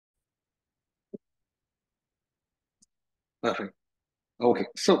Perfect. Okay,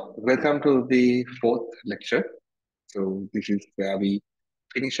 so welcome to the fourth lecture. So this is where we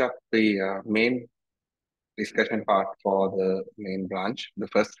finish up the main discussion part for the main branch, the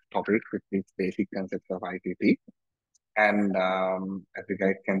first topic, which is basic concepts of ICT. And as you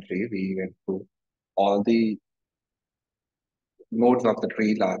guys can see, we went through all the nodes of the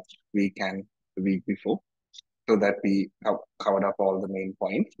tree last week and the week before, so that we have covered up all the main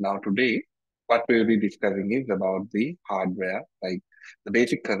points. Now today, what we'll be discussing is about the hardware, like the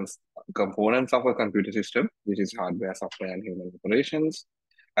basic components of a computer system, which is hardware, software, and human operations,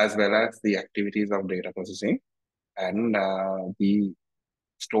 as well as the activities of data processing and the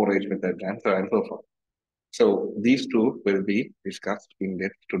storage methods and so on and so forth. So these two will be discussed in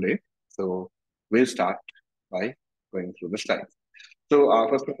depth today. So we'll start by going through the slides. So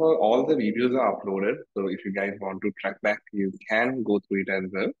first of all the videos are uploaded. So if you guys want to track back, you can go through it as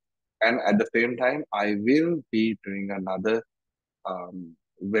well. And at the same time, I will be doing another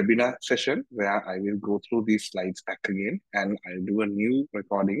webinar session where I will go through these slides back again, and I'll do a new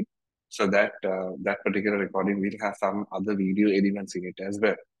recording so that that particular recording will have some other video elements in it as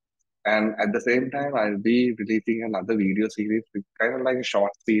well. And at the same time, I'll be releasing another video series, which kind of like a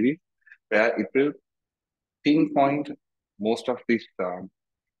short series, where it will pinpoint most of these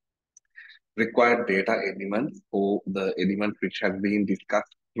required data elements or the elements which have been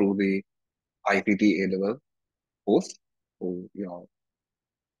discussed through the IPT A-level course or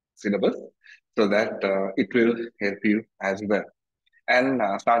syllabus, so that it will help you as well. And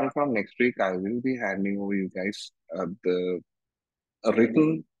starting from next week, I will be handing over you guys the a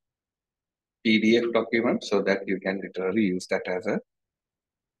written PDF document so that you can literally use that as a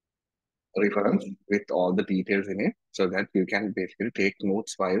reference with all the details in it, so that you can basically take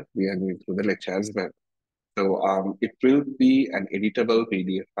notes while we are going through the lecture as well. So it will be an editable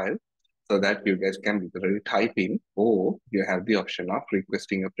PDF file so that you guys can literally type in, or you have the option of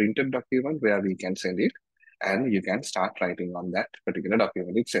requesting a printed document where we can send it and you can start writing on that particular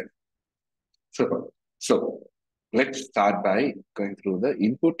document itself. So let's start by going through the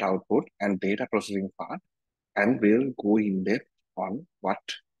input, output, and data processing part, and we'll go in depth on what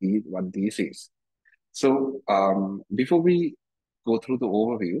this is. So before we go through the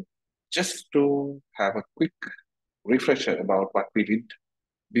overview, just to have a quick refresher about what we did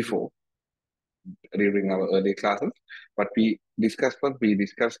before during our early classes. We discussed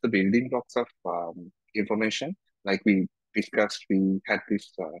the building blocks of information. Like we had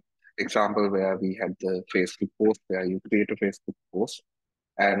this example where we had the Facebook post, where you create a Facebook post,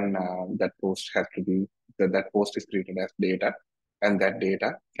 and that post has to be that post is treated as data, and that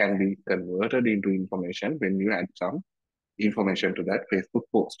data can be converted into information when you add some information to that Facebook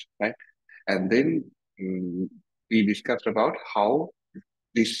post, right? And then mm, we discussed about how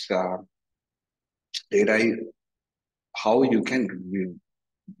this data, how you can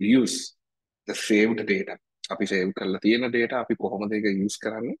use the saved data. අපි save කරලා තියෙන data අපි කොහොමද ඒක use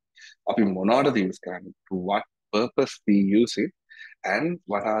කරන්නේ? අපි මොනවටද use කරන්නේ? To what purpose we use it? And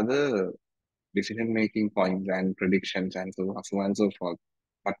what are the decision making points and predictions and so on and so forth,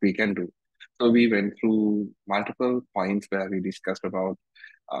 what we can do. So we went through multiple points where we discussed about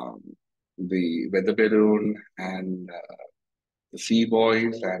um, the weather balloon and the sea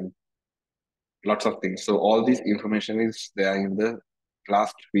boys and lots of things. So all this information is there in the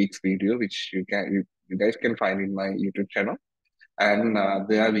last week's video, which you guys can find in my YouTube channel. And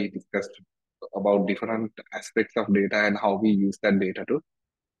there we discussed about different aspects of data and how we use that data to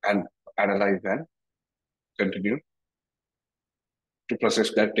and analyze and continue to process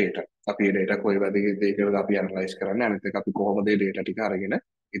that data. අපි ඒ data කොයි වගේ දෙයකටද අපි analyze කරන්නේ, අනිත් එක අපි කොහොමද මේ data ටික අරගෙන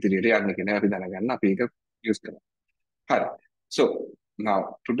ඉදිරියට යන්නේ කියන අපි දැනගන්න අපි ඒක use කරනවා. හරි. So now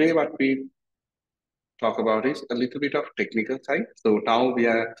today what we talk about is a little bit of technical side. So now we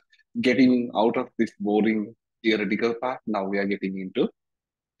are getting out of this boring theoretical part. Now we are getting into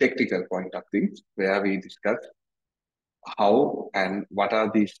technical point of things where we discuss how and what are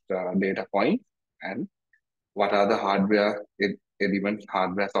these data points and what are the hardware elements,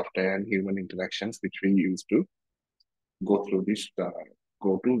 hardware, software, and human interactions which we use to go through this,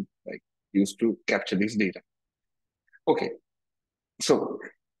 use to capture this data. Okay, so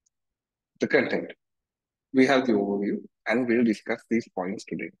the content. We have the overview and we'll discuss these points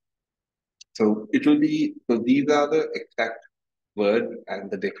today. So these are the exact word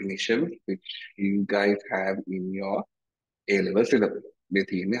and the definition which you guys have in your A-level syllabus. මේ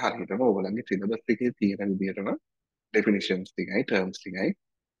තියෙන්නේ හරියටම ඔයගොල්ලන්ගේ syllabus එකේ තියෙන විදිහටම definitions ටිකයි terms ටිකයි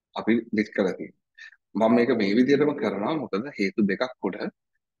අපි list කරලා තියෙනවා. මම මේක මේ විදිහටම කරනවා මොකද හේතු දෙකක් උඩ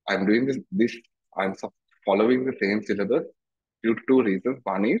I'm doing this I'm following the same syllabus due to two reasons.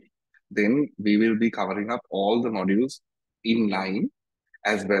 One is then we will be covering up all the modules in line,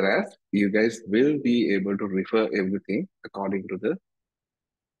 as well as you guys will be able to refer everything according to the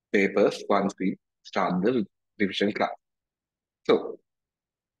papers once we start the revision class. So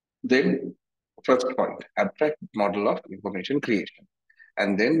then first point, abstract model of information creation.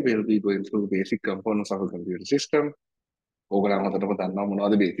 And then we'll be going through basic components of a computer system. ඕගොල්ලෝ හොඳටම දන්නවා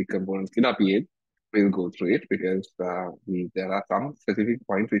මොනවද basic components කියලා අපි we'll go through it because there are some specific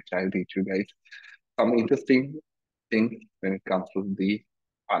points which I'll teach you guys some interesting things when it comes to the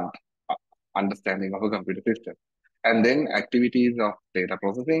un- uh, understanding of a computer system. And then activities of data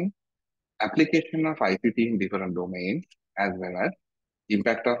processing, application of ICT in different domains, as well as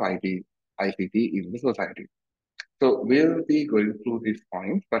impact of ICT in the society. So we'll be going through these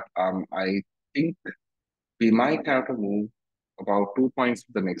points, but I think we might have to move about 2 points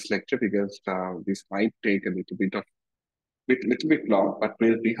to the next lecture because this might take a little bit long, but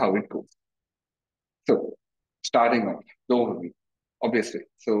we'll see how it goes. So starting off, the overview, obviously.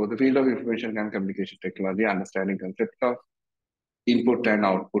 So the field of information and communication technology, understanding concepts of input and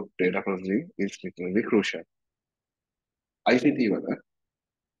output data processing is literally crucial. ICT වල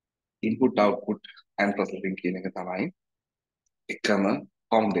input output and processing කියන එක තමයි එකම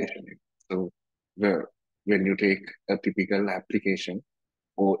foundation එක. So when you take a typical application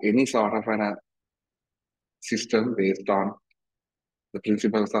or any sort of an system based on the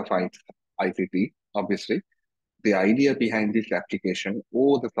principles of ICT, obviously, the idea behind this application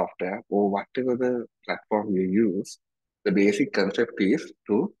or the software or whatever the platform you use, the basic concept is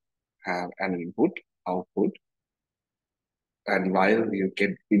to have an input, output, and while you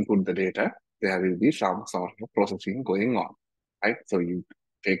get input the data, there will be some sort of processing going on, right? So you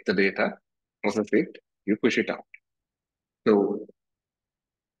take the data, process it, you push it out. So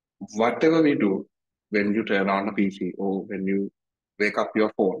whatever we do when you turn on a PC or when you wake up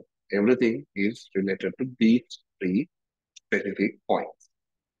your phone, everything is related to these three specific points.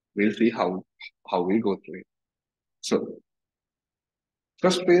 We'll see how we go through it. So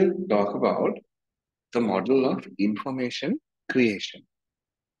first we'll talk about the model of information creation.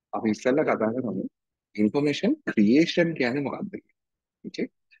 අපි ඉස්සෙල්ලා කතා කරමු information creation කියන්නේ මොකක්ද කියලා. Okay?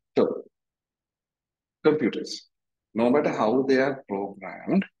 So computers, no matter how they are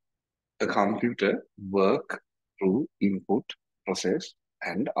programmed, a computer work through input, process,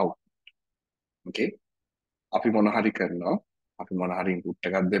 and output. Okay? අපි මොන හරි කරනවා, අපි මොන හරි input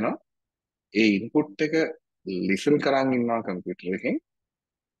එකක් දෙනවා. ඒ input එක listen කරන් ඉන්නවා computer එකෙන්.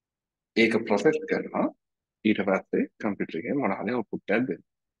 ඒක process කරනවා. ඊට පස්සේ computer එකෙන් මොන හරි output එකක් දෙනවා.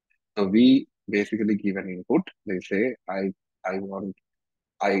 So we basically give an input. They say, I want,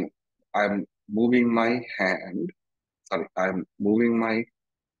 I'm moving my hand. Sorry, I'm moving my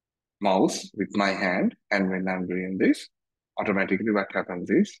mouse with my hand. And when I'm doing this, automatically what happens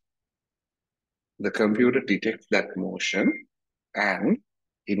is the computer detects that motion. And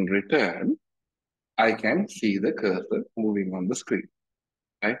in return, I can see the cursor moving on the screen,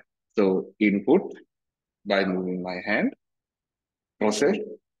 right? So input by moving my hand, process,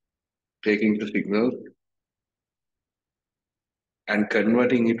 taking the signal and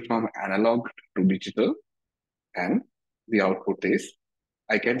converting it from analog to digital, and the output is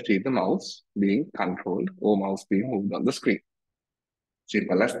I can see the mouse being controlled or mouse being moved on the screen.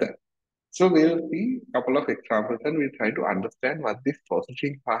 Simple as that. So we'll see a couple of examples and we'll try to understand what this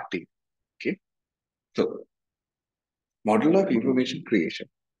processing part is. Okay. So model of information creation.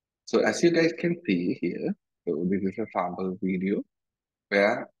 So as you guys can see here, so this is a sample video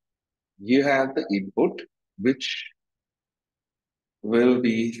where you have the input, which will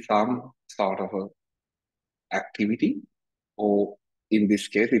be some sort of a activity, or in this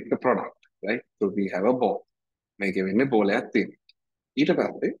case, it's a product, right? So we have a ball. මේක වෙන්නේ බෝලයක් තියෙනවා. ඊට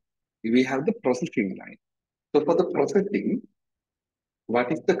පස්සේ we have the processing line. So for the processing,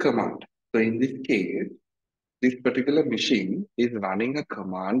 what is the command? So in this case, this particular machine is running a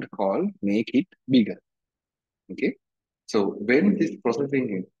command called make it bigger. Okay. So when this processing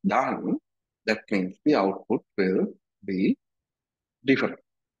is done, that means the output will be different.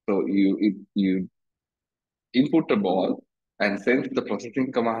 So you input a ball, and since the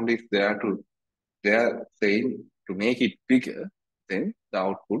processing command is there to they are saying to make it bigger, then the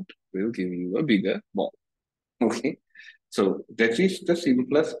output will give you a bigger ball. Okay. So that is the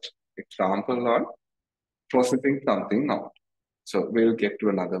simplest example on processing something out. So we'll get to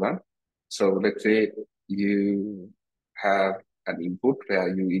another one. So let's say you have an input where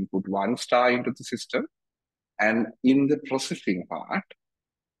you input 1 star into the system, and in the processing part,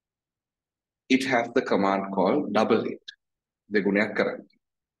 it has the command called double it. දෙගුණයක් කරන්න.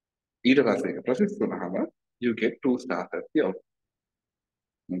 ඊට පස්සේ ඒක process වුණාම you get 2 stars as the output.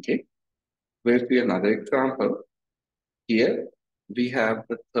 Okay. We'll see another example. here we have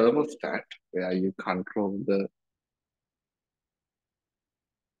the thermostat where you control the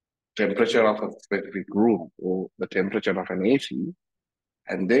temperature of a specific room or the temperature of an AC.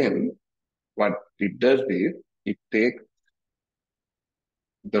 And then what it does is it takes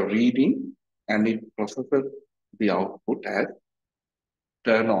the reading and it processes the output as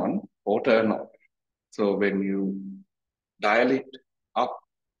turn on or turn off. So when you dial it up,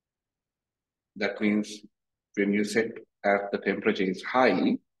 that means when you set as the temperature is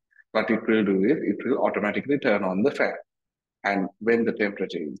high, what it will do is it will automatically turn on the fan. And when the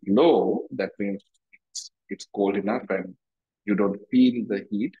temperature is low, that means it's cold enough and you don't feel the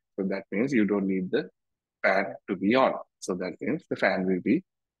heat. So that means you don't need the fan to be on. So that means the fan will be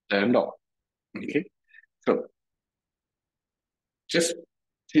turned off. Okay. So just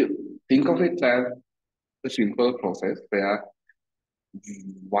think of it as a simple process where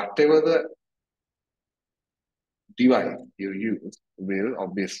whatever the device you use will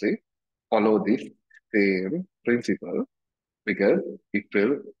obviously follow this same principle because it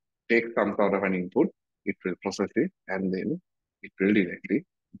will take some sort of an input, it will process it, and then it will directly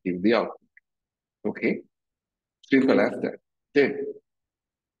give the output. Okay, simple as that. Then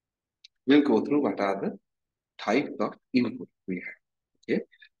we'll go through what are the types of input we have. Okay,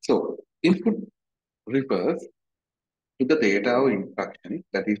 so input refers to the data or instruction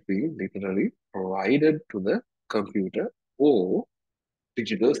that is being literally provided to the computer or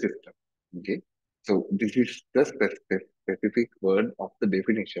digital system. Okay, so this is the specific word of the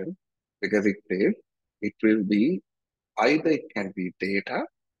definition because it says it will be either it can be data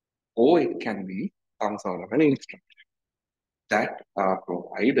or it can be some sort of an instruction that are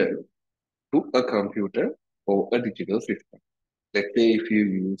provided to a computer or a digital system. Let's say if you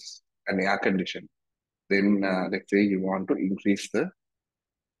use an air conditioner, then let's say you want to increase the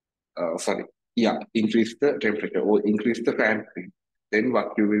increase the temperature or increase the fan speed. Then what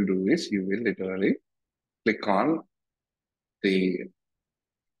you will do is you will literally click on the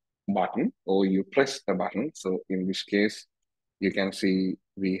button or you press the button. So in this case, you can see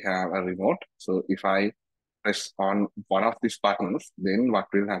we have a remote. So if I press on one of these buttons, then what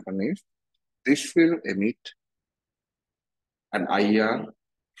will happen is this will emit an IR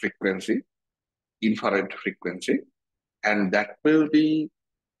frequency, infrared frequency, and that will be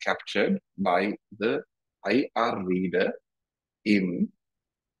captured by the IR reader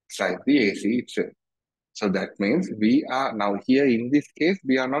inside the AC itself. So that means we are now here in this case,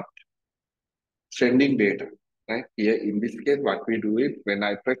 we are not sending data, right? Here in this case, what we do is when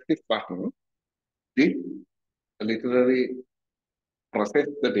I press this button, this literally process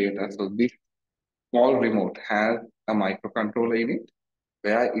the data. So this small remote has a microcontroller in it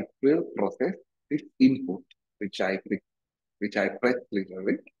where it will process this input, which I click, which I press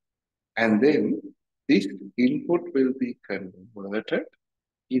literally, and then this input will be converted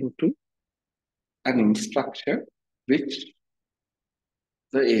into an instruction which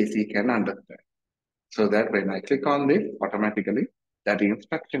the AC can understand. So that when I click on this, automatically that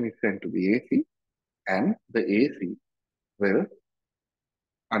instruction is sent to the AC and the AC will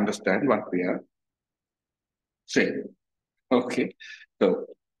understand what we are saying. Okay. So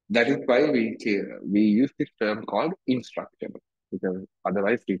that is why we use this term called instruction because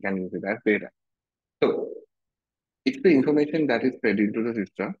otherwise we can use it as data. So it's the information that is fed into the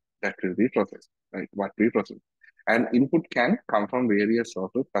system that will be processed, right? What we process. And input can come from various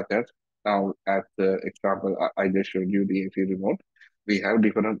sources, such as now, as the example I just showed you, the AC remote. We have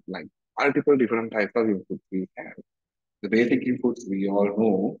different, like multiple different types of inputs we have. The basic inputs we all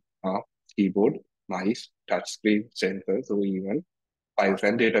know are keyboard, mice, touchscreen, sensors, or even files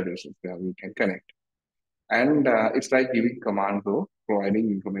and databases where we can connect. And it's like giving commands or providing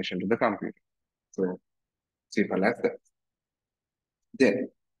information to the computer. So simple as that. Then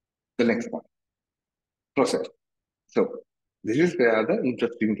the next one, process. So this is where the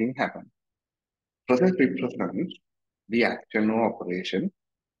interesting thing happens. Process represents the action or operation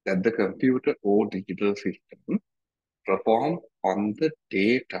that the computer or digital system performs on the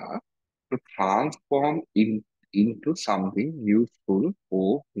data to transform into something useful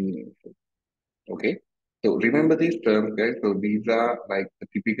or meaningful. Okay. So remember these terms, guys. So these are like the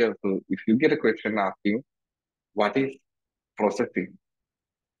typical. So if you get a question asking what is processing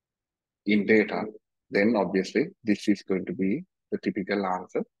in data, then obviously this is going to be the typical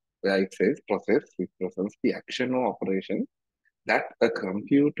answer where it says process represents the action or operation that a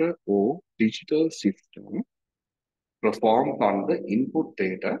computer or digital system performs on the input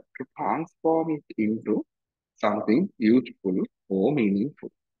data to transform it into something useful or meaningful.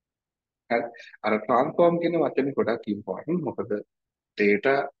 And අර transform කියන වචනේ ගොඩක් important. මොකද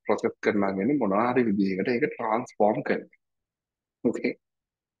data process කරනවා කියන්නේ මොනවා හරි විදිහකට ඒක transform කරනවා. Okay.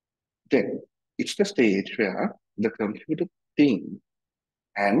 Then it's the stage where the computer thinks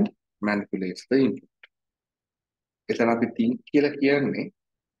and manipulates the input. එතන අපි think කියලා කියන්නේ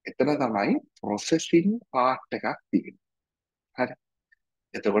එතන තමයි processing part එකක් තියෙන්නේ. හරි.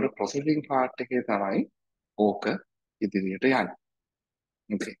 එතකොට processing part එකේ තමයි ඕක ඉදිරියට යන්නේ.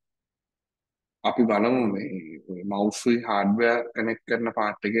 Okay. අපි බලමු මේ මවුස්යි හાર્ඩ්වෙයාර් කනෙක්ට් කරන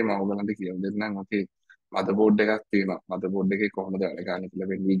පාර්ට් එකේ මම ඔයගලන්ට කියලා දෙන්නම්. Okay. motherboard එකක් තියෙනවා. motherboard එකේ කොහොමද වැඩ කරන්නේ කියලා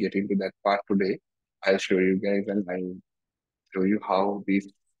when we get into that part today, I'll show you guys and I'll show you how these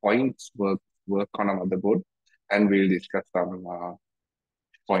points work on a motherboard and we'll discuss some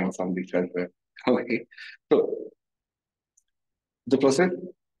points on this as well. Okay. So the process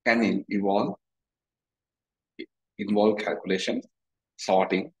can involve calculations,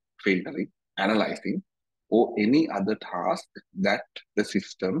 sorting, filtering, analyzing, or any other task that the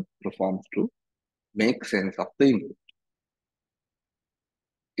system performs to make sense of the input.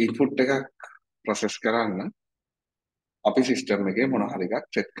 Input එකක් process කරන්න අපි system එකේ මොන හරි එකක්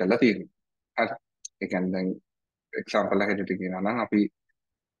set කරලා තියෙනවා. හරි. ඒ කියන්නේ දැන් example එකකට කියනවා නම් අපි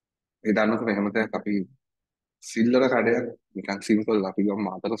හිතන්නකෝ මෙහෙම දෙයක් අපි සිල්ලර කඩයක් නිකන් simple අපි ගමු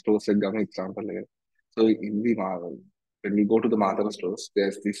මාතර stores එක ගමු example එක. So in the when we go to the Matara stores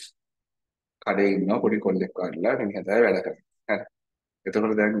there's this කඩේ ඉන්නවා පොඩි කොල්ලෙක් වඩලා මිනිහා තමයි වැඩ කරන්නේ. හරි.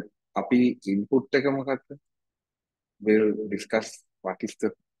 එතකොට දැන් අපි input එක මොකක්ද? We'll discuss what is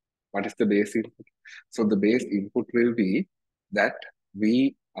the base input. So the base input will be that we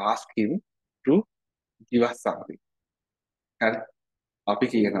ask him to give us something. හරි. අපි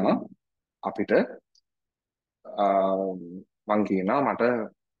කියනවා අපිට මං කියනවා මට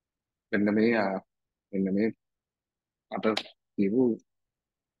මෙන්න මේ මට කියපු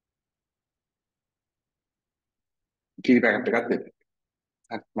කිරි පැකට් එකක් දෙන්න.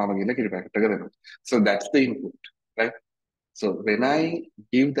 මම කියන කිරි පැකට් එක දෙනවා. So that's the input, right? So when I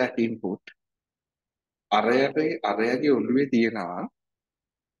give that input අරයාගේ ඔළුවේ තියෙනවා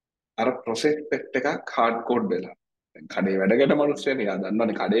අර process set එකක් hard code වෙලා. දැන් කඩේ වැඩ කරන මිනිස්සුනේ එයා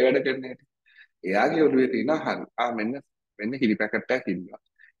දන්නවනේ කඩේ වැඩ කරන හැටි. එයාගේ ඔළුවේ තියෙනවා හරි. මෙන්න කිරි පැකට් එකක් ඉන්නවා.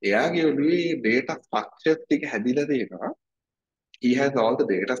 එයාගේ ඔළුවේ data structure ටික හැදිලා තියෙනවා. He has all the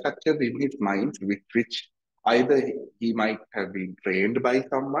data structures in his mind with which either he might have been trained by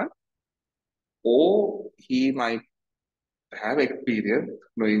someone or he might have experience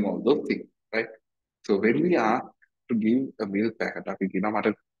knowing all those things, right? So when we ask to give a milk packet, අපි කියනවා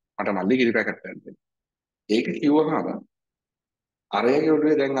මට මල්ලි කිරි packet එකක් දෙන්න. ඒක කිව්වහම අරයාගේ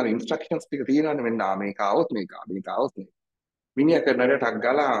ඔළුවේ දැන් අර ඉන්ස්ට්‍රක්ෂන්ස් ටික තියෙනවානේ මෙන්න මේක આવොත් මේක આવොත් මේක. මිනිහා කරන වැඩ ටක්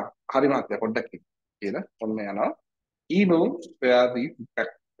ගාලා හරි මාත්‍ය පොඩ්ඩක් කියලා ඔන්න යනවා. He knows where the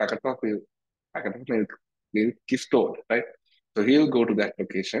packet of milk is stored, right? So he'll go to that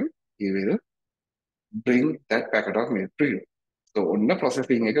location. He will bring that packet of milk to you. So on the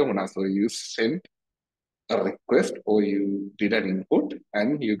processing එක වුණා. So you sent a request or you did an input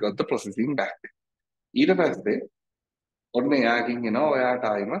and you got the processing back. ඊට පස්සේ ඔන්න එයාගෙන් එනවා ඔයාට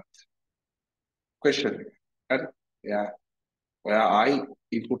ආයිමත් question එක. හරි? ඔයා ආයි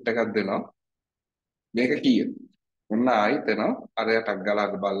input එකක් දෙනවා. මේක කීයද? ඔන්න ආයිත් එනවා අරයා ටක් ගාලා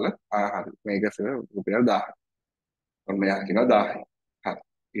අද බලලා හරි මේක රුපියල් 1000යි. ඔන්න එයා කියනවා 1000යි. හරි.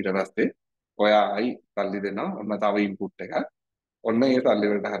 ඊට පස්සේ ඔයා ආයි සල්ලි දෙනවා. ඔන්න තව input එකක්. ඔන්න ඒ සල්ලි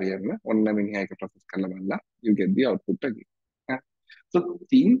වලට හරියන්න ඔන්න මිනිහා එක process කරලා බලලා you get the output again. So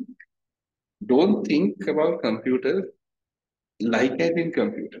don't think about computers like I think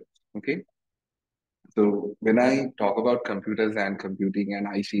computers. Okay. So when I talk about computers and computing and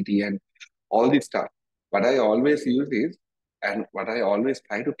ICT and all this stuff, what I always use is, and what I always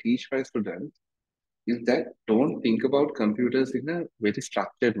try to teach my students is that don't think about computers in a very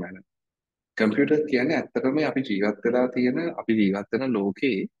structured manner. Computers කියන්නේ ඇත්තටම අපි ජීවත් වෙලා තියෙන අපි ජීවත් වෙන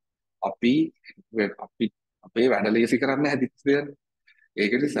ලෝකේ අපි අපේ වැඩ ලේසි කරන්න හැදිච්ච දෙයක්.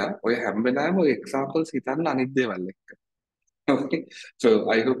 ඒක නිසා ඔය හැම වෙලාවෙම ඔය examples හිතන්න අනිත් දේවල් එක්ක. Okay. So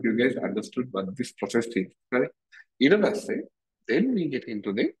I hope you guys understood what this process is, right? ඊට පස්සේ then we get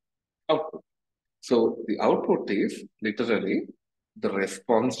into the output. So the output is literally the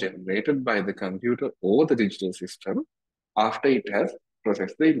response generated by the computer or the digital system after it has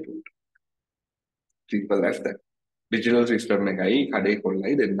processed the input. Simple as that. Digital system එකයි කඩේ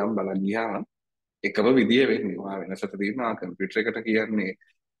කොල්ලයි දෙන්නම් බලන් ගියාම එකම විදිය වෙන්නේ. ඔයා වෙනසක් තියෙනවා කම්පියුටර් එකට කියන්නේ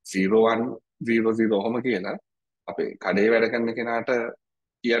 0100 ඔහොම කියලා අපේ කඩේ වැඩ කරන කෙනාට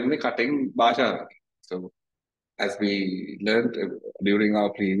කියන්නේ කටෙන් භාෂාවක්. So as we learned during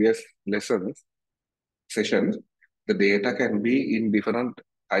our previous sessions, the data can be in different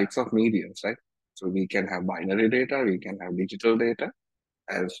types of mediums, right? So we can have binary data, we can have digital data,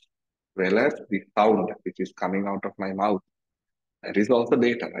 as well as the sound which is coming out of my mouth. That is also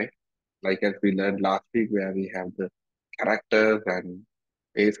data, right? Like as we learned last week, where we have the characters and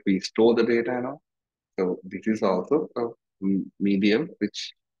ways we store the data and all. So this is also a medium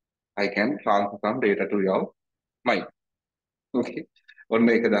which I can transfer some data to your mind. Okay. ඔන්න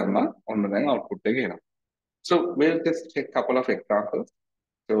ඒක දැම්මා. ඔන්න දැන් output එක එනවා. So we'll just take a couple of examples.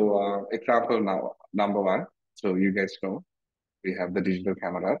 So example now, number one. So you guys know we have the digital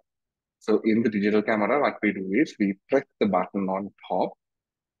camera. So in the digital camera, what we do is we press the button on top,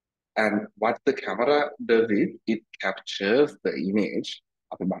 and what the camera does is it captures the image.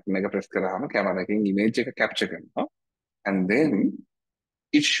 අපි button එක press කරාම camera එකෙන් image එක capture කරනවා, and then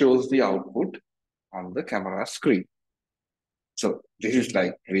it shows the output on the camera screen. So this is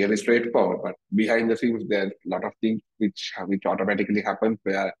like really straightforward, but behind the scenes there's a lot of things which automatically happens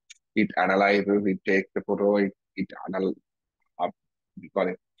where it analyzes, it takes the photo, we call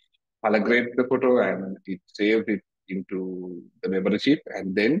it color grades the photo, and it saves it into the memory chip,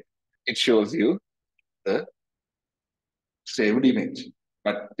 and then it shows you the saved image.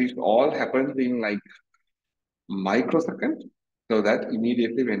 But this all happens in like microseconds, so that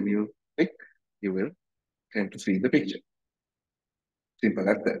immediately when you click, you will tend to see the picture. Simple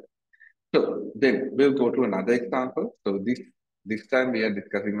as that. So then we'll go to another example. So this time we are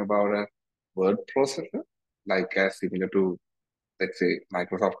discussing about a word processor, like as similar to, let's say,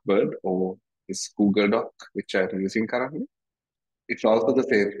 Microsoft Word or this Google Doc, which I'm using currently. It's also the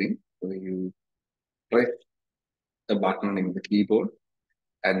same thing. So you press the button in the keyboard,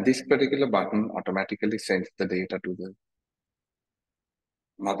 and this particular button automatically sends the data to the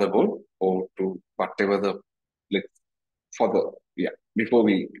motherboard or to whatever the, let's, for the, yeah, before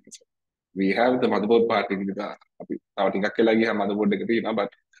we have the motherboard part in the motherboard but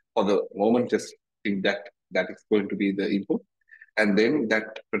for the moment just think that that is going to be the input, and then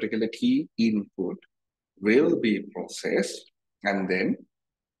that particular key input will be processed, and then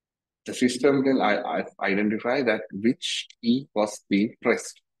the system will identify that which key was being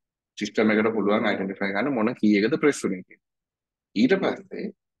pressed. System එකට පුළුවන් identify කරන්න මොන key එකද press වුනේ කියලා. ඊට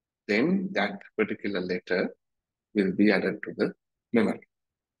පස්සේ then that particular letter will be added to the memory.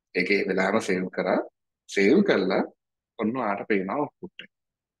 ඒකේ වෙලාවම save කරා, save කරලා ඔන්න ආට පේන output එක.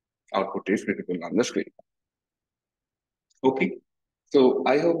 Output is visible on the screen. Okay, so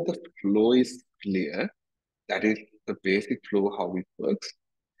I hope the flow is clear. That is the basic flow how it works,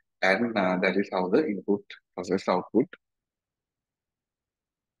 and that is how the input process output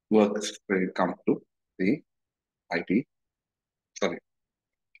works when it comes to the IT, sorry,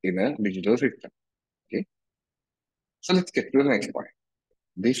 in a digital system. Okay, so let's get to the next point.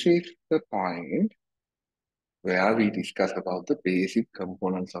 This is the point where we discuss about the basic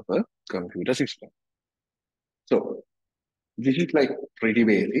components of a computer system. So this is like pretty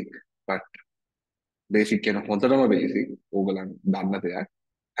basic, but basic කියන හොඳටම basic ඕගලන් දන්න දෙයක්.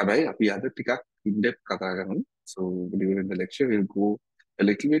 හැබැයි අපි අද ටිකක් in-depth කතා කරමු. So during the lecture we'll go a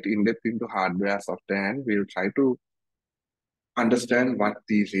little bit in-depth into hardware, software, and we'll try to understand what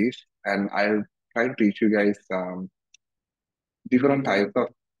this is, and I'll try to teach you guys different types of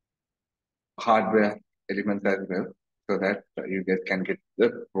hardware elements as well, so that you guys can get the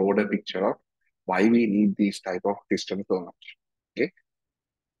broader picture of why we need these type of systems so much. Okay,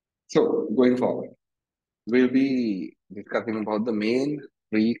 so going forward, we'll be discussing about the main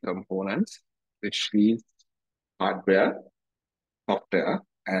three components, which is hardware, software,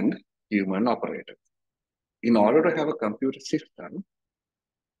 and human operators. In order to have a computer system,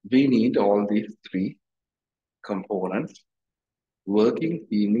 we need all these three components working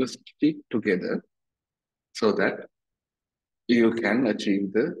seamlessly together, so that you can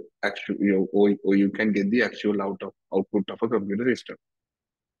achieve the actual, or you can get the actual output of a computer system.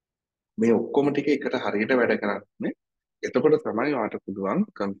 මේ ඔක්කොම ටික එකට හරියට වැඩ කරන්නේ. එතකොට තමයි ඔයාට පුළුවන්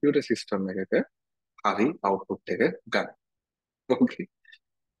computer system එකක හරි output එක ගන්න. Okay.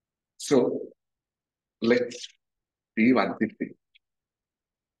 So let's see what this is.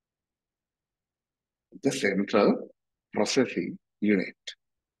 The central processing unit,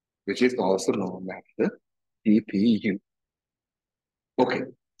 which is also known as the CPU. Okay,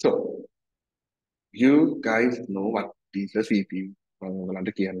 so you guys know what is a CPU. ඔයාලට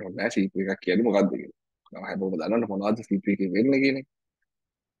කියන්න ඕනේ CPU එකක් කියන්නේ මොකක්ද කියලා. හැමෝම දන්නවනේ මොනවද CPU එකේ වෙන්නේ කියන්නේ.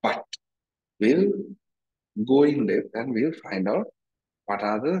 But we'll go in depth and we'll find out what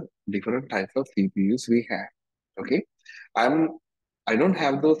are the different types of CPUs we have. Okay, I don't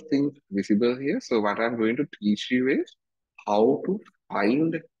have those things visible here, so what I'm going to teach you is how to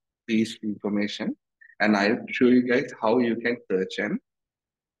find this information, and I'll show you guys how you can search and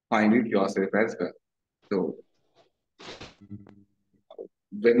find it yourself as well. So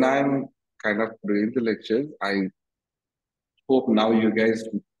when I'm kind of doing the lectures, I hope now you guys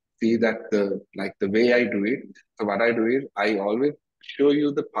see that the way I do it. So what I do is I always show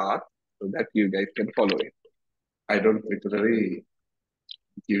you the path so that you guys can follow it. I don't literally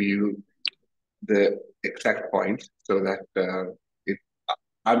give you the exact points so that it,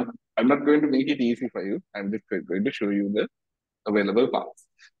 I'm I'm not going to make it easy for you. I'm just going to show you the available paths.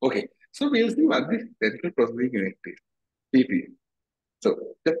 Okay, so we'll see what the central processing unit is, CPU. So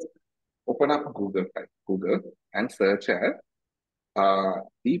just open up Google and search as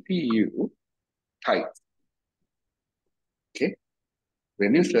CPU types. Okay,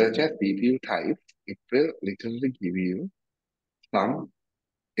 when you search as CPU types, it will literally give you some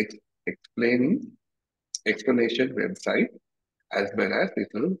ex explaining explanation website as well as it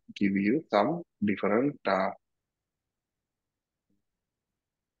will give you some different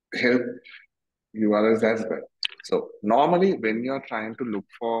help URLs as well. So normally when you're trying to look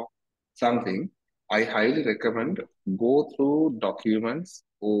for something, I highly recommend go through documents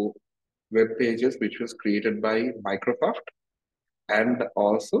or web pages which was created by Microsoft and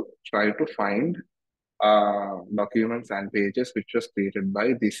also try to find documents and pages which was created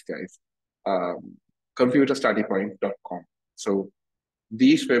by these guys, computerstudypoint.com. So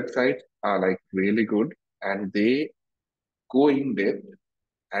these websites are like really good and they go in depth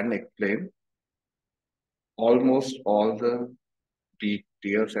and explain almost all the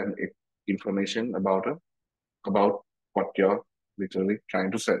details and information about what you're literally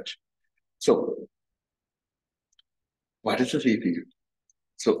trying to search. So, what is a CPU?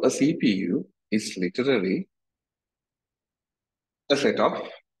 So, a CPU is literally a set of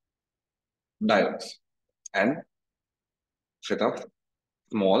diodes and set of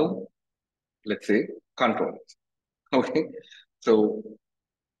small, let's say, controllers. Okay, so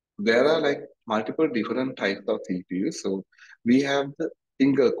there are like multiple different types of CPUs. So, we have the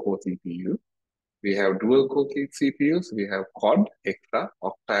single core CPU, we have dual core CPUs, we have quad, hexa,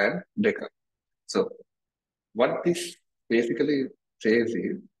 octa, and deca. So, what this basically says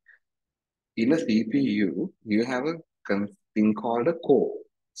is in a CPU, you have a thing called a core.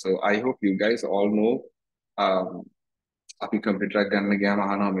 So I hope you guys all know අපි computer එකක් ගන්න ගියාම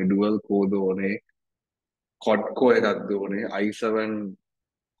අහනවා මේ dual core දෝනේ quad core එකක් දෝනේ i7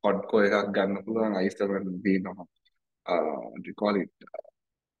 quad core එකක් ගන්න පුළුවන් i7 දිනනවා what do you call it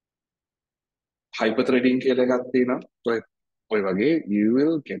hyper threading කියලා එකක් තියෙනවා ඔය වගේ you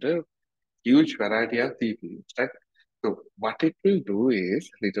will get a huge variety of CPUs, right? So what it will do is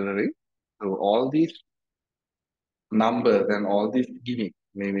literally so all these numbers and all these gimmicks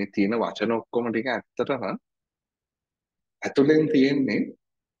මේ තියෙන වචන ඔක්කොම ටික ඇත්තටම ඇතුලෙන් තියෙන්නේ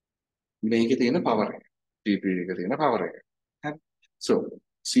මේකේ තියෙන power එක. CPU එකේ තියෙන power එක. හරි. So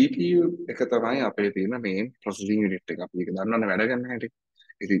CPU එක තමයි අපේ තියෙන main processing unit එක. අපි ඒක දන්නවනේ වැඩ කරන හැටි.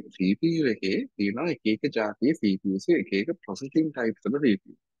 ඉතින් CPU එකේ තියෙනවා එක එක જાතියේ CPUs එක එක processing types වල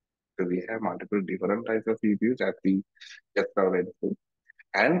CPU. So we have multiple different types of CPUs that we just already said.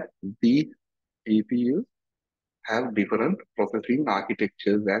 And these CPUs have different processing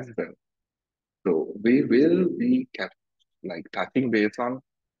architectures as well. So we will be like touching base on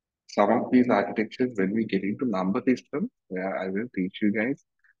some of these architectures when we get into number systems, where I will teach you guys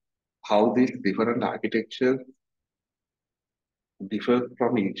how these different architectures differ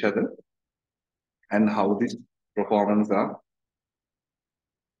from each other and how this performance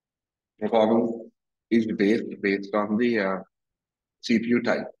is based on the CPU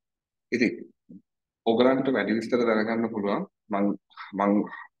type. ඉතින් ඔයගලන්ට වැඩි විස්තර දැනගන්න පුළුවන් මම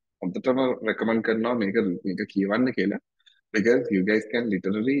හොඳටම recommend කරනවා මේක කියවන්න කියලා because you guys can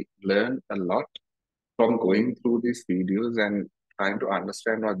literally learn a lot from going through these videos and trying to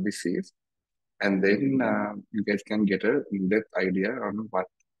understand what this is and then you guys can get a in-depth idea on what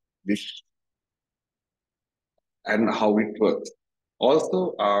this and how it works.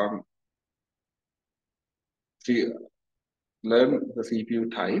 Also, see, learn the CPU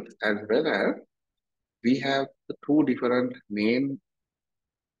types as well as we have the two different main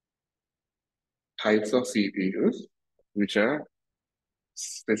types of CPUs which are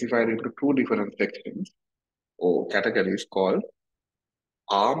specified into two different sections or categories called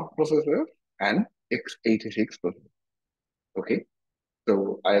ARM processor and x86 processor. Okay,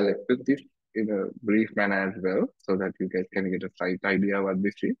 so I'll explain this in a brief manner as well so that you guys can get a slight idea what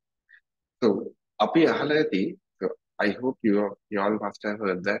this is. So, api ahala ඇති, so I hope you all must have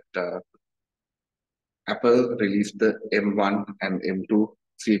heard that Apple released the M1 and M2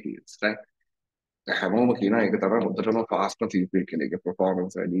 CPUs, right? හැමෝම කියන එක තමයි මුදටම ෆාස්ට්ම CPU කියන එක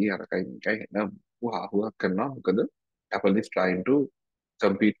performance වැඩි අරකයි මේකයි එන හුවක් කරනවා මොකද Apple is trying to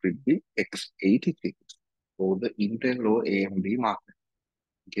compete with the x86 or the Intel or AMD market.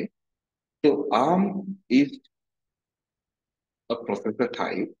 Okay, so ARM is a processor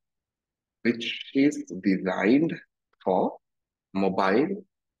type which is designed for mobile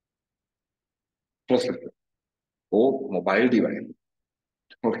processor or mobile device.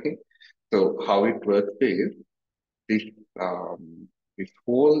 Okay, so how it works is this this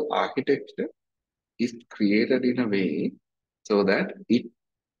whole architecture is created in a way so that it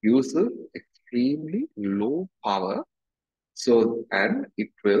uses extremely low power, so and it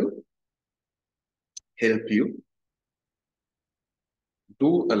will help you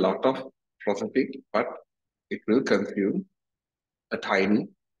do a lot of processing, but it will consume a tiny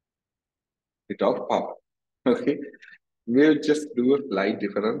bit of power. Okay, we'll just do a slight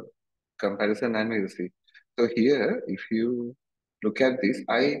different comparison and we'll see. So here, if you look at this,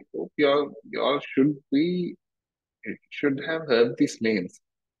 I hope you all should have heard these names.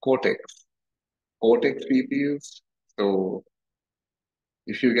 Cortex. Cortex CPUs. So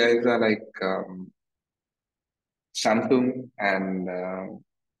if you guys are like Samsung and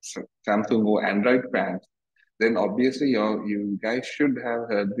Samsung or Android fans, then obviously you guys should have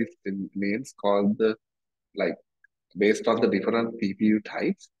heard these names called the like based on the different CPU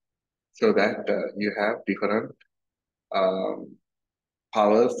types, so that you have different um,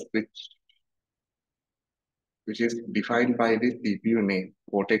 powers which is defined by the CPU name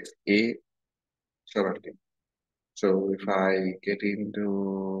Cortex A17. So if I get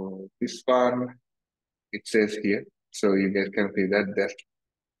into this one, it says here. So you guys can see that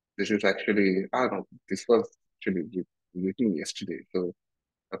this is actually, I don't know, this was actually written yesterday. So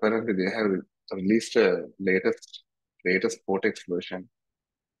apparently they have released a latest Cortex version.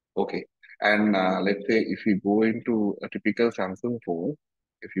 Okay. And let's say if you go into a typical Samsung phone,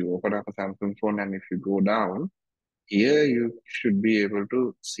 if you open up a Samsung phone and if you go down, here you should be able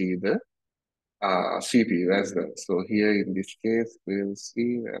to see the CPU as well. So here in this case, we'll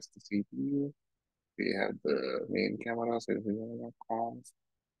see as the CPU. We have the main camera, selfie comms,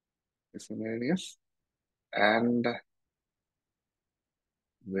 miscellaneous, and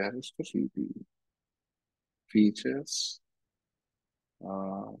where is the CPU? Features,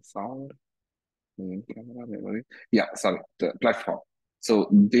 sound, main camera, memory. Yeah, sorry, the platform. So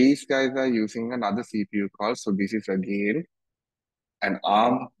these guys are using another CPU call. So this is again an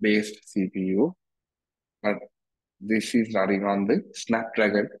ARM-based CPU, but this is running on the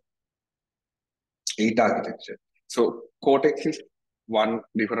Snapdragon 8 architecture. So Cortex is one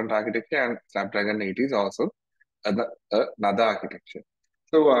different architecture, and Snapdragon 8 is also another architecture.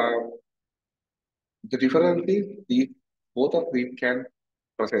 So the difference is these both of these can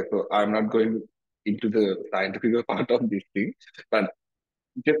process. So I'm not going into the scientific part of this thing, but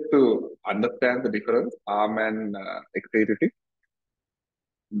just to understand the difference, ARM and x86,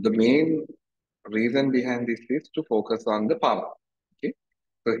 the main reason behind this is to focus on the power. Okay,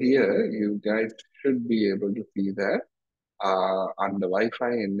 so here you guys should be able to see that under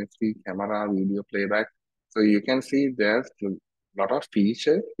Wi-Fi, NFC, camera, video playback. So you can see there's a lot of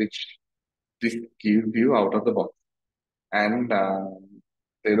features which this gives you out of the box, and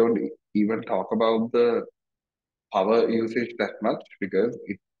they don't even talk about the power usage that much because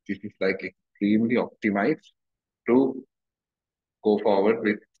it is like extremely optimized to go forward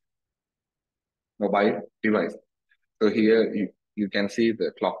with mobile device. So here you can see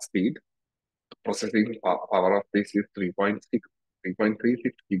the clock speed. The processing power of this is 3.36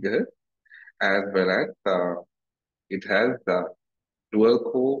 gigahertz, as well as it has the dual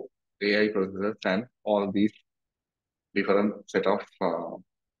core AI processors and all these different set of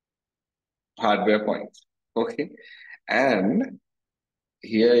hardware points. Okay, and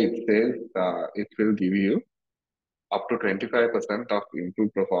here it says it will give you up to 25% of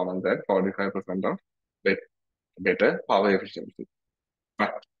improved performance and 45% of bet- better power efficiency.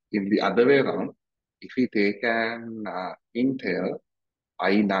 But in the other way around, if you take an Intel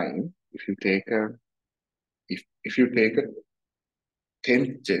i9, if you take a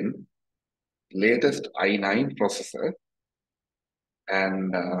 10th gen latest i9 processor,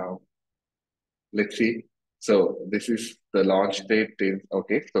 and let's see. So this is the launch date is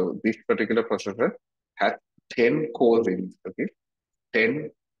okay. So this particular processor has 10 cores in it. Okay,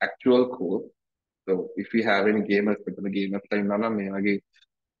 10 actual cores. So if we have any gamers, මෙතන gamers ලා ඉන්නවා නම් මේ වගේ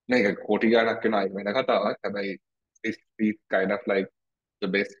මේක කෝටි ගාණක් වෙනවා ඒක වෙන කතාවක්. හැබැයි this kind of like the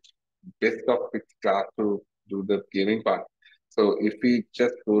best of its class to do the gaming part. So if we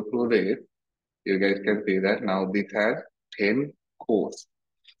just go through this, you guys can see that now this has 10 cores.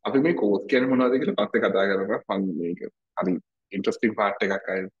 අපි මේ කෝස් කියන්නේ මොනවද කියලා පස්සේ කතා කරනවා. මම මේක හරි interesting part එකක්.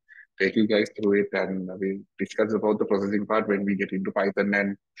 I take you guys through it and we discuss about the processing part when we get into Python and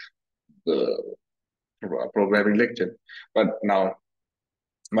the programming lecture. But now,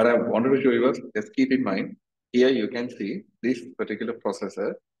 what I wanted to show you was just keep in mind Here you can see this particular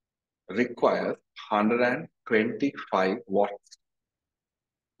processor requires 125 watts.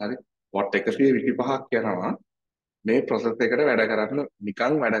 හරි watt 125ක් යනවා මේ process එකට වැඩ කරන්න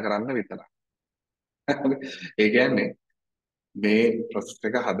නිකන් වැඩ කරන්න විතරයි. ඒ කියන්නේ මේ process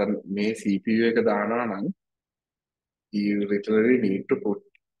එක හදන මේ CPU එක දානවා නම් you literally need to put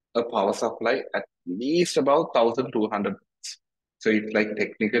a power supply at least about 1200 watts. So it's like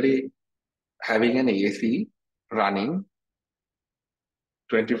technically having an AC running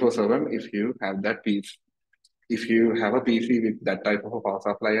 24/7 if you have that piece. If you have a PC with that type of a power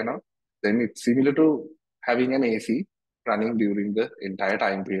supply and all, then it's similar to having an AC running during the entire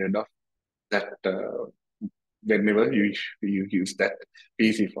time period of that whenever you use that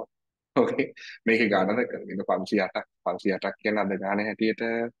PC for. Okay. මේක ගානක් කරගෙන 508ක් 508ක් කියන අද ගාන හැටියට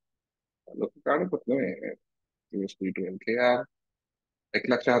ලොකු ගානකුත් නෙමෙයි USB 12KR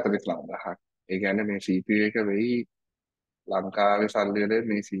 1,45,000ක්. ඒ කියන්නේ මේ CPU එක වෙයි ලංකාවේ සල්ලි වල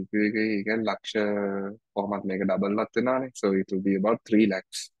මේ CPU එකේ ඒ කියන්නේ ලක්ෂ කොහොමද මේක ඩබල් වත් වෙනවානේ. So it will be about 3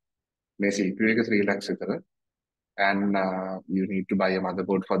 lakhs. මේ CPU එක 3 lakhs විතර. And you need to buy a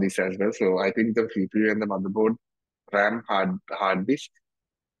motherboard for this as well. So I think the CPU and the motherboard, RAM, hard disk,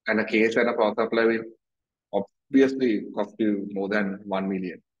 and a case and a power supply will obviously cost you more than 1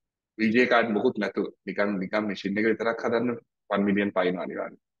 million. VGA card මොකුත් නැතුව නිකන් machine එක විතරක් හදන්න 1 million පයින්නවා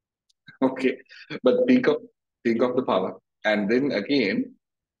අනිවාර්යයෙන්. Okay. But think of the power. And then again,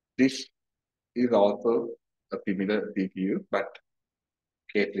 this is also a similar CPU, but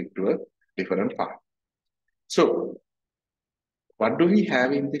catering to a different part. So, what do we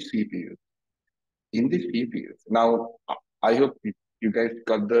have in the CPU? In the CPU, now I hope you guys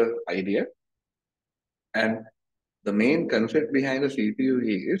got the idea. And the main concept behind the CPU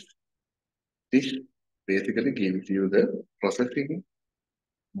is this basically gives you the processing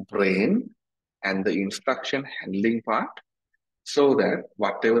brain and the instruction handling part so that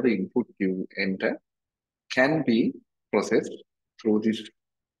whatever the input you enter can be processed through this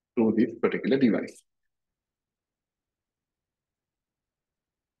particular device.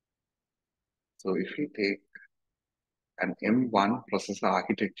 So if we take an M1 processor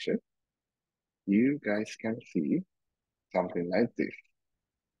architecture, you guys can see something like this.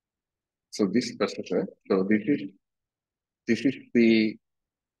 So this processor, so this is the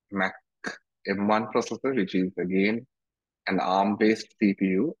Mac M1 processor, which is again an ARM-based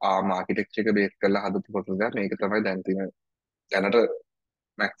CPU. ARM architecture එක base කරලා හදපු processor. මේක තමයි දැන් තියෙන දැනට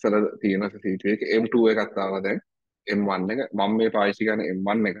Mac වල තියෙන CPU එක M2 එකක් ආවා දැන් M1 එක මම මේ පාවිච්චි කරන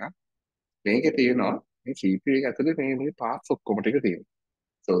M1 එක. මේකේ තියෙනවා මේ CPU එක ඇතුලේ මේ parts ඔක්කොම ටික තියෙනවා.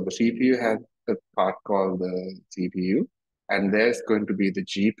 So the CPU has a part called the CPU, and there's going to be the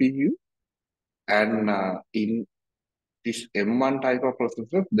GPU, and in this M1 type of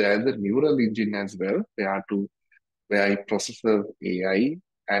processor, there's a neural engine as well, where it processes AI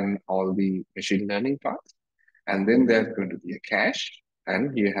and all the machine learning parts. And then there's going to be a cache,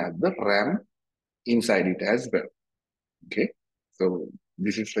 and you have the RAM inside it as well. Okay, so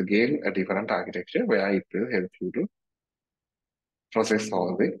this is again a different architecture where it will help you to process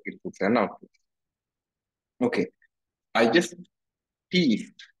all the inputs and outputs. Okay, I just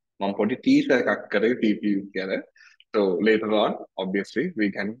teased මම පොඩි teaser එකක් කරේ CPU ගැන. So later on, obviously, we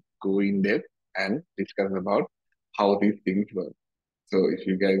can go in depth and discuss about how these things work. So if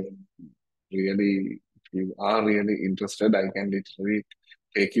you guys really, if you are really interested, I can literally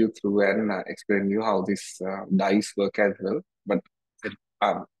take you through and explain you how this dice work as well. But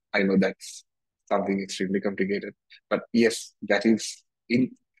um, I know that's something extremely complicated. But yes, that is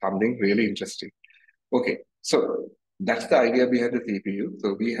in something really interesting. Okay, so that's the idea behind the CPU.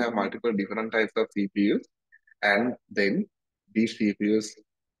 So we have multiple different types of CPUs, and then these CPUs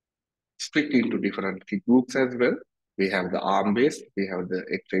split into different groups as well. We have the ARM based, we have the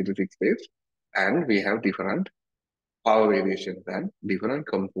x86 based, and we have different power variations and different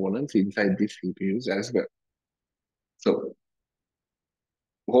components inside these CPUs as well. So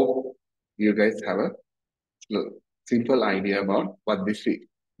hope you guys have a simple idea about what this is.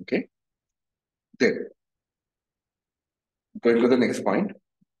 Okay, then going to the next point,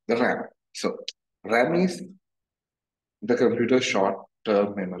 the RAM. So RAM is the computer's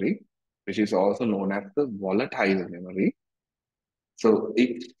short-term memory, which is also known as the volatile memory. So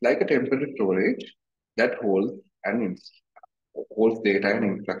it's like a temporary storage that holds data and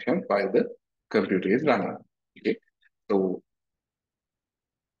instructions while the computer is running. Okay, so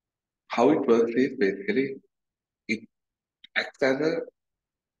how it works is basically it acts as a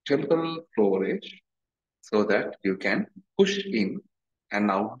temporal storage so that you can push in and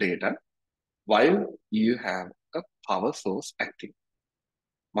out data while you have a power source active.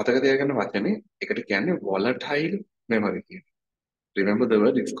 මතක තියාගන්න වචනේ එකට කියන්නේ volatile memory කියලා. Remember the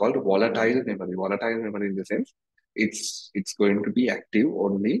word, it's called volatile memory. Volatile memory in the sense it's going to be active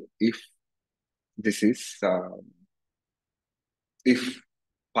only if this is if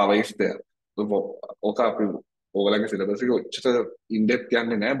power is there. ඕක අපි ඕගලගේ syllabus එක ඔච්චර in depth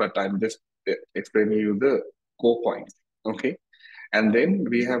යන්නේ නැහැ, but I'm just explaining you the core points. Okay, and then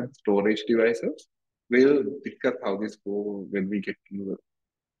we have storage devices. We'll discuss how this go when we get to the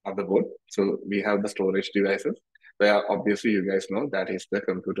motherboard. So we have the storage devices, where obviously you guys know that is the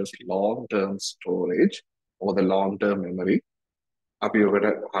computer's long-term storage or the long-term memory. Up here,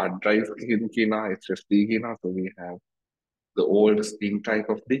 hard drive kina, SSD kina, so we have the old Steam type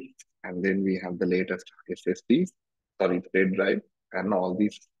of disk, and then we have the latest SSDs, solid state drive, and all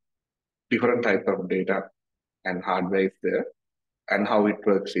these different types of data and hardware is there. And how it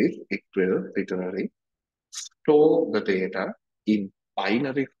works is it will literally store the data in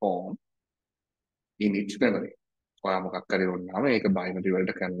binary form in its memory. ඔයා මොකක් කරේ වුණාම ඒක binary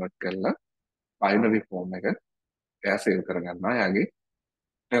වලට convert කරලා binary form එක එයා save කරගන්නවා එයාගේ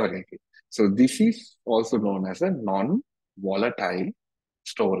memory එකේ. So this is also known as a non-volatile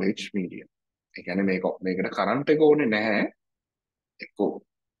storage medium. ඒ කියන්නේ මේකට කරන්ට් එක ඕනේ නැහැ. එක්කෝ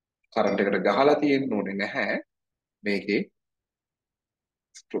කරන්ට් එකට ගහලා තියෙන්න ඕනේ නැහැ මේකේ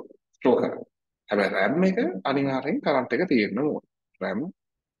ස්ටෝර් කරන්න. හැබැයි RAM එක අනිවාර්යෙන් කරන්ට් එක තියෙන්න ඕනේ. RAM,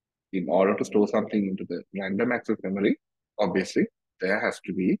 in order to store something into the random access memory, obviously there has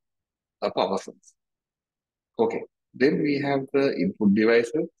to be a power source. Okay, then we have the input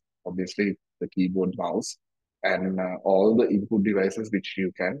devices, obviously the keyboard, mouse, and all the input devices which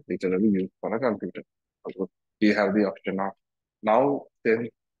you can literally use for a computer. Also, we have the option of now then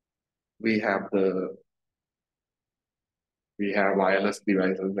we have wireless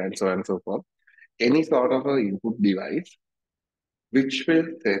devices and so on and so forth. Any sort of a input device which will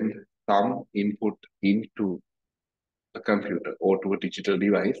send some input into a computer or to a digital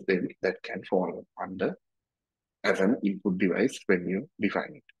device, then that can fall under as an input device when you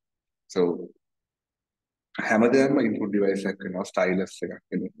define it. So හැමදේම input device එකක් වෙනවා, stylus එකක්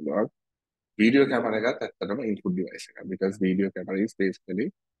වෙන්න පුළුවන්. Video camera එකත් ඇත්තටම input device එකක්, because video camera is basically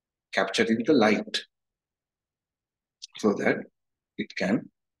capturing the light so that it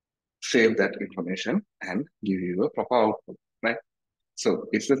can save that information and give you a proper output, right? So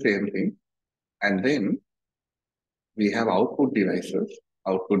it's the same thing. And then we have output devices.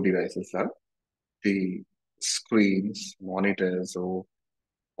 Output devices are the screens, monitors, or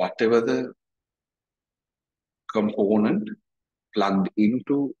whatever the component plugged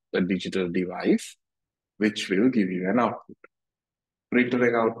into a digital device which will give you an output. Printer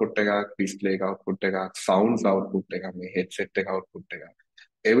එක output එකක්, display එක output එකක්, sounds output එකක්, මේ headset එක output එකක්.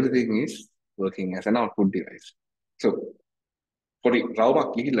 Everything is working as an output device. So පොඩි රවුමක්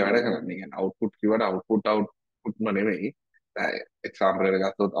ගිහිල්ලා වැඩ කරන්නේ. يعني output කියවට outputම නෙමෙයි. example එක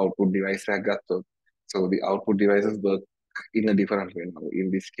ගත්තොත් output device එකක් ගත්තොත්, so the output devices work in a different way. Now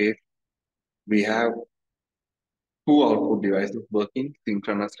in this case we have two output devices working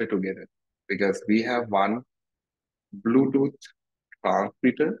synchronously together, because we have one Bluetooth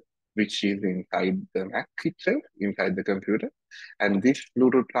transmitter which is inside the Mac itself, inside the computer, and this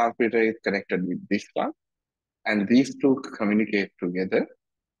Bluetooth transmitter is connected with this one, and these two communicate together.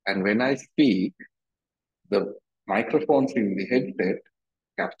 And when I speak, the microphones in the headset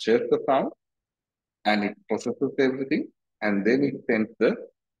captures the sound and it processes everything, and then it sends the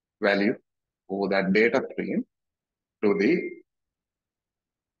value or that data stream to the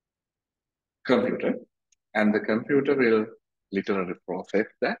computer, and the computer will literally process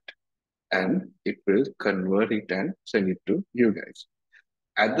that, and it will convert it and send it to you guys.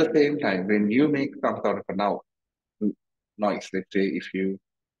 At the same time, when you make some sort of a noise, let's say if you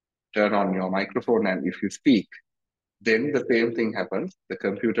turn on your microphone and if you speak, then the same thing happens. The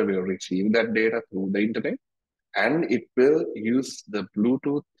computer will receive that data through the internet, and it will use the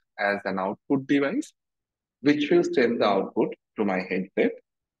Bluetooth as an output device, which will send the output to my headset,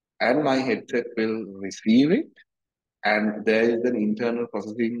 and my headset will receive it. And there is an internal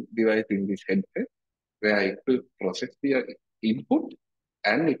processing device in this headset where it will process the input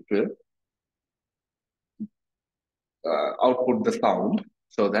and it will output the sound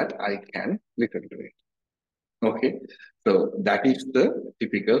so that I can listen to it. Okay, so that is the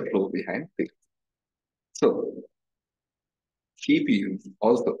typical flow behind things. So CPUs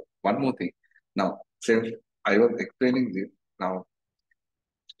also, one more thing. Now, since I was explaining this, now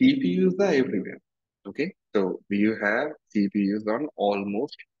CPUs are everywhere. Okay, so we have CPUs on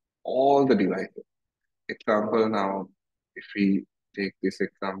almost all the devices. Example now, if we take this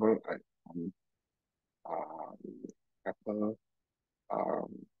example, um, Apple.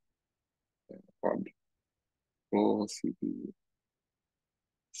 um, quad pro CPU.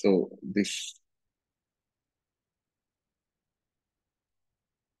 So this,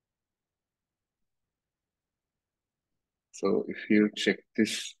 so if you check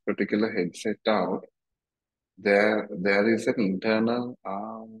this particular headset out, there is an internal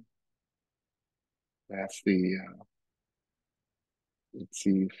that's the let's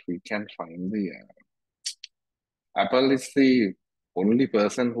see if we can find the Apple is the only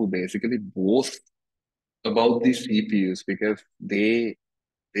person who basically boasts about these CPUs because they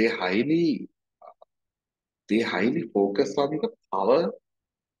highly they highly focus on the power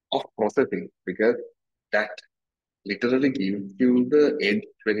of processing because that literally gives you the edge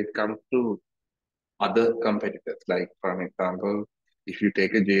when it comes to other competitors. Like for an example, if you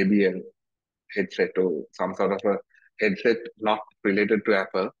take a JBL headset or some sort of a headset not related to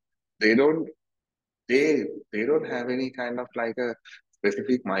Apple, they don't they they don't have any kind of like a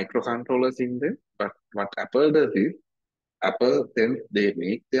specific microcontrollers in them. But what Apple does is Apple then they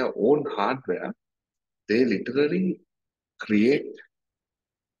make their own hardware. They literally create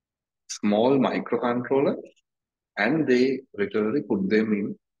small microcontrollers and they literally put them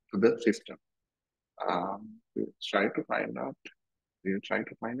into the system. We'll try to find out. We'll try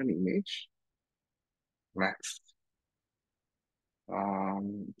to find an image. Max.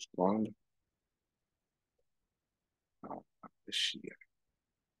 It's called Shear.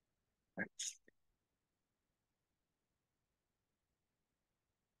 Max.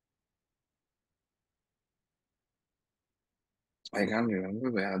 I can't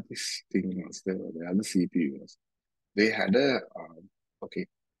remember where this thing was. Where the CPU was. They had a okay.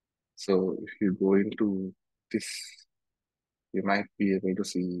 So if you go into this, you might be able to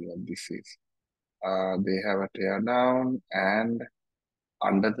see what this is. They have a teardown and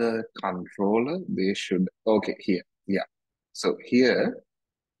under the controller, they should, okay, here, yeah. So here,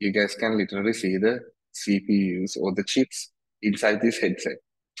 you guys can literally see the CPUs or the chips inside this headset.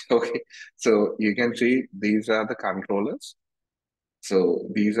 Okay, so you can see these are the controllers. So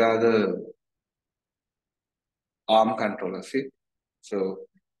these are the ARM controllers. See, so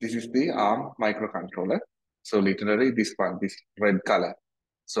this is the ARM microcontroller. So literally this one, this red color.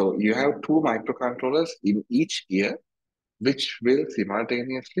 So you have two microcontrollers in each ear, which will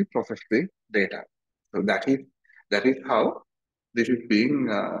simultaneously process the data. So that is how this is being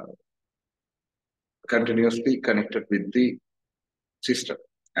continuously connected with the system.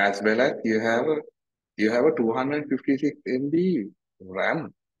 As well as you have a 256 MB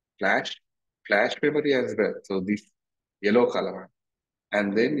RAM flash memory as well. So this yellow color one.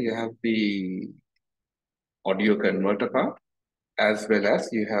 And then you have the audio converter part as well as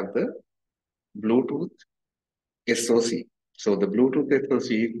you have the Bluetooth SoC. So the Bluetooth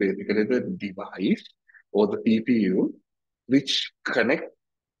SoC is basically the device or the CPU which connect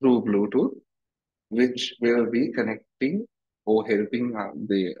through Bluetooth, which will be connecting or helping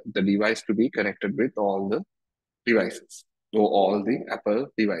the device to be connected with all the devices or all the Apple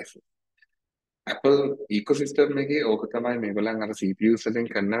devices. Apple ecosystem එකේ ඕක තමයි මේගොල්ලන් අර CPUs වලින්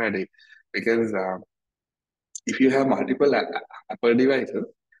කරන වැඩේ. Because if you have multiple Apple devices,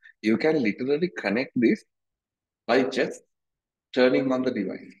 you can literally connect this by just turning on the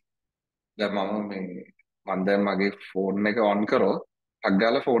device. දැන් මම දැන් මගේ ෆෝන් එක on කරොත් ටක්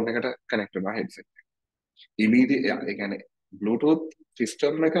ගාලා ෆෝන් එකට කනෙක්ට් වෙනවා headset. Immediate ඒ කියන්නේ Bluetooth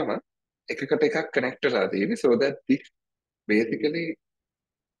system එකම එකකට එකක් connect වෙලා තියෙන්නේ so that this basically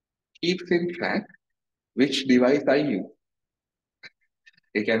keeps in track which device I use.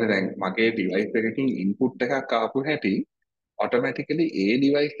 ඒ කියන්නේ දැන් මගේ device එකකින් input එකක් ආපු හැටි automatically ඒ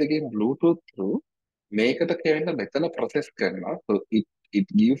device එකෙන් Bluetooth through මේකට කියවෙන්න මෙතන process කරනවා. So it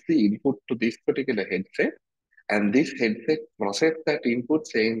gives the input to this particular headset and this headset process that input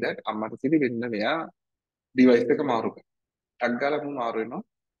saying that අම්මට කිවි වෙන්න මෙයා device එක මාරු කරනවා. ටක් ගාලා මම මාරු වෙනවා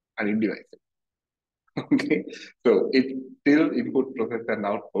අනිත් device එක. Okay, so it's still input process and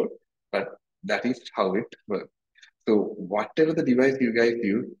output, but that is how it works. So whatever the device you guys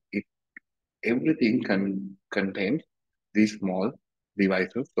use, everything contains these small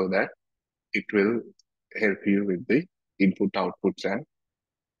devices so that it will help you with the input outputs and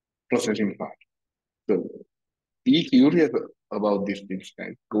processing part. So be curious about these things,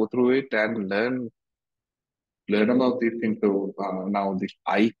 guys. Go through it and learn about these things. So now this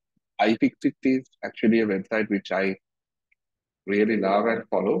iFixit is actually a website which I really love and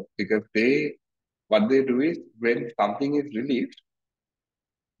follow because what they do is when something is released,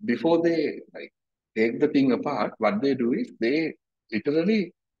 before they like take the thing apart, what they do is they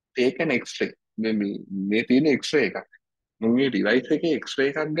literally take an X-ray. මේ තියෙන X-ray එකක්. මම මේ device එකේ X-ray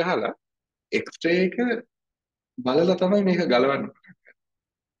එකක් ගහලා X-ray එක බලලා තමයි මේක ගලවන්නේ.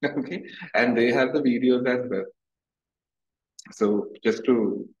 Okay, and they have the videos as well. So just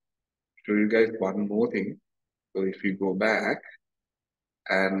to show you guys one more thing. So if you go back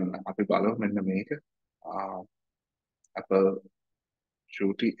and අපි බලමු මෙන්න මේක Apple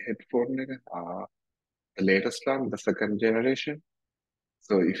shooty headphone එක the latest one, the second generation.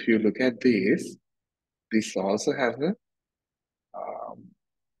 So if you look at this also has a um,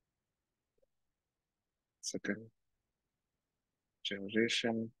 second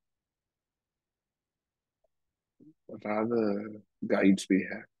generation. What are the guides we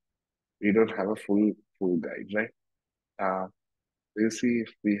have? We don't have a full guide, right? We'll see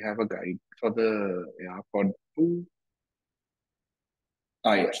if we have a guide for the AirPod 2.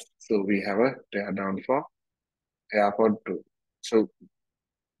 Ah, yes. So we have a teardown for AirPod 2. So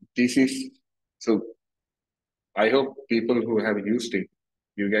this is, so I hope people who have used it,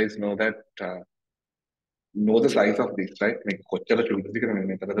 you guys know that, know the size of this, right? මේක කොච්චර චූටි එකද මේ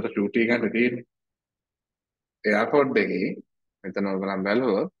මෙතනතර චූටි ගන්න තියෙන්නේ. AirPod එකේ මෙතන ඔයගොල්ලන්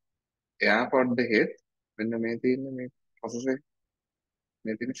බැලුවොත් AirPod එකේ මෙන්න මේ තියෙන මේ processor එක,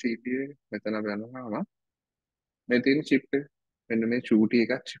 මේ තියෙන CPU එක, මෙතන බලනවා මේ තියෙන chip එක. මෙන්න මේ චූටි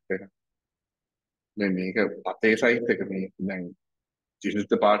එකක් chip එක. දැන් මේක අපේ size එක මේ දැන් this is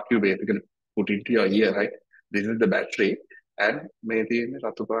the part you basically put into your ear, right? This is the battery and මේ තියෙන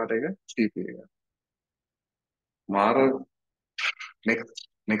රතු පාට එක CPU එක. මාර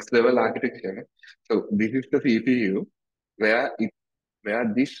next level architecture. So this is the CPU where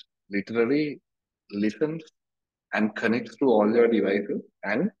this literally listens and connects to all your devices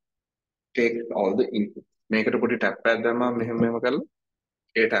and takes all the input. මේකට පොඩි tap එකක් දැම්මම මෙහෙම කරලා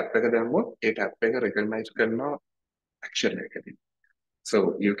ඒ ටැප් එක දැම්මොත් ඒ ටැප් එක recognize කරනවා action එකකින්. So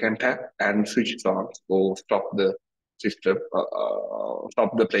you can tap and switch songs or stop the system,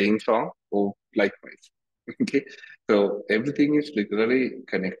 stop the playing song or likewise. Okay, so everything is literally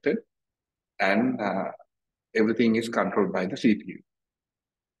connected and everything is controlled by the CPU.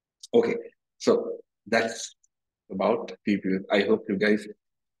 Okay, so that's about CPU. I hope you guys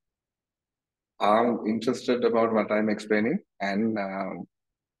are interested about what I'm explaining and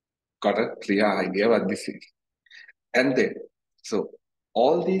got a clear idea what this is. And then, so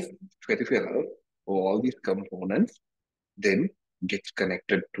all these peripherals or all these components then gets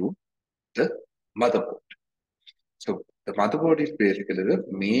connected to the motherboard. So the motherboard is basically the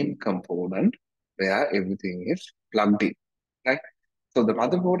main component where everything is plugged in, right? So the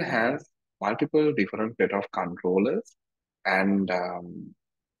motherboard has multiple different set of controllers and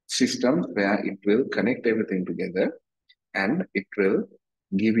systems where it will connect everything together and it will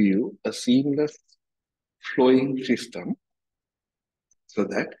give you a seamless flowing system so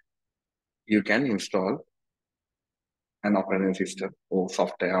that you can install an operating system or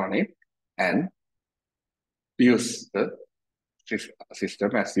software on it and use the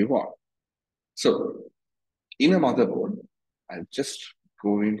system as you want. So in a motherboard, I'll just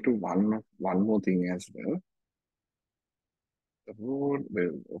go into one more thing as well. The board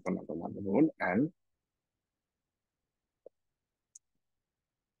will open up a motherboard and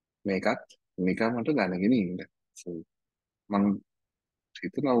මේකත් නිකන් මට දැනගෙන ඉන්න. So මම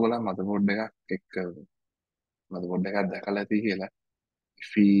හිතනවා ඔයගොල්ලෝ motherboard එකක් එක්ක motherboard එකක් දැකලා ඇති කියලා. If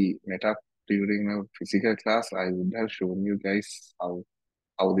we met up during a physical class, I would have shown you guys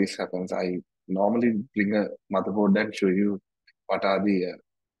how this happens. I normally bring a motherboard and show you what are the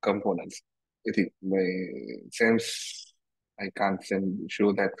components. I think since I can't show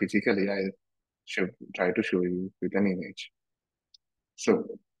that physically, I should try to show you with an image. So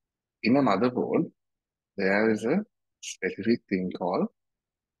in a motherboard, there is a specific thing called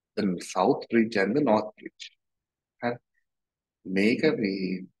the south bridge and the north bridge. And මේක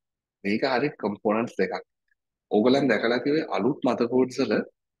හරි components දෙකක්. ඕගොල්ලන් දැකලා තියෙන්නේ අලුත් motherboards වල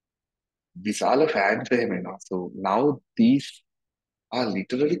විශාල fans එහෙම එනවා. So now these are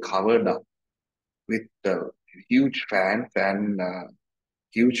literally covered up with huge fans and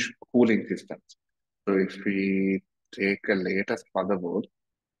huge cooling systems. So if we take a latest motherboard,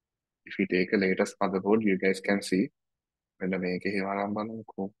 you guys can see when මේක එහෙම අරන්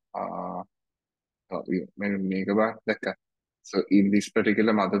බලමුකෝ. මේක බලන්න දැක්කා. So in this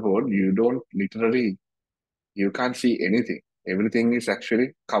particular motherboard, you can't see anything. Everything is actually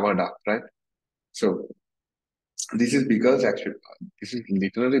covered up, right? So this is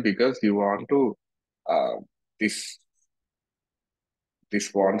literally because you want to uh, this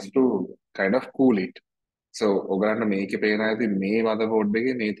wants to kind of cool it. So ඔයගලන්ට මේකේ පේන ඇති මේ motherboard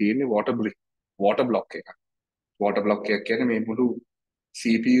එකේ මේ තියෙන්නේ water block එකක්. Water block එකක් කියන්නේ මේ මුළු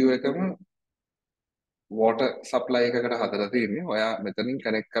CPU එකම water supply එකකට හදලා තියෙන්නේ. ඔයා මෙතනින්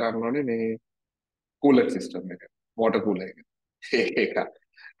connect කරන්න ඕනේ මේ cooler system එක. Water cooler එක. ඒක.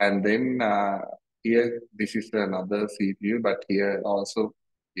 And then here, this is another CPU, but here also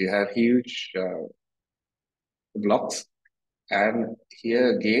you have huge blocks. And here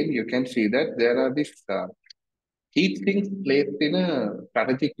again, you can see that there are these heat sinks placed in a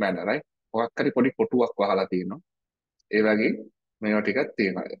strategic manner, right? මොකක් හරි පොඩි කොටුවක් වහලා තියෙනවා. ඒ වගේ මේවා ටිකක්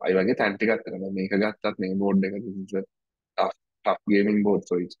තියෙනවා. ඒ වගේ තැන් ටිකක් තියෙනවා. මේක ගත්තත් මේ බෝඩ් එක this is a tough gaming board,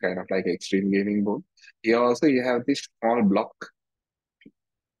 so it's kind of like an extreme gaming board. Here also you have this small block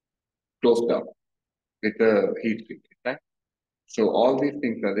closed down with a heat sink, right? So all these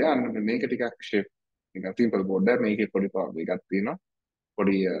things are there and මේක ටිකක් shape නිකන් simple board එක මේකේ පොඩි power එකක් තියෙනවා.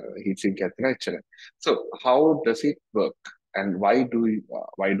 පොඩි heat sink එකක් තියෙනවා එච්චරයි. So how does it work and why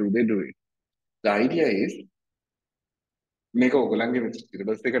do they do it? The idea is මේක ඔයගොල්ලන්ගේ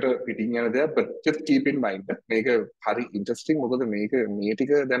සිලබස් එකට පිටින් යන දෙයක් but just keep in mind මේක හරි ඉන්ටරෙස්ටිං මොකද මේක මේ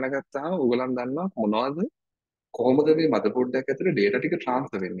ටික දැනගත්තාම ඔයගොල්ලන් දන්නවා මොනවද කොහොමද මේ මදර්බෝඩ් එකක් ඇතුලේ data ටික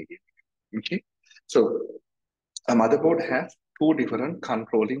transfer වෙන්නේ කියන එක. Okay, so a motherboard has two different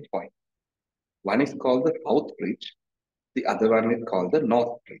controlling points. One is called the south bridge, the other one is called the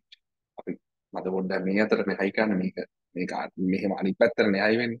north bridge. අපි motherboard එක මේ අතර මෙහයි කරන මේක මෙහෙම අනිත් පැත්තට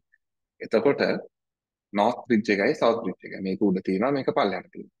න්යාය වෙන්නේ. එතකොට north bridge එකයි south bridge එකයි මේක උඩ තියෙනවා මේක පල්ලෙහාට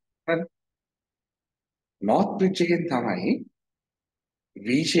තියෙනවා. හරි. north bridge එකෙන් තමයි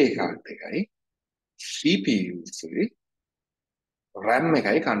VGA card එකයි CPUs උයි RAM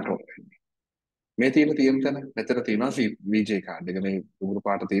එකයි control වෙන්නේ. මේ තියෙන තැන මෙතන තියෙනවා VGA card එක මේ උගුරු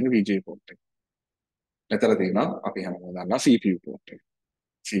පාට තියෙන VGA port එක. මෙතන තියෙනවා අපි හැමෝම දන්නා CPU port එක.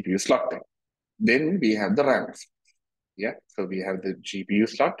 CPU slot එක. Then we have the RAMs. Yeah, so we have the GPU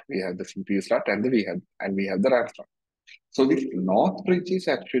slot, we have the CPU slot, and we have the RAM slot. So this north bridge is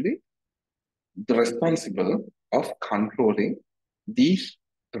actually the responsible of controlling these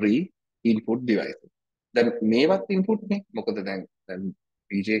three input devices. දැන් මේවත් input නේ. මොකද දැන්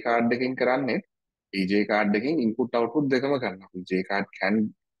VGA card එකෙන් කරන්නේ VGA card එකෙන් input output දෙකම කරනවා. VGA card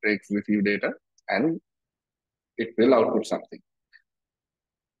can receive data and it will output something.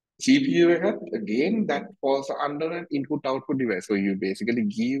 GPU again that falls under an input output device. So you basically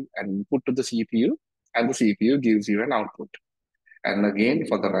give an input to the CPU and the CPU gives you an output. And again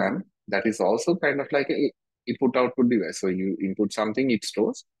for the RAM, that is also kind of like a input output device. So you input something, it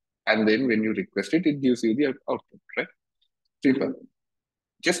stores, and then when you request it, it gives you the output, right? Simple.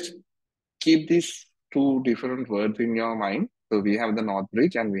 Just keep these two different words in your mind. So we have the north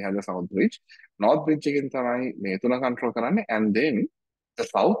bridge and we have the south bridge. North bridge again මේ තුන control කරන්නේ, and then the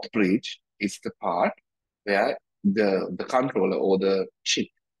south bridge is the part where the controller or the chip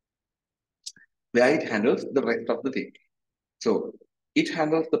where it handles the rest of the thing. So it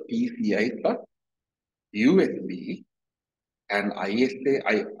handles the PCI slot, USB, and ISA.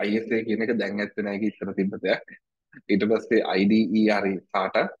 ISA කියන එක දැන් ඇත්ත නැහැ ඉස්සර තිබ්බ දෙයක්. ඊට පස්සේ IDER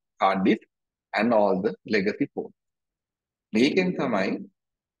SATA, hard disk, and all the legacy ports. මේකෙන් තමයි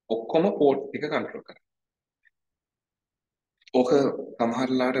ඔක්කොම ports ටික control කරන්නේ. ඕක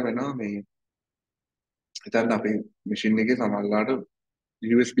සමහරලාට වෙනවා මේ හිතන්න අපේ machine එකේ සමහරලාට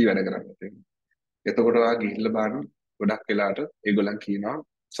USB වැඩ කරන්නේ තියෙනවා. එතකොට ඔයා ගිහිල්ලා බලන්න ගොඩක් වෙලාට ඒගොල්ලන් කියනවා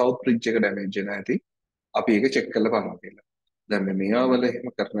south bridge එක damage වෙලා ඇති. අපි ඒක check කරලා බලමු කියලා. දැන් මේවා වල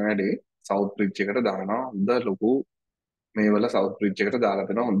එහෙම කරන වැඩේ south bridge එකට දානවා හොඳ ලොකු මේ වල south bridge එකට දාලා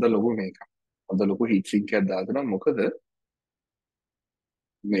දෙනවා හොඳ ලොකු මේක. හොඳ ලොකු heat sink එකක් දාලා දෙනවා මොකද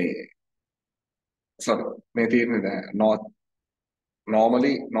මේ sorry මේ තියෙන්නේ දැන්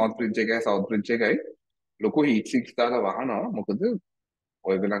normally north bridge එකයි south bridge එකයි ලොකු heat sinks දාලා වහනවා මොකද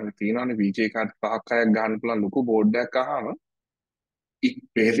ඔයගලන්ගේ තියෙනවානේ VGA card 5ක් 6ක් ගන්න පුළුවන් ලොකු බෝඩ් එකක් අහම it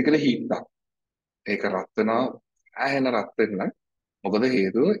basically heat up. ඒක රත් වෙනවා ඇහෙන රත් වෙන්න. මොකද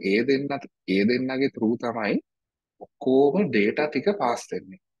හේතුව ඒ දෙන්නගේ through තමයි ඔක්කොම data ටික pass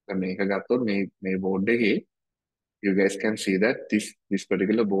වෙන්නේ. දැන් මේක ගත්තොත් මේ board එකේ you guys can see that this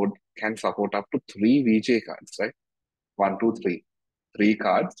particular board can support up to 3 VGA cards, right? 1 2 3 3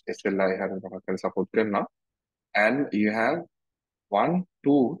 cards SLI have support කරනවා and you have 1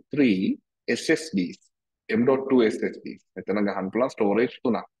 2 3 SSDs M.2 SSDs මෙතන ගහන්න පුළුවන් storage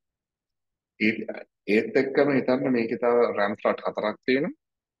තුනක්. ඒත් එක්කම හිතන්න මේකේ තව RAM slot 4ක් තියෙනවා,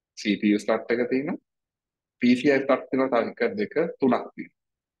 CPU slot එක තියෙනවා, PCI slot තියෙනවා තව 1 2 3ක්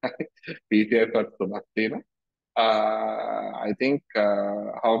තියෙනවා. PCI slot 3ක් තියෙනවා. I think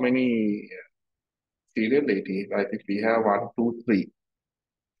how many serial 88? I think we have 1 2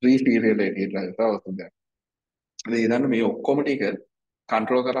 3 serial 88 drives also there. ඒ දන්න මේ ඔක්කොම ටික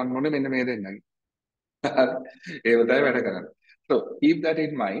control කරන්න ඕනේ මෙන්න මේ දෙන්නගේ. ඒ වතයි වැඩ කරන්නේ. So keep that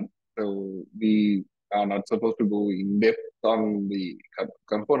in mind. So we are not supposed to go in depth on the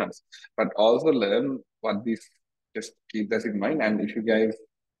components, but also learn what these. Just keep that in mind. And if you guys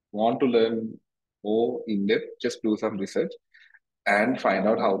want to learn more in depth, just do some research and find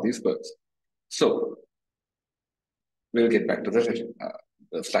out how this works. So we'll get back to the session,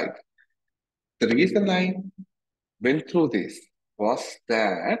 the slide. The reason I went through this was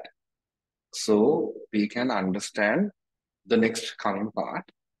that so we can understand the next coming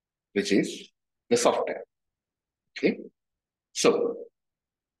part, which is the software. Okay. So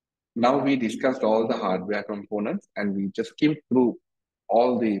now we discussed all the hardware components and we just came through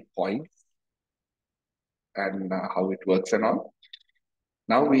all the points and how it works and all.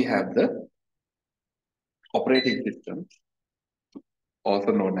 Now we have the operating system,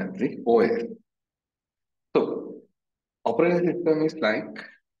 also known as the OS. So operating system is like,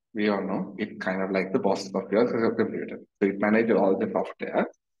 we all know, it's kind of like the boss of your computer. So it manages all the software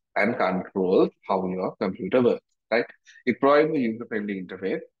and controls how your computer works, right? It provides a user-friendly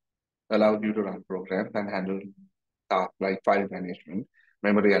interface, allows you to run programs and handle tasks like file management,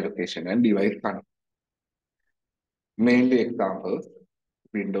 memory allocation, and device control. Mainly examples,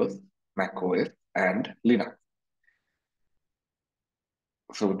 Windows, Mac OS, and Linux.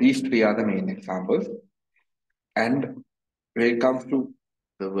 So these three are the main examples. And when it comes to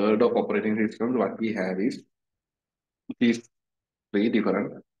the world of operating systems, what we have is these three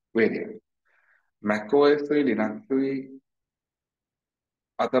different variants. macOS Linux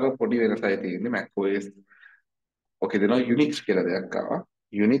අතර පොඩි වෙනසයි තියෙන්නේ. macOS ඔකේ දෙනවා Unix කියලා දෙයක් ආවා.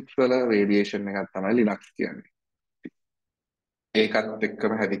 Unix වල variation එකක් තමයි Linux කියන්නේ. ඒකත්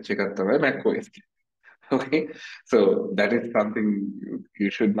එක්කම හැදිච්ච එකක් තමයි macOS. Okay, so that is something you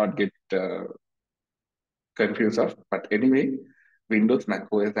should not get confused of. But anyway, Windows,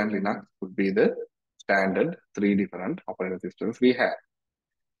 macOS, and Linux would be the standard three different operating systems we have.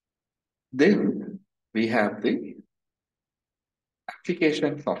 Then we have the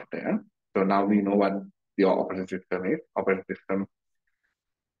application software. So now we know what your operating system is. Operating system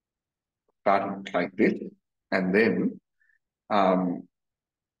starts like this, and then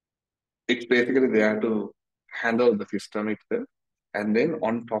it's basically there to handle the system itself. And then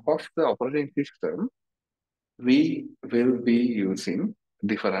on top of the operating system, we will be using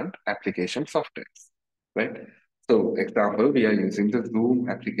different application softwares, right? So example, we are using the Zoom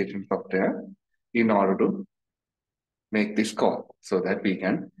application software in order to make this call so that we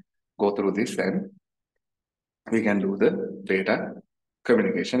can go through this and we can do the data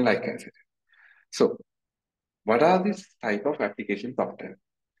communication like I said. So what are these type of application software?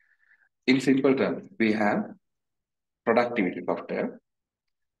 In simple terms, we have productivity software.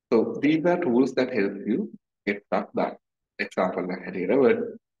 So these are tools that help you get stuff done. Example, like here,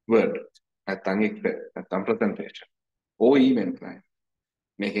 Word, නැත්නම් Excel, නැත්නම් presentation, or even like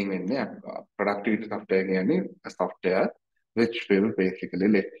making productivity software කියන්නේ a software which will basically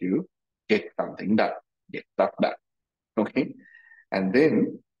let you get something done, get stuff done. Okay, and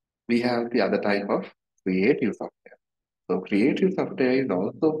then we have the other type of creative software. So creative software is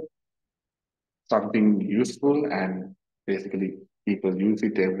also something useful and basically people use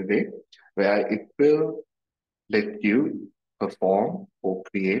it every day, where it will let you perform or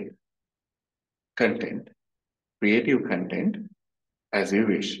create content, creative content as you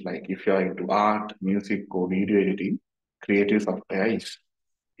wish. Like if you're into art, music, or video editing, creative software is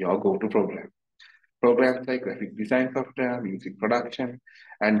your go-to program. Programs like graphic design software, music production,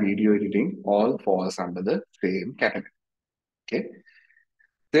 and video editing all falls under the same category. Okay.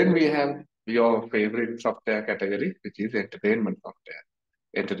 Then we have your favorite software category, which is entertainment software.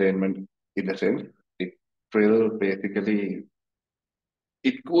 Entertainment, in a sense, it will basically,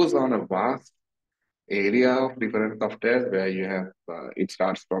 it goes on a vast area of different softwares where you have, it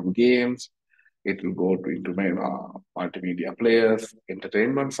starts from games, it will go into multimedia players,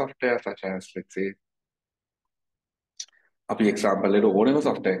 entertainment software such as, let's say, අපි example එක ඕනම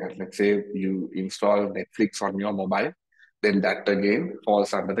software එකක්. Let's say you install Netflix on your mobile, then that again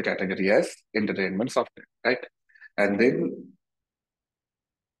falls under the category as entertainment software, right? And then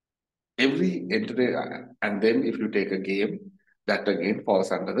and then if you take a game, that again falls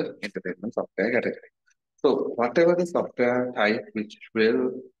under the entertainment software category. So whatever the software type which will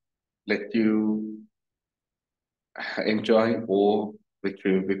let you enjoy or which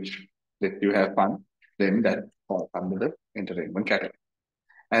let you have fun, then that falls under the entertainment category.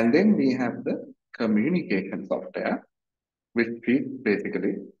 And then we have the communication software, which is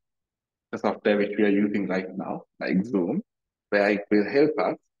basically the software which we are using right now, like Zoom, where it will help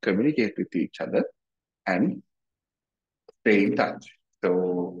us communicate with each other and stay in touch.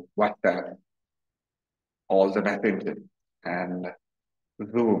 So WhatsApp, all the messages, and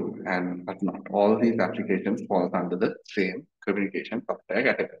Zoom, and whatnot, all these applications fall under the same communication software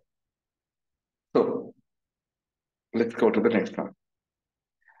category. So let's go to the next one.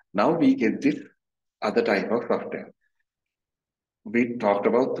 Now we get this other type of software. We talked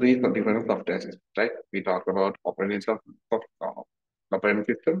about three different software systems, right? We talked about operating system,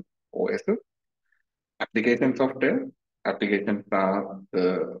 OS, application software. Applications are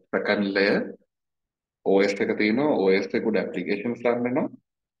the second layer. OS එක තියෙනවා, OS එකට applications run වෙනවා.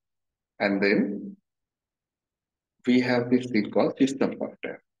 And then we have this thing called system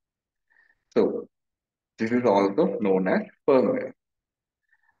software. So this is also known as firmware.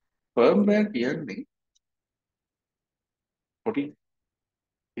 Firmware කියන්නේ පොඩි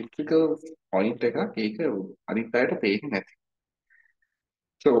technical point එකක් ඒක අනිත් අයට පේන්නේ නැති.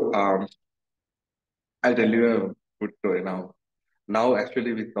 So I'll tell you a good story now. Now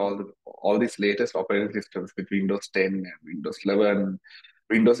actually with all these latest operating systems with Windows 10 and Windows 11,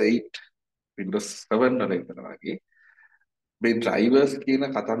 Windows 8, Windows 7 වල ඉතන වගේ මේ drivers කියන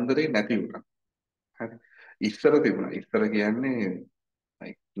කතන්දරේ නැති වුණා. හරි. ඉස්සර තිබුණා. ඉස්සර කියන්නේ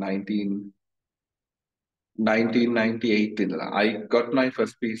like 1998 ඉඳලා. I got my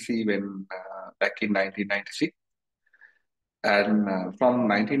first PC when back in 1996. And from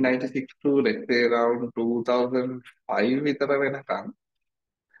 1996 to let's say around 2005 විතර වෙනකම්,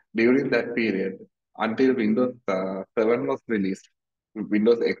 during that period until Windows 7 was released,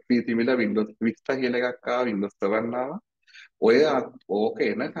 Windows XP similar Windows Vista කියලා එකක් ආවා, Windows 7 ආවා. ඔය ඕක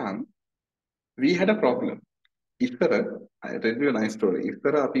එනකම් we had a problem. ඉස්සර I tell you a nice story.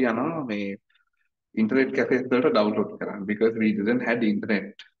 ඉස්සර අපි යනවා මේ internet cafes වලට download කරන්න because we didn't had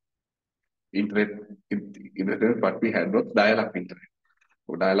internet in the sense what we had was dial-up internet.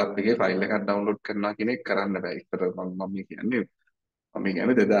 dial-up එකේ ෆයිල් එකක් download කරනවා කියන එක කරන්න බෑ. ඉස්සර මම කියන්නේ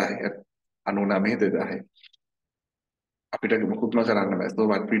 2000 99 2000 අපිට මුකුත්ම කරන්න බෑ. So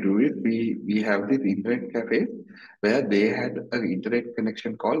what we do is we have this internet cafe where they had an internet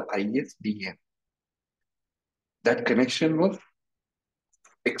connection called ISDN. That connection was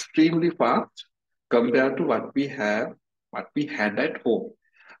extremely fast compared to what we had at home.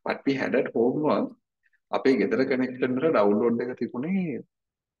 What we had at home was අපේ ගෙදර connection වල download එක තිබුණේ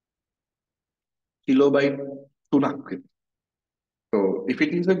kilobyte 3ක් විතර. So if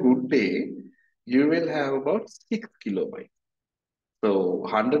it is a good day, you will have about 6 kilobytes. So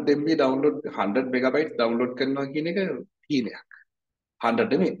 100 MB download, 100 megabytes download කරනවා කියන එක තීනයක්. 100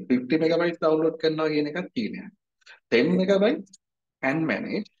 නෙමෙයි 50 megabytes download කරනවා කියන එකත් තීනයක්. 10 megabytes can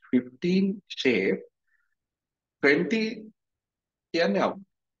manage 15 shape 20 කියන්නේ out.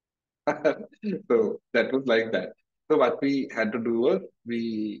 So that was like that. So what we had to do was we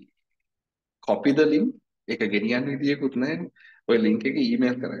copy the link. ඒක ගෙනියන්න විදියකුත් නැහැ. ඔය link එක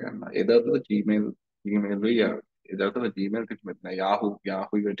email කරගන්න. ඒ දවස්වල Gmail වල ඒ දවස්වල Gmail තිබුණේ නැහැ.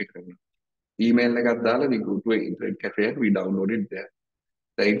 Yahoo එකට කරනවා. email එකක් දාලා we go to an internet cafe and we downloaded there.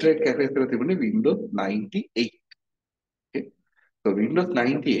 The internet cafe වල තිබුණේ Windows 98. Okay? So Windows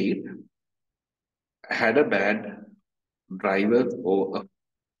 98 had a bad driver or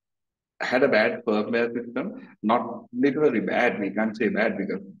had a bad firmware system. Not literally bad, we can't say bad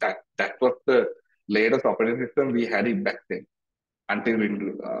because that was the latest operating system we had it back then until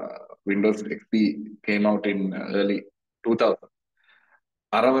Windows XP came out in early 2000.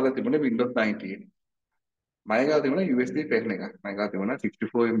 අරවල තිබුණේ Windows 98. මම ගාව තිබුණා USB pen එකක්. මම ගාව තිබුණා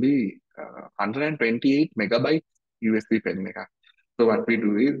 64 MB 128 megabyte USB pen එකක්. So what we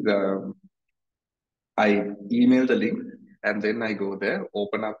do is I email the link and then I go there,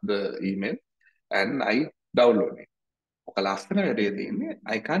 open up the email and I download it. ඔක ලස්සන වැඩේ තියෙන්නේ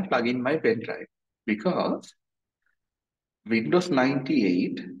I can't plug in my pen drive because Windows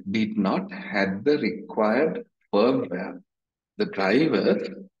 98 did not have the required firmware, the drivers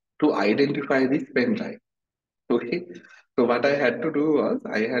to identify this pen drive. Okay, so what I had to do was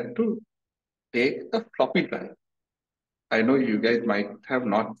I had to take a floppy drive. I know you guys might have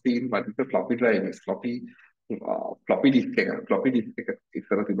not seen what is a floppy drive is. Floppy disk එක. Floppy disk එක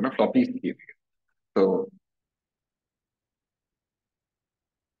ඉස්සර තිබුණා floppy disk එක.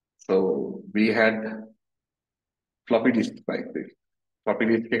 So we had floppy disk like this. Floppy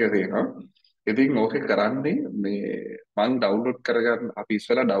disk එක තියෙනවා. ඉතින් ඕකේ කරන්නේ මේ මම download කරගන්න අපි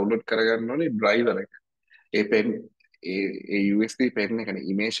ඉස්සලා download කරගන්න ඕනේ driver එක. ඒ pen ඒ USB pen එකනේ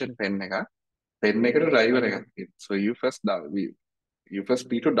immersion pen එක. pen එකට driver එකක් තියෙනවා. So you first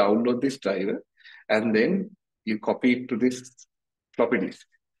need to download this driver and then you copy it to this floppy disk.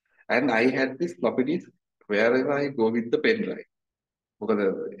 And I had this floppy disk wherever I go with the pen drive. මොකද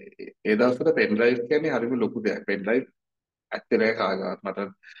ඒ දවස්වල pen drive කියන්නේ හරිම ලොකු දෙයක්. pen drive ඇත්තටම කාගාවත් මට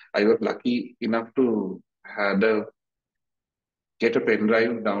I was lucky enough to had a get a pen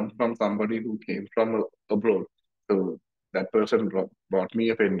drive down from somebody who came from abroad. So that person brought me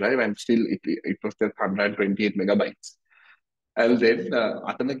a pen drive and still it was just 128 megabytes. And then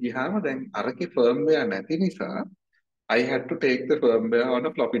අතන ගියාම දැන් අරකේ firmware නැති නිසා I had to take the firmware on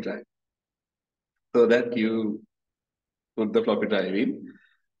a floppy drive so that you put the floppy drive in,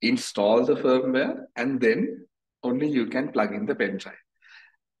 install the firmware, and then only you can plug in the pen drive.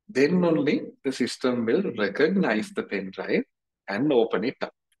 Then only the system will recognize the pen drive and open it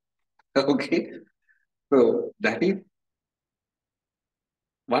up. Okay, so that is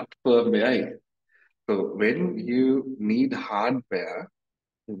what firmware is. So when you need hardware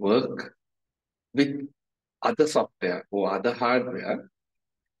to work with other software or other hardware,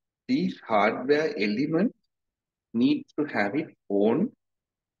 these hardware elements need to have its own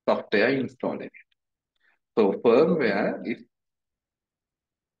software installed in it. So firmware is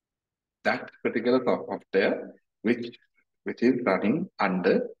that particular software which is running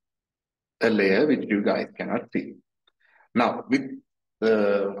under a layer which you guys cannot see. Now with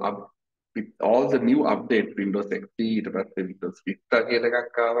all the new updates, Windows XP, ඊට පස්සේ Windows Vista කියලා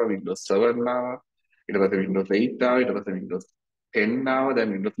එකක් ආවා, Windows 7 ආවා, ඊට පස්සේ Windows 8 ආවා, ඊට පස්සේ Windows 10 ආවා, then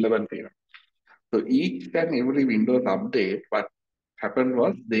Windows 11 තියෙනවා. So each and every Windows update, what happened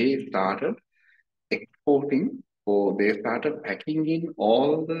was they started exporting or they started packing in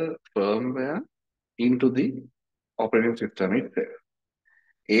all the firmware into the operating system itself.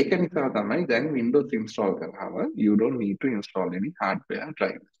 ඒක නිසා තමයි දැන් Windows install කරාම you don't need to install any hardware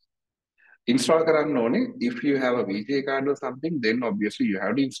drivers. Install කරන්න ඕනේ if you have a VGA card or something, then obviously you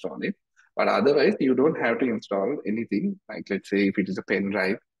have to install it. But otherwise, you don't have to install anything. Like let's say if it is a pen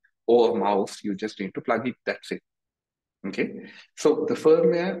drive or a mouse, you just need to plug it. That's it. Okay. So the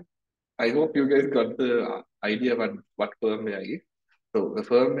firmware, I hope you guys got the idea what firmware is. So the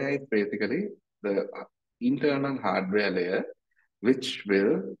firmware is basically the internal hardware layer which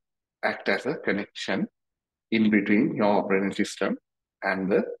will act as a connection in between your operating system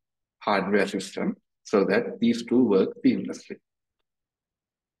and the hardware system so that these two work seamlessly.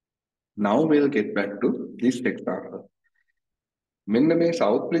 Now we'll get back to this example. මෙන්න මේ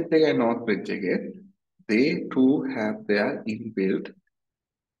South Bridge එකයි North Bridge එකේ they too have their inbuilt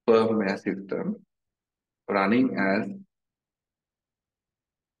firmware system running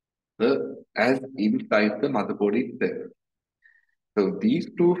as inside the motherboard itself. So these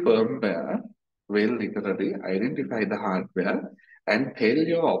two firmware will literally identify the hardware and tell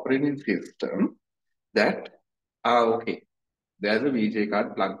your operating system that, okay, there's a VGA card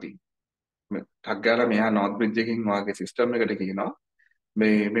plugged in. ටක් ගාලා මෙහා North Bridge එකකින් වාගේ system එකට කියනවා මේ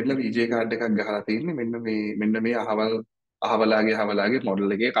මෙන්න VGA card එකක් ගහලා තියෙන්නේ මෙන්න මේ අහවලාගේ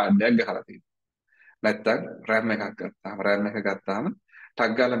මොඩල් එකේ කාඩ් එකක් ගහලා තියෙනවා. නැත්තම් RAM එකක් ගත්තාම RAM එක ගත්තාම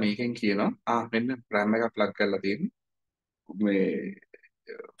ටක් ගාලා මේකෙන් කියනවා මෙන්න RAM එකක් plug කරලා තියෙන්නේ මේ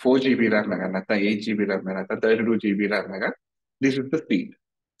 4GB RAM එකක් නැත්තම් 8GB RAM එකක් නැත්තම් 32GB RAM එකක්. This is the speed.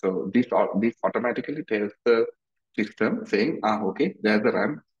 So this automatically tells the system saying, okay, there's the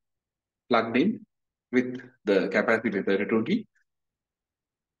RAM plugged in with the capacity 32 gig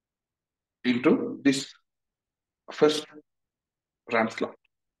into this first RAM slot.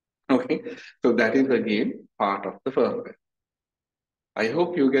 Okay, so that is again part of the firmware. I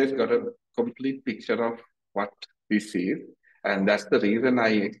hope you guys got a complete picture of what this is, and that's the reason I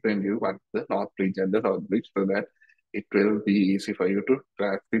explained you what the North Bridge and the South Bridge, so that it will be easy for you to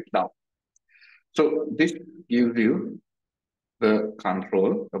grasp it now. So this gives you the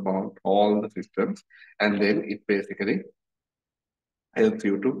control about all the systems, and then it basically helps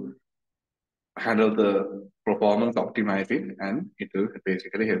you to handle the performance, optimize it, and it will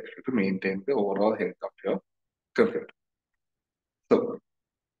basically help you to maintain the overall health of your computer. So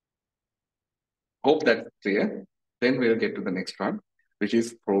hope that's clear. Then we'll get to the next one, which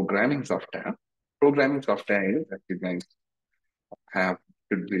is programming software. Programming software is, as you guys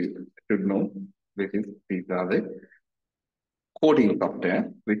should know, these are the coding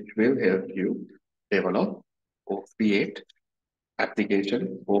software which will help you develop or create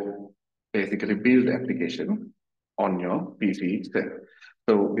application or basically build application on your PC itself.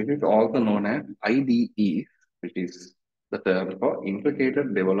 So this is also known as IDE, which is the term for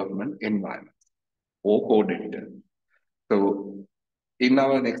Integrated Development Environment or code editor. So in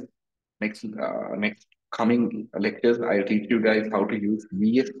our next coming lectures, I'll teach you guys how to use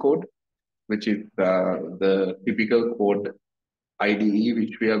VS Code, which is the typical code IDE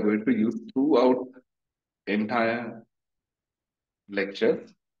which we are going to use throughout entire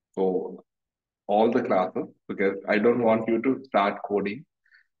lectures for all the classes, because I don't want you to start coding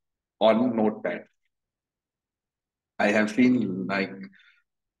on Notepad. I have seen like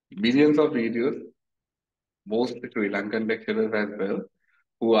millions of videos, most Sri Lankan lecturers as well,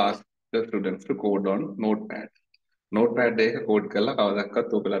 who ask the students to code on Notepad. Notepad එක code කරලා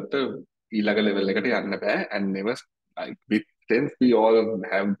කවදාවත් ඔයගලන්ට ඊළඟ level එකට යන්න බෑ, and never like with since we all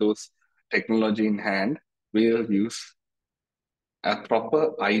have those technology in hand, we'll use a proper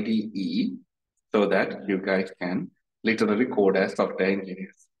IDE so that you guys can literally code as software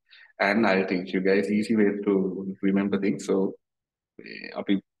engineers. And I'll teach you guys easy ways to remember things. So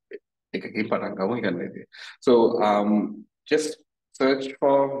අපි එකකින් පටන් ගමු ඉගන්න ඉතින්. So just search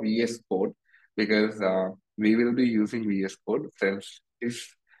for VS Code because we will be using VS Code since this is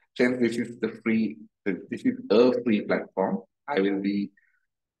this is a free platform. I will be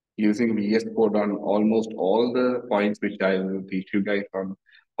using VS Code on almost all the points which I will teach you guys on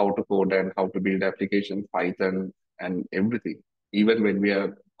how to code and how to build applications, Python, and everything. Even when we are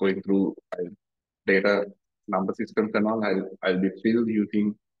going through data number systems and all, I'll be still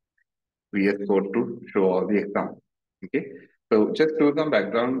using VS Code to show all the examples. Okay. So just do some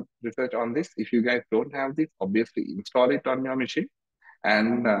background research on this. If you guys don't have this, obviously install it on your machine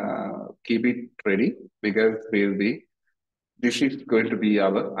and keep it ready because this is going to be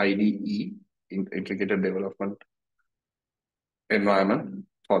our IDE, Integrated Development Environment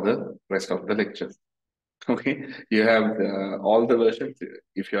for the rest of the lectures. Okay, you have all the versions.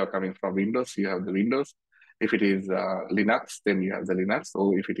 If you are coming from Windows, you have the Windows. If it is Linux, then you have the Linux.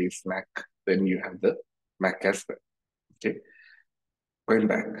 Or if it is Mac, then you have the Mac as well. Okay, going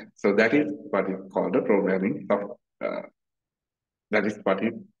back. So that is what is called a programming software. That is what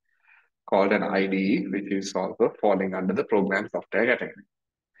is called an IDE, which is also falling under the program software category.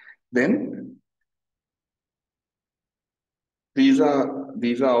 Then these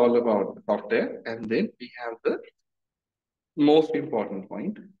are all about software, and then we have the most important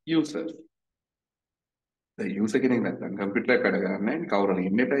point, users. The user කෙනෙක් නැත්නම් computer එක වැඩ කරන්නේ කවුරුන්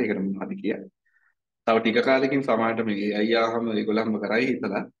ඉන්න එපා ඒකට මොනවද කියන්නේ. තව ටික කාලෙකින් සමහරට මේ අයියාහම ඒගොල්ලන්ම කරයි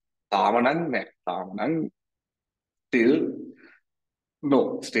හිතලා තාම නම් නැහැ. තාම නම් still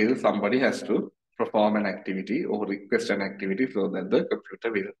no, still somebody has to perform an activity or request an activity so that the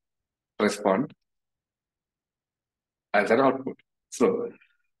computer will respond as an output. So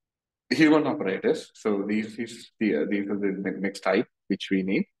human operators. So these are the next type which we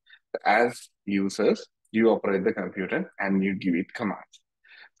need. As users, you operate the computer and you give it commands.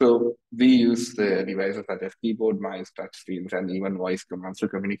 So we use the devices such as keyboard, mouse, touch screens, and even voice commands to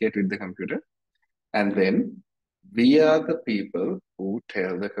communicate with the computer. And then we are the people who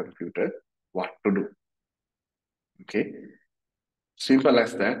tell the computer what to do. Okay, simple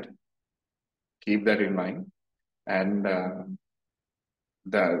as that. Keep that in mind, and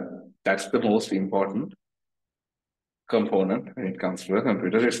that's the most important component when it comes to a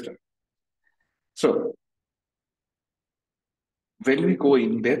computer system. So when we go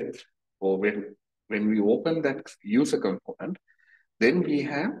in depth or when we open that user component, then we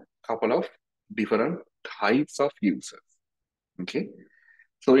have a couple of different types of users. Okay.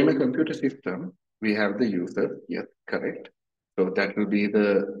 So in a computer system, we have the user, yes, correct. So that will be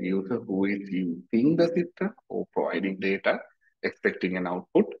the user who is using the system or providing data, expecting an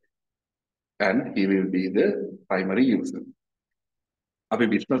output, and he will be the primary user. අපි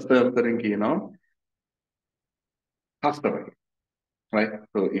business terms වලින් කියනවා customer, right?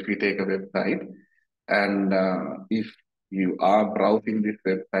 So if you take a website and if you are browsing this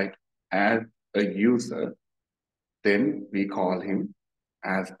website as a user, then we call him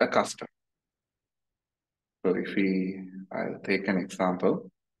as a customer. So I'll take an example.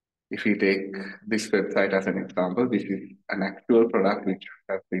 If we take this website as an example, this is an actual product which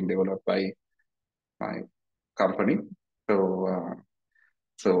has been developed by my company.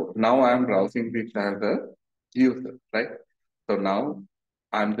 So now I'm browsing this as a user, right? So now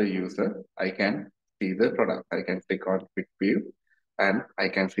I'm the user. I can see the product. I can click on quick view and I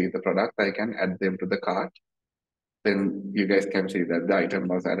can see the product. I can add them to the cart. Then you guys can see that the item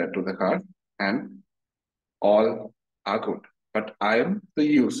was added to the cart and all are good. But I am the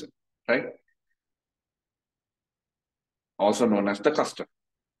user, right? Also known as the customer.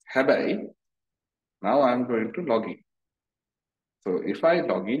 Habai, now I'm going to log in. So if I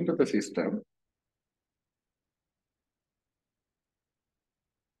log into the system,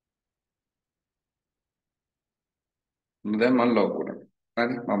 then I'll log in.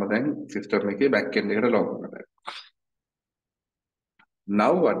 And then system make back end log in.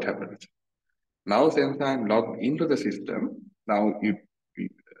 Now what happens? Now since I'm logged into the system, now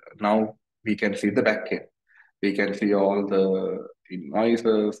we can see the back end. We can see all the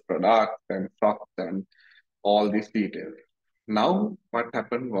invoices, products, and stocks, and all these details. Now what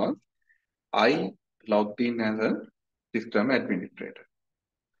happened was I logged in as a system administrator.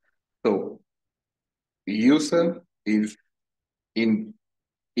 So user is in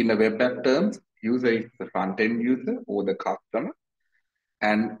a web app terms, user is the front end user or the customer,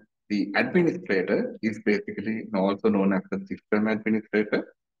 and the administrator is basically also known as the system administrator,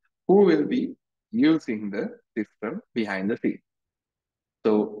 who will be using the system behind the scenes.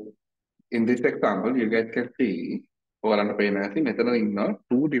 So in this example, you guys can see ඔයාලන්ට පේන ඇති මෙතන ඉන්න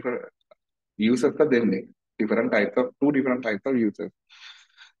two different users are දෙන්නේ. Two different types of users.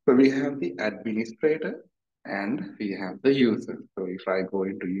 So we have the administrator and we have the user. So if I go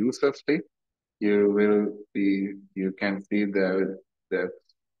into user state, you can see there's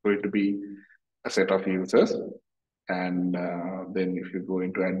going to be a set of users. And then if you go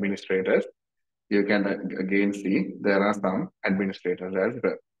into administrators, you can again see there are some administrators as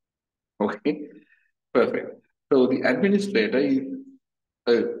well. Okay, perfect. So the administrator is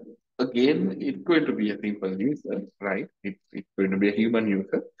uh, again, it's going to be a simple user, right? It's going to be a human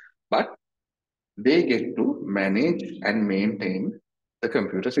user, but they get to manage and maintain the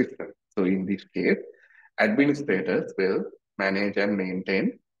computer system. So in this case, administrators will manage and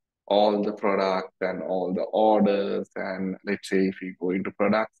maintain all the products and all the orders. And let's say if you go into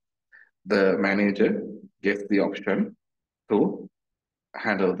products, the manager gets the option to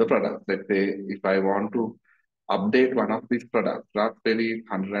handle the product. Let's say if I want to update one of these products, raspberry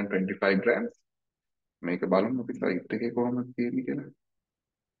 125 grams, make a balloon of it like take a comment here.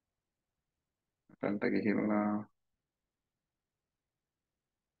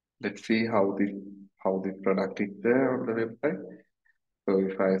 Let's see how this product is there on the website. So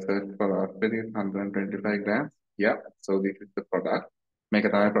if I search for raspberry 125 grams, yeah, so this is the product. Make a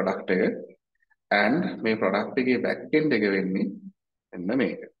product and my product back in the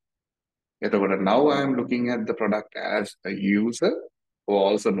make. Now I am looking at the product as a user, who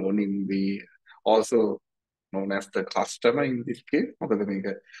also known as the customer in this case. මොකද මේක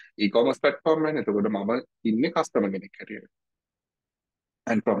e-commerce platform එකනේ. එතකොට මම ඉන්නේ customer කෙනෙක් හැටියට.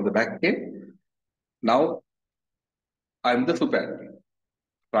 And from the back end, now I'm the super admin.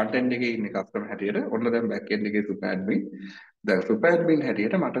 Front end එකේ ඉන්නේ customer හැටියට. ඔන්න දැන් back end එකේ super admin. දැන් super admin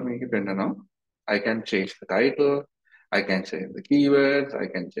හැටියට මට මේක පෙන්නනවා. I can change the title, I can change the keywords, I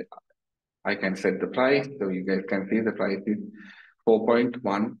can set the price. So you guys can see the price is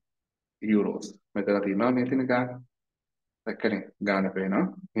 4.1 euros. මෙතන තියෙනවා මේ තියෙන ගාන. දැක්කනේ ගාන පේනවා.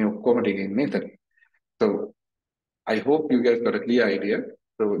 මේ ඔක්කොම ටික ඉන්නේ එතන. So I hope you guys got a clear idea.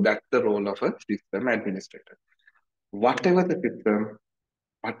 So that's the role of a system administrator. Whatever the system,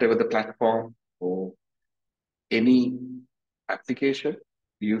 whatever the platform or any application,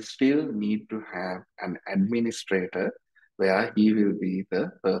 you still need to have an administrator where he will be the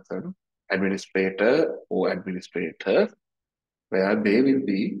person, administrator or administrators, where they will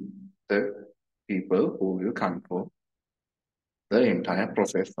be the people who will control the entire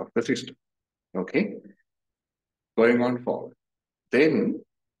process of the system. Okay? Going on forward. Then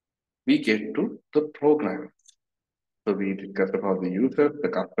we get to the programmers. So we discussed about the users, the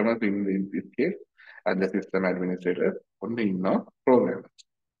customers in this case, and the system administrators only in the programmers.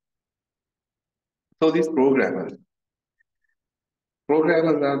 So these programmers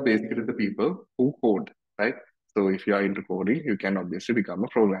are basically the people who code, right? So if you are into coding, you can obviously become a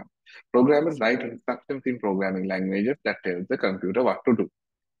programmer. Programmers write instructions in programming languages that tell the computer what to do.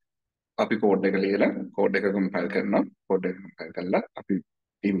 අපි code එක ලියලා code එක compile කරනවා. Code එක compile කරලා අපි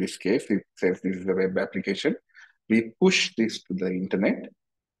in this case it says this is a web application. We push this to the internet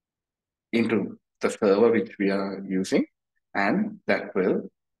into the server which we are using, and that will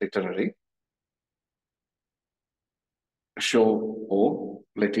literally show or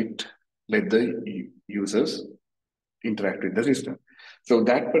let the users interact with the system. So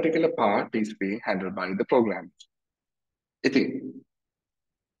that particular part is being handled by the programmers.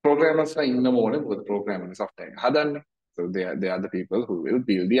 Programmers are in the morning with programming software. So they are the people who will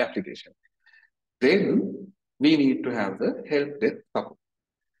build the application. Then we need to have the help desk support.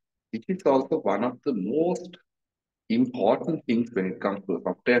 It is also one of the most important things when it comes to a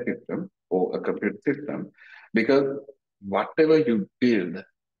software system or a computer system, because whatever you build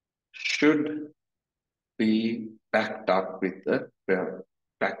should be backed up with a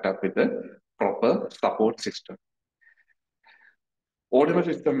proper support system. ඕනම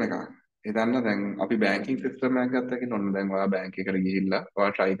system එකක්. ඒ දන්න දැන් අපි banking system එකක් ගත්තකින් ඔන්න දැන් ඔයා bank එකට ගිහිල්ලා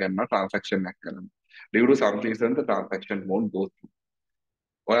ඔයා try කරනවා transaction එකක් කරන්න. Due to some reason the transaction won't go through.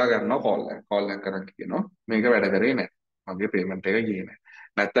 ඔයා ගන්නවා call එකක් කරන් කියනවා මේක වැඩ කරේ නැහැ. මගේ payment එක ගියේ නැහැ.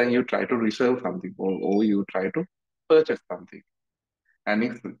 නැත්නම් you try to reserve something or you try to purchase something. And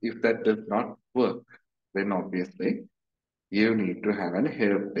if that does not work, then obviously you need to have a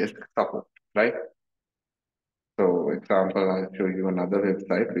help desk support, right? So example, I'll show you another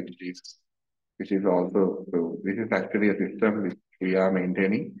website which is also, so this is actually a system which we are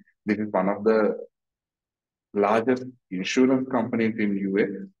maintaining. This is one of the largest insurance companies in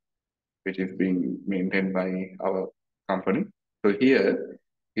US. which is being maintained by our company. So here,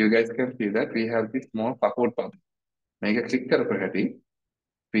 you guys can see that we have this small support button. Make a click කරපු හැටි,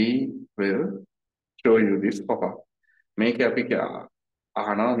 we will show you this pop-up. මේක අපි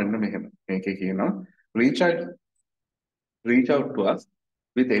අහනවා මෙන්න මෙහෙම. මේකේ කියනවා reach out reach out to us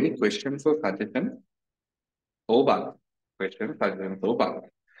with any questions or suggestions or bugs. Questions, suggestions or bugs.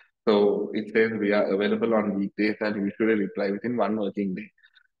 So it says we are available on weekdays and usually reply within one working day.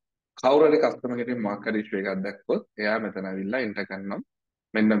 කවුරු හරි customer කෙනෙක් මොකක් හරි ඉෂුව එකක් දැක්කොත් එයා මෙතන ඇවිල්ලා එන්ටර් කරනවා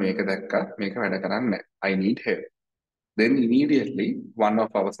මෙන්න මේක දැක්කා මේක වැඩ කරන්නේ නැහැ. I need help. Then immediately one of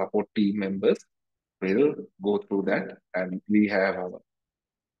our support team members will go through that, and we have our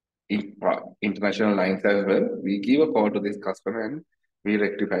international lines as well. We give a call to this customer and we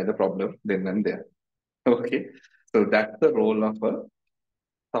rectify the problem then and there. Okay, so that's the role of a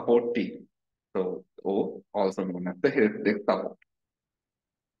support team. So, or also known as the help desk support.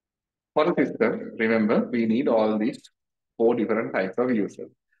 For the system, remember, we need all these four different types of users.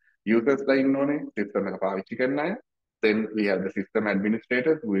 Users like known system එක පාවිච්චි කරන අය. Then we have the system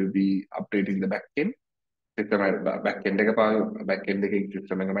administrators who will be updating the backend. System backend එකකින්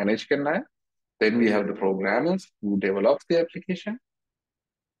system එක manage කරන අය. Then we have the programmers who develops the application.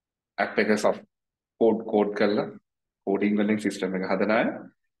 App එක code කරලා coding වලින් system එක හදන අය.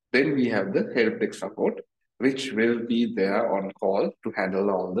 Then we have the help desk support, which will be there on call to handle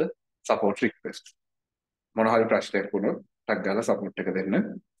all the support requests. මොන හරි ප්‍රශ්නයක් වුණොත් ටක් ගාලා support එක දෙන්න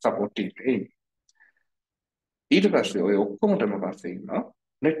support team එකේ ඉන්න. ඊට පස්සේ ඔය ඔක්කොමටම පස්සේ ඉන්නවා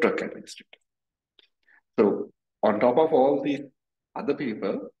network administrator. So on top of all these other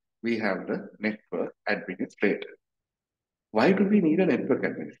people, we have the network administrator. Why do we need a network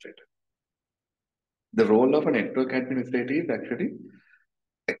administrator? The role of a network administrator is actually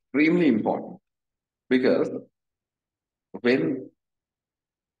extremely important, because when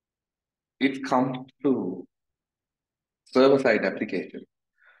it comes to server-side application,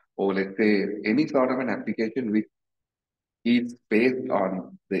 or let's say any sort of an application which is based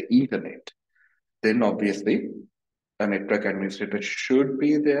on the internet, then obviously a network administrator should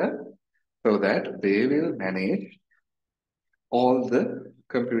be there so that they will manage all the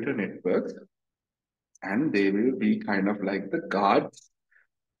computer networks, and they will be kind of like the guards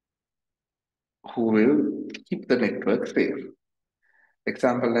who will keep the network safe.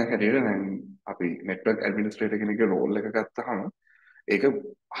 Example like හැටියට දැන් අපි network administrator කෙනෙක්ගේ role එක ගත්තාම ඒක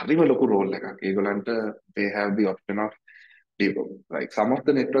හරිම ලොකු role එකක්. ඒගොල්ලන්ට they have the option of like some of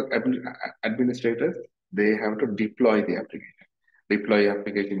the network administrators, they have to deploy the application. Deploy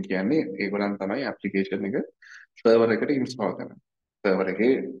application කියන්නේ ඒගොල්ලන් තමයි application එක server එකට install කරන්නේ. server එකේ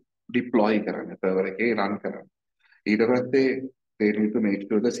deploy කරන්නේ, server එකේ run කරන්නේ. ඊට පස්සේ they need to make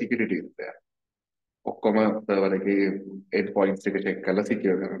sure the security is there. ඔක්කොම server එකේ endpoints එක check කරලා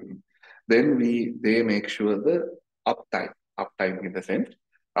secure කරනවා. Then they make sure the uptime in the sense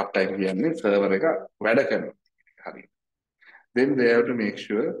uptime කියන්නේ server එක වැඩ කරනවා. හරි. Then they have to make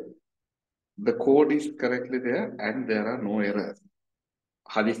sure the code is correctly there and there are no errors.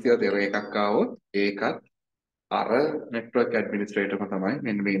 හදිස්සියට error එකක් ආවොත් ඒකත් අර network administrator තමයි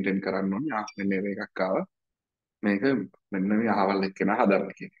මෙන්න maintain කරන්න ඕනේ. මෙන්න error එකක් ආවා. මේක මෙන්න මේ අහවල් එක්කෙනා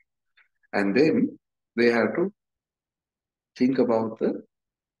හදන්න කියන. And then they have to think about the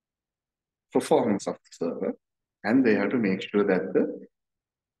performance of the server, and they have to make sure that the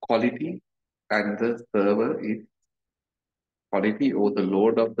quality and the server is quality or the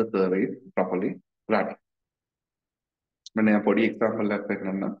load of the server is properly running. When I put example like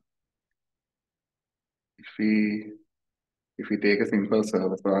that, if we take a simple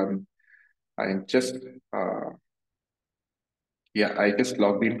server, so I just I just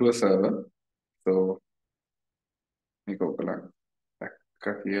logged into a server. So me go කියලා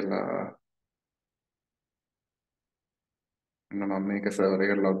මම මේක server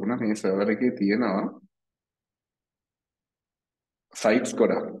එකට log වුණා. මේ server එකේ තියෙනවා sites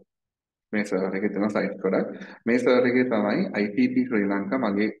ගොඩක්. මේ server එකේ තියෙනවා sites ගොඩක්. මේ server එකේ තමයි ICT ශ්‍රී ලංකා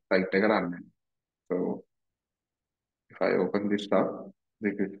මගේ site එක run වෙන්නේ. So if I open this up,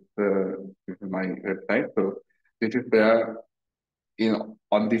 this is my website. So this is where,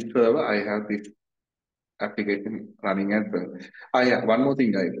 on this server I have this application running as well. Yeah, one more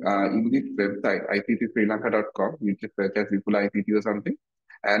thing, guys. In this website, ictsrilanka.com, you just search as Vipula ICT or something,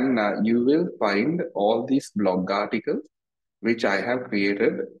 and you will find all these blog articles which I have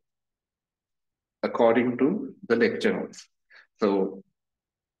created according to the lecture notes. So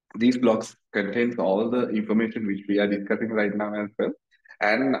these blogs contains all the information which we are discussing right now as well,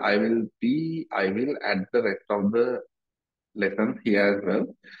 and I will add the rest of the lessons here as well.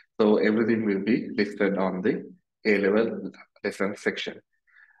 So everything will be listed on the A-level lesson section.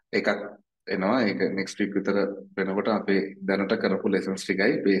 එකක් එනවා ඒක next week විතර වෙනකොට අපේ දැනට කරපු lessons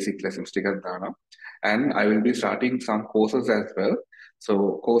ටිකයි basic lessons ටිකක් දානවා and I will be starting some courses as well, so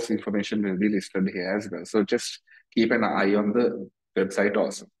course information will be listed here as well, so just keep an eye on the website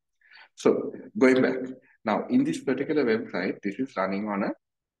also. So going back, now in this particular website this is running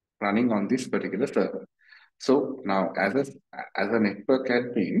on this particular server. So now as a network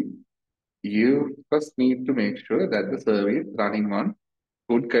admin, you first need to make sure that the server is running on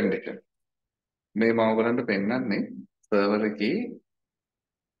good condition. මේ මම ඔයගලන්ට පෙන්නන්නේ server එකේ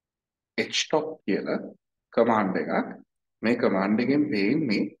htop කියලා command එකක්. මේ command එකෙන්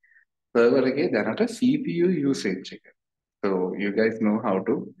පේන්නේ සර්වර් එකේ දැනට CPU usage එක. So you guys know how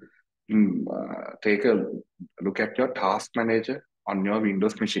to take a look at your task manager on your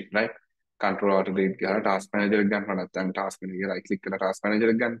Windows machine, right? Control Alt Delete ගහලා task manager එක ගන්න නැත්නම් task manager right click කරලා task manager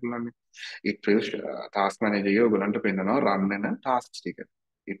එක ගන්න පුළුවන්. It will task manager එක ඔයගලන්ට පෙන්නනවා run වෙන tasks ටික.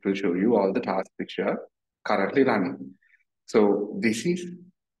 It will show you all the tasks which are currently running. So this is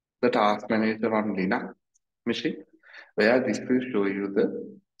the task manager on Linux machine, where this will show you the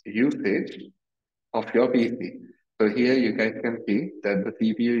usage of your PC. So here you guys can see that the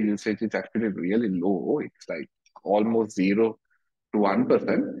CPU usage is actually really low. It's like almost 0 to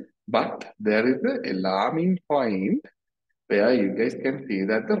 1%. But there is an alarming point where you guys can see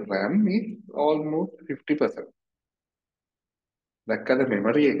that the RAM is almost 50%. දැක්කද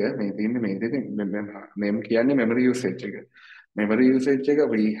memory එක මේ තියෙන්නේ මේ මේම කියන්නේ memory usage එක. Memory usage එක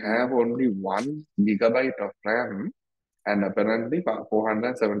we have only 1 gigabyte of RAM and apparently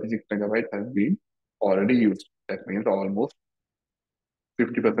 476 megabytes has been already used. That means almost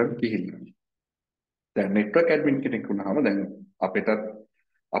 50% ගිහිල්ලා. දැන් network admin කෙනෙක් වුණාම දැන් අපිට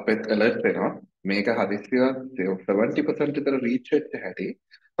alert වෙනවා මේක හදිස්සියව 70% විතර reach වෙච්ච හැටි,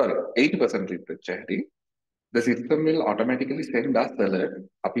 sorry 80% reach වෙච්ච හැටි, the system will automatically send us alert.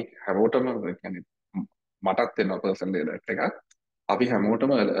 අපි හැමෝටම කියන්නේ මටත් එනවා personal alert එකක්. අපි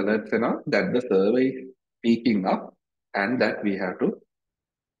හැමෝටම alert වෙනවා that the server is peaking up and that we have to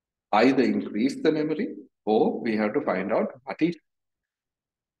either increase the memory or we have to find out what is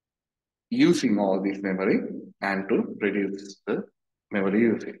using all this memory and to reduce the memory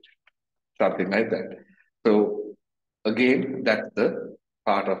usage, something like that. So again, that's the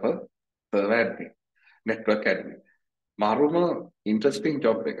part of a server admin, network admin. Maruma interesting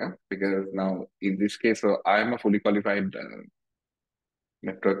job because now in this case, so I am a fully qualified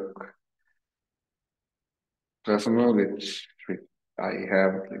network personnel, which I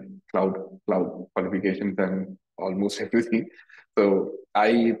have like, cloud qualifications and almost everything. So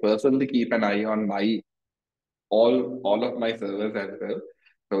I personally keep an eye on my all of my servers as well.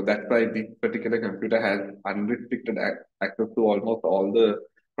 So that's why this particular computer has unrestricted access to almost all the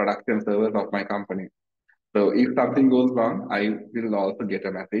production servers of my company. So if something goes wrong, I will also get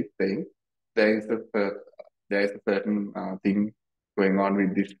a message saying there is a certain thing going on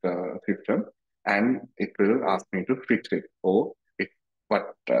with this system, and it will ask me to fix it. Or if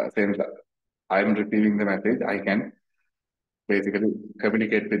since I'm receiving the message, I can basically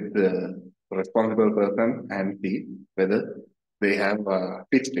communicate with the responsible person and see whether they have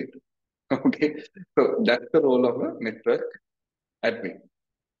fixed it. Okay, so that's the role of a network admin.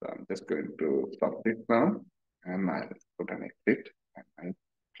 So I'm just going to stop this now and I'll put an exit and I'll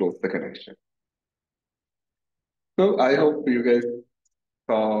close the connection. So I hope you guys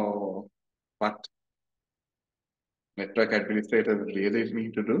saw what network administrators really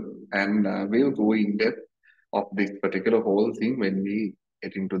need to do, and we'll go in depth of this particular whole thing when we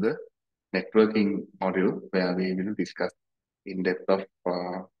get into the networking module, where we will discuss in depth of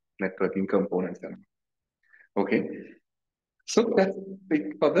networking components. Okay, so that's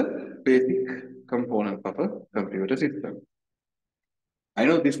it for the basic components of a computer system. I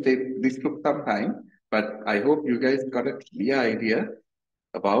know this took some time, but I hope you guys got a clear idea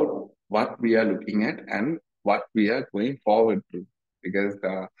about what we are looking at and what we are going forward to, because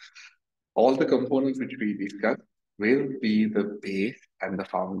all the components which we discuss will be the base and the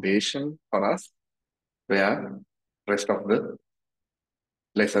foundation for us, where rest of the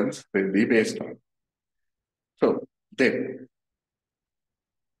lessons will be based on. So then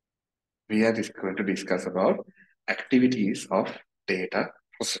we are just going to discuss about activities of data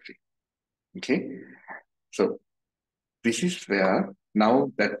processing. Okay, so this is where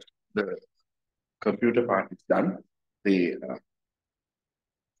now that the computer part is done, the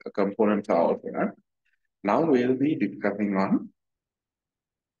components are also done. Now we'll be discussing on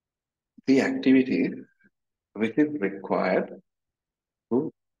the activities which is required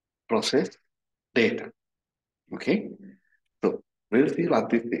to process data. Okay, so we'll see what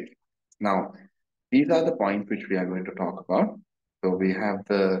this is. Now, these are the points which we are going to talk about. So we have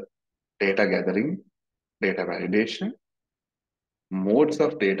the data gathering, data validation, modes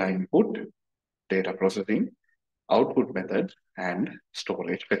of data input, data processing, output methods, and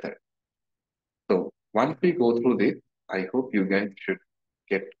storage method. So once we go through this, I hope you guys should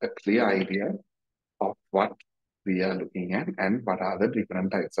get a clear idea of what we are looking at and what are the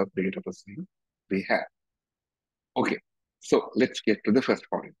different types of data processing we have. Okay, so let's get to the first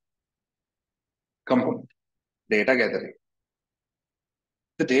point. Component, data gathering.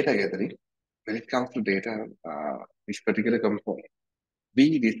 The data gathering, when it comes to data, this particular component,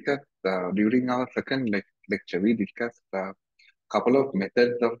 we discussed during our second lecture, we discussed a couple of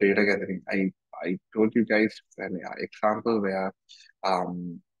methods of data gathering. I told you guys an example where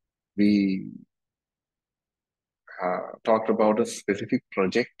um, we talked about a specific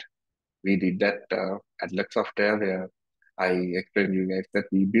project. We did that at Lux Software where I explained you guys that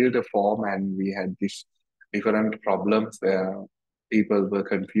we built a form and we had these different problems where people were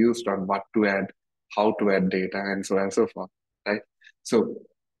confused on what to add, how to add data, and so on and so forth. Right. So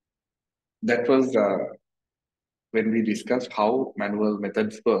that was when we discussed how manual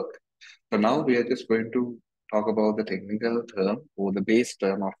methods work. So now we are just going to talk about the technical term or the base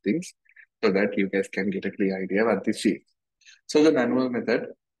term of things so that you guys can get a clear idea what this is. So the manual method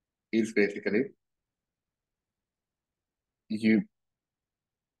is basically you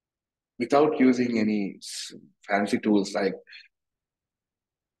without using any fancy tools like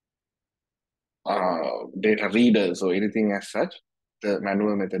data readers or anything as such, the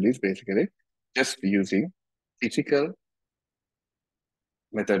manual method is basically just using physical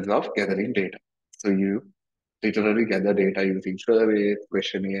methods of gathering data. So you literally gather data using surveys,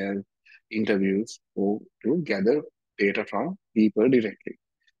 questionnaires, interviews, or to gather data from people directly.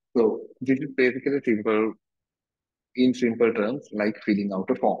 So this is basically simple, in simple terms, like filling out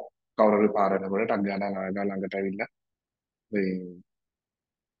a form. කවුරුහරි පාරකට ටක් ගාලා ළඟට ඇවිල්ලා මේ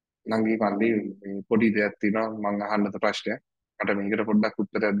නංගි මල්ලි මේ පොඩි දෙයක් තියෙනවා මම අහන්නද ප්‍රශ්නයක් මට මේකට පොඩ්ඩක්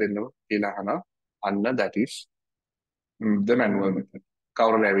උත්තරයක් දෙන්නව කියලා අහනවා අන්න that is the manual method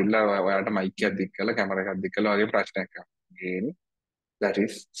කවුරුහරි ඇවිල්ලා ඔයාලට මයික් එකක් දික් කරලා කැමරා එකක් දික් කරලා වගේ ප්‍රශ්නයක් අහනවා again that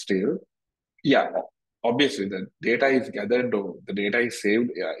is still yeah obviously the data is gathered or the data is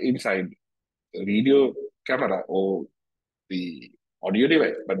saved inside the video camera or the audio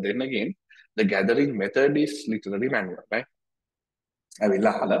device but then again the gathering method is literally manual right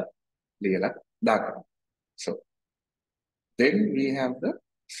ඇවිල්ලා අහලා ලියලා දානවා so then we have the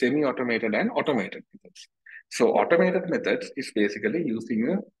semi-automated and automated methods. So automated methods is basically using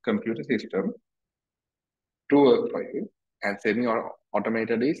a computer system to work for you, and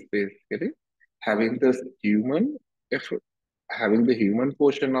semi-automated is basically having the human effort, having the human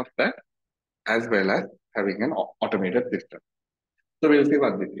portion of that, as well as having an automated system. So we'll see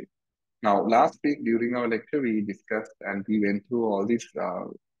what this is. Now, last week during our lecture, we discussed and we went through all these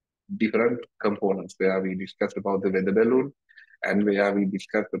different components where we discussed about the weather balloon and where we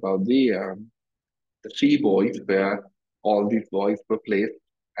discussed about the sea buoys where all these buoys were placed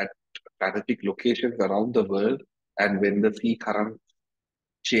at strategic locations around the world and when the sea current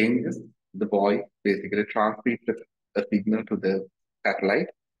changes the buoy basically transmits a signal to the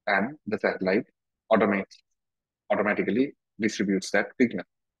satellite and the satellite automatically distributes that signal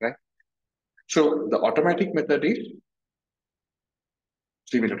right so the automatic method is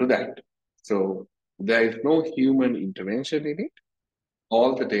similar to that. So there is no human intervention in it.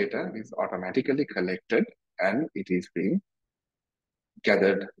 All the data is automatically collected and it is being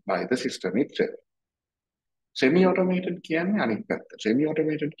gathered by the system itself. Semi-automated කියන්නේ අනිත් පැත්ත.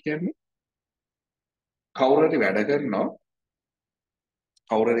 Semi-automated කියන්නේ කවුරු හරි වැඩ කරනවා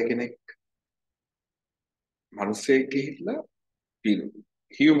කවුරු හරි කෙනෙක් මිනිස්සෙක් ගිහිල්ලා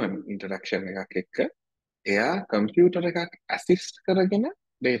human interaction එකක් එක්ක එයා computer එකක් assist කරගෙන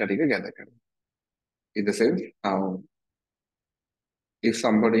data ටික gather කරනවා. In the sense, if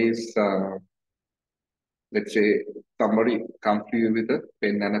somebody is let's say somebody comes to you with a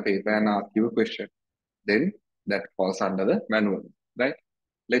pen and a paper and asks you a question, then that falls under the manual, right?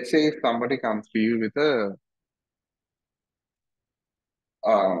 Let's say if somebody comes to you with a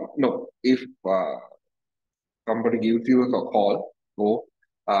no, if somebody gives you a call or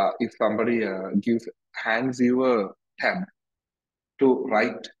if somebody hands you a tab to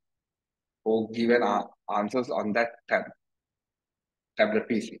write or give an answers on that tablet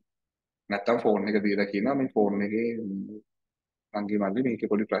PC. නැත්තම් phone එක දීලා කියනවා මේ phone එකේ මංගේ මල්ලි මේකේ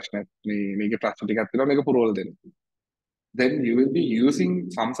පොඩි ප්‍රශ්නයක් මේකේ ප්‍රශ්න ටිකක් තියෙනවා මේක පුරවලා දෙන්න. Then you will be using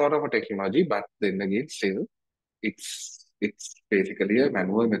some sort of a technology but then again still it's basically a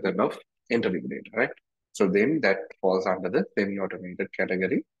manual method of entering data right so then that falls under the semi-automated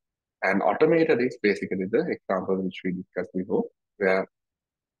category and automated is basically the example which we discussed before where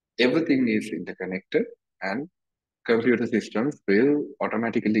everything is interconnected and computer systems will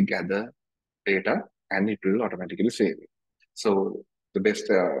automatically gather data and it will automatically save it. So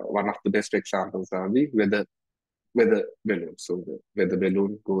one of the best examples are the weather balloon. So the weather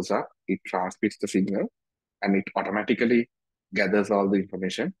balloon goes up, it transmits the signal, and it automatically gathers all the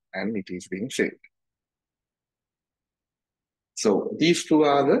information and it is being saved. So these two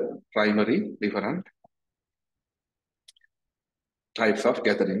are the primary different types of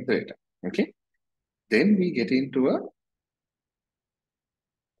gathering data. Okay. Then we get into a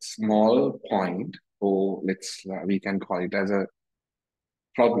small point, or we can call it as a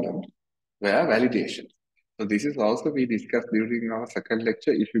problem, where validation. So this is also we discussed during our second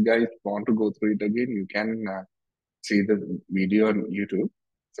lecture. If you guys want to go through it again, you can see the video on YouTube.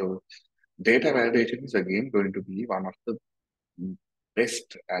 So data validation is again going to be one of the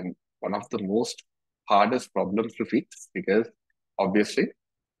best and one of the most hardest problems to fix, because obviously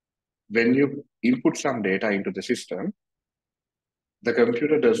when you input some data into the system, the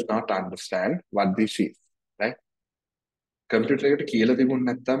computer does not understand what this is, right? Computer එකට කියලා තිබුණ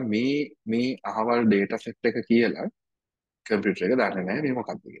නැත්නම් මේ අහවල් data set එක කියලා computer එක දන්නේ නැහැ මේ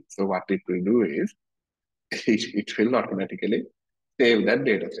මොකක්ද කියලා. So what it will do is it will automatically save that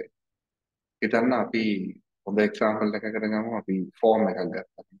data set. හිතන්න අපි හොඳ example එකකට ගමු. අපි form එකක්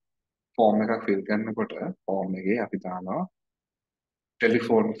ගත්තා. form එකක් fill කරනකොට form එකේ අපි දානවා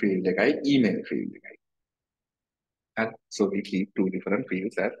telephone field එකයි email field එකයි. And so we keep two different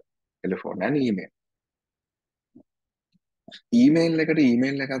fields as telephone and email. Email එකට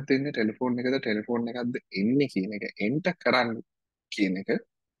ඊමේල් එකක් දෙන්න ටෙලිෆෝන් එකද ටෙලිෆෝන් එකක්ද එන්නේ කියන එක එන්ටර් කරන්න කියන එක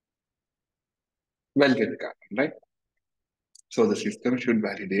validate කරන්න, right? So the system should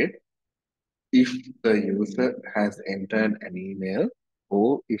validate if the user has entered an email or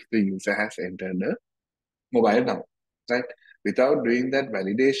if the user has entered a mobile number, right? Without doing that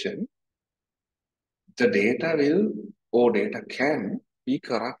validation, the data will or data can be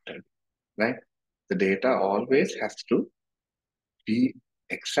corrupted, right? The data always has to be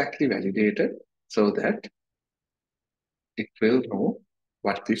exactly validated so that it will know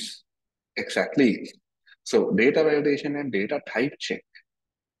what this exactly is. So data validation and data type check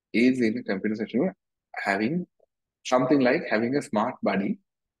is in a computer system having something like having a smart buddy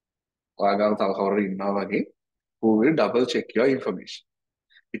who will double check your information.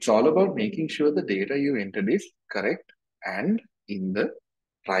 It's all about making sure the data you entered is correct and in the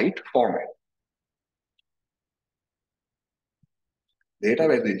right format. Data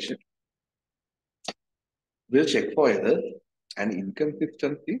validation will check for errors and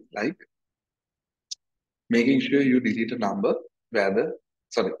inconsistency, like making sure you delete a number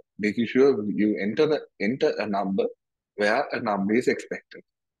making sure you enter a number where a number is expected.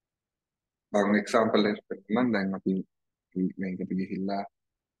 An example is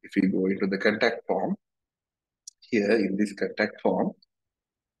if we go into the contact form, here in this contact form,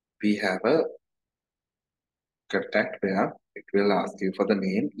 we have a contact where it will ask you for the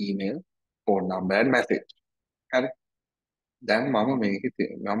name, email, phone number, and message. And then mama make it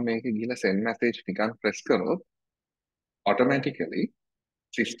send message නිකන් press කරොත් automatically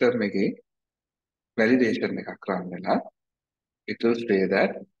system එකේ validation එකක් run වෙලා it will say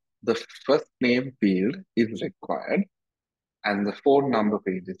that the first name field is required and the phone number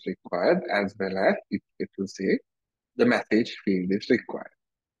field is required, as well as it will say the message field is required.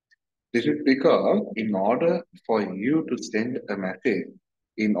 This is because in order for you to send a message,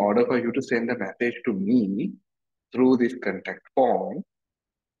 to me through this contact form,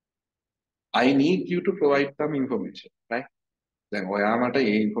 I need you to provide some information, right? දැන් ඔයා මට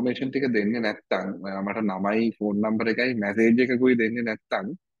ඒ information ටික දෙන්නේ නැත්නම් ඔයා මට නමයි phone number එකයි message එකකුයි දෙන්නේ නැත්නම්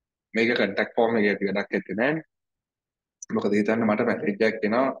මේක contact form එකේ ඇති වැඩක් නැත්තේ නෑනේ. මොකද හිතන්න මට මැසේජ් එකක්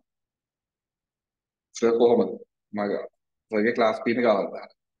එනවා සර් කොහමද මගේ ක්ලාස් පීන ගාවල්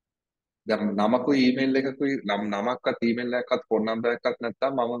දාලා. දැන් නමකුයි ඊමේල් එකකුයි නමක්වත් ඊමේල් එකක්වත් ෆෝන් නම්බර් එකක්වත්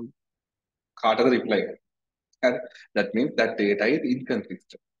නැත්නම් මම කාටද රිප්ලයි කරන්නේ. That means that data is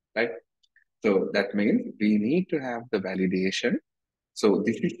inconsistent, right? So that means we need to have the validation. So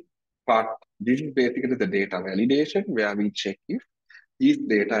this is basically the data validation where we check if these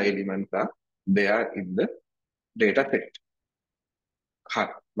data elements are there in the data set. හරි.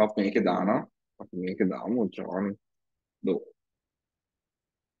 මම මේකේ දානවා. අපි මේකේ දාමු John Doe.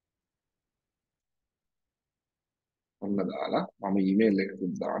 ඔන්න දාලා මම email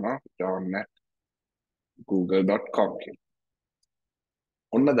එකකුත් දානවා john@google.com කියලා.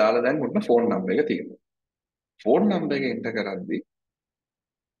 ඔන්න දාලා දැන් ඔන්න ෆෝන් නම්බර් එක තියෙනවා. ෆෝන් නම්බර් එක එන්ටර් කරද්දී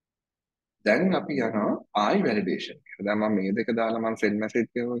දැන් අපි යනවා ආයි වැලිඩේෂන් එකට. දැන් මම මේ දෙක දාලා මම send message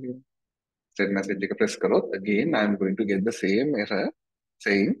කරුවා කියලා. send message එක press කරොත් again I am going to get the same error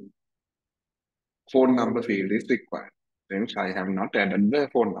saying phone number field is required since I have not added the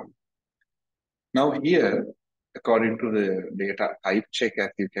phone number. Now here, according to the data type check,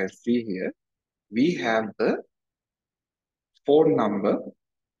 as you can see here, we have the phone number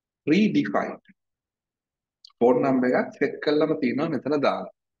predefined. phone number එකක් set කරලාම තියෙනවා මෙතන දාලා.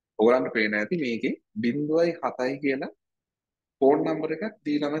 ඔයගලන්ට පේන ඇති මේකේ 0.7යි කියලා phone number එකක්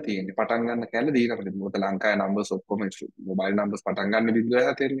දීලාම තියෙන්නේ. පටන් ගන්න කැලේ දීලාම තියෙන්නේ. මොකද ලංකාවේ numbers ඔක්කොම mobile numbers පටන් ගන්න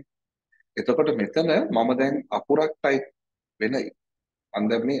 0.7 නේ. එතකොට මෙතන මම දැන් අකුරක් type වෙන මම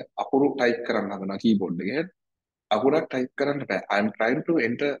දැන් මේ අකුරු type කරන්න හදනවා keyboard එකේ. අකුරක් type කරන්න බෑ. I am trying to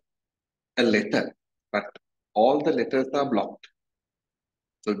enter a letter, but all the letters are blocked.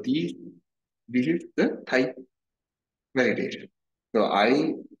 So this is the type validation. So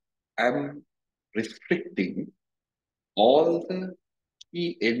I am restricting all the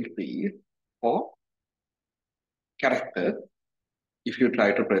key entries for characters. If you try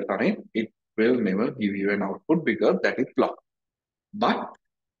to press on it, it will never give you an output because that is blocked. But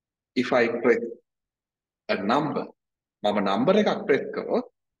if I press a number, මම number එකක් press කරොත්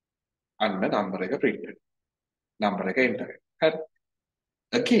අන්න number එක printed. number එක enter.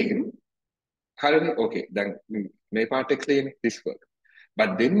 Again, හරිනේ okay දැන් මේ part එක තියෙන්නේ this work.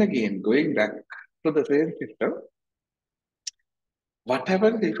 But then again, going back to the same system, what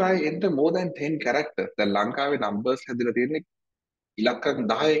happens if I enter more than 10 characters? දැන් ලංකාවේ numbers හැදලා තියෙන්නේ ඉලක්කම්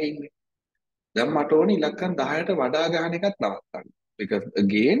 10කින්. දැන් මට ඕනේ ඉලක්කම් 10ට වඩා ගන්න එකත් නවත්තන්න. Because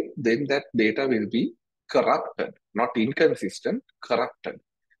again, then that data will be corrupted, not inconsistent, corrupted.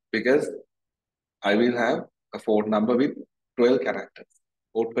 Because I will have a phone number with 12 characters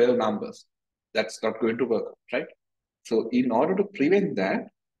or 12 numbers. That's not going to work, right? So in order to prevent that,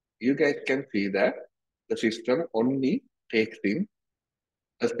 you guys can see that the system only takes in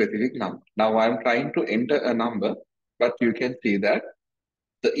a specific number. Now I'm trying to enter a number, but you can see that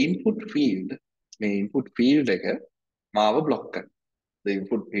the input field, එක මාව block කරනවා. The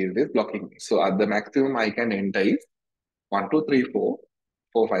input field is blocking me. So at the maximum I can enter is 1, 2, 3, 4,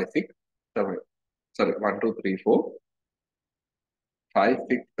 4, 5, 6, 7. Sorry, 1, 2, 3, 4, 5,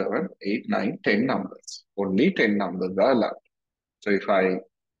 6, 7, 8, 9, 10 numbers. Only 10 numbers are allowed. So if I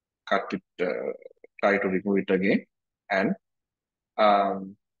cut it, try to remove it again, and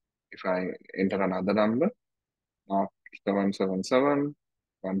if I enter another number, not 777,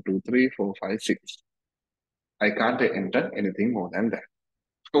 1, 2, 3, 4, 5, 6. I can't enter anything more than that.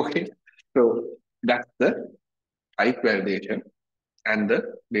 Okay, so that's the type validation and the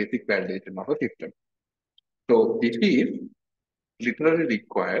basic validation of a system. So this is literally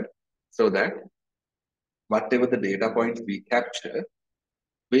required so that whatever the data points we capture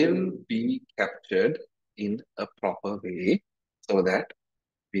will be captured in a proper way so that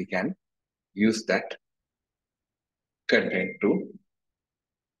we can use that content to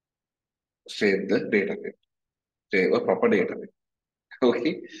save the data set, save a proper data set.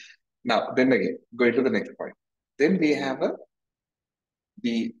 Okay. Now, then again, going to the next point. Then we have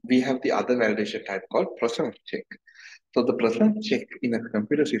the other validation type called presence check. So the presence check in a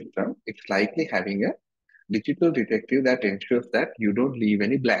computer system, it's likely having a digital detective that ensures that you don't leave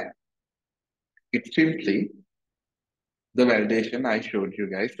any blank. It's simply the validation I showed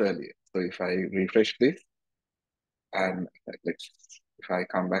you guys earlier. So if I refresh this and if I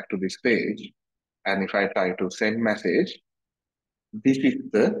come back to this page and if I try to send message, this is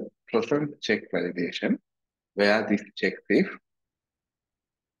the presence check validation where this checks if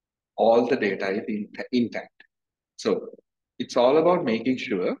all the data is intact. So it's all about making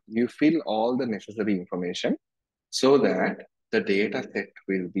sure you fill all the necessary information so that the data set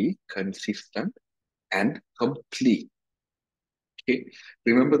will be consistent and complete. Okay,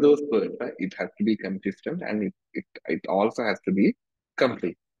 remember those words, right? It has to be consistent and it also has to be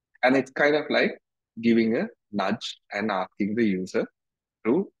complete. And it's kind of like giving a nudge and asking the user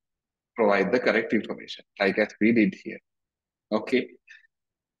to provide the correct information, like as we did here. Okay,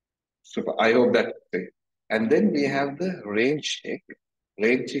 so I hope that's clear. And then we have the range check.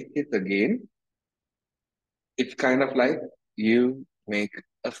 Range check is again, it's kind of like you make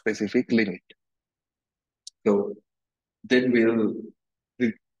a specific limit. So then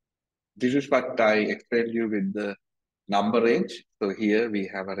this is what I explained you with the number range. So here we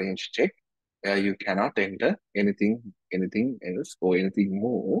have a range check where you cannot enter anything else or anything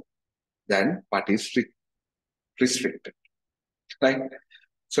more than what is restricted, right?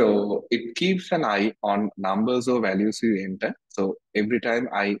 So it keeps an eye on numbers or values you enter. So every time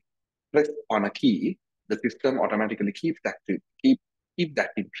I press on a key, the system automatically keep that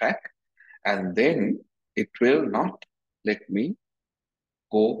in track, and then it will not let me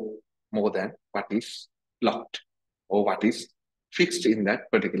go more than what is locked or what is fixed in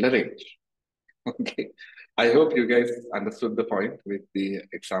that particular range. Okay. I hope you guys understood the point with the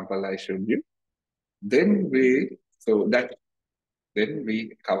example I showed you. Then we, so that, then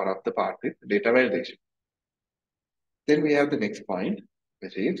we cover up the part with data validation. Then we have the next point,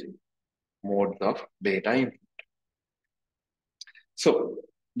 which is modes of data input. So,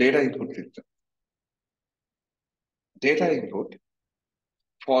 data input system. Data input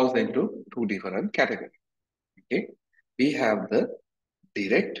falls into two different categories. Okay, we have the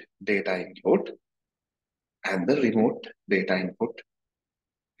direct data input and the remote data input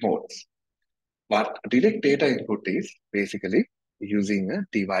modes. But direct data input is basically using a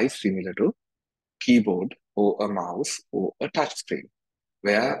device similar to keyboard or a mouse or a touch screen,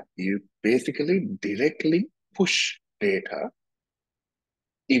 where you basically directly push data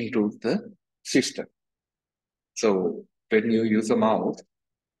into the system. So when you use a mouse,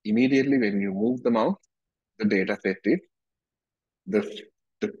 immediately when you move the mouse, the data set is the,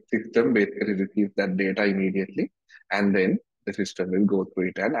 the system basically receives that data immediately, and then the system will go through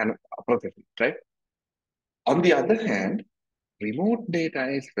it and process it, right? On the other hand, remote data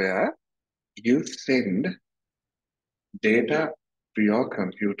is where you send data to your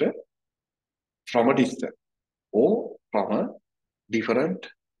computer from a distance or from a different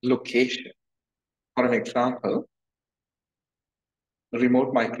location. For an example,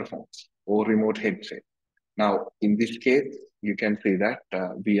 remote microphones or remote headset. Now, in this case, you can see that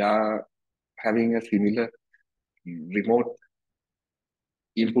we are having a similar remote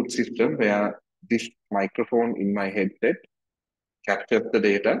input system where this microphone in my headset captures the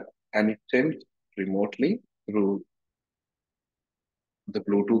data and it sends remotely through the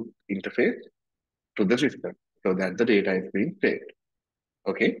Bluetooth interface to the system so that the data is being saved.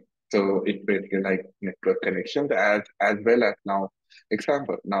 Okay. So it's basically like network connections as well as now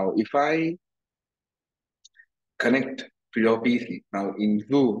example. Now, if I connect to your PC, now in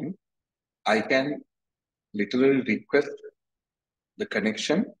Zoom, I can literally request the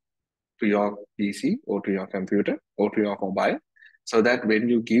connection to your PC or to your computer or to your mobile so that when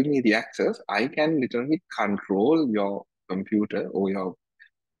you give me the access, I can literally control your computer or your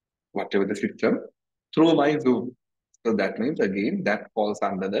whatever the system through my Zoom. So that means again that falls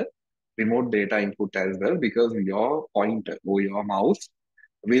under the remote data input as well because your pointer or your mouse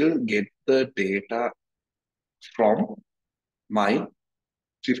will get the data from my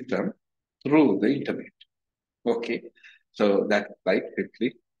system through the internet. Okay. So that's like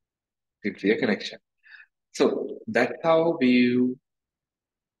simply a connection. So that's how you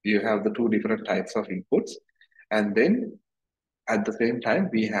have the two different types of inputs. And then at the same time,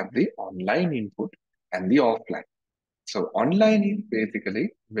 we have the online input and the offline. So online is basically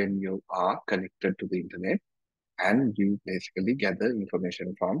when you are connected to the internet and you basically gather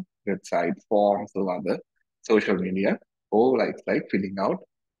information from websites, forms, or other social media, or like filling out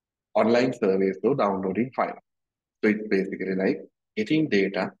online surveys or downloading files. So it's basically like getting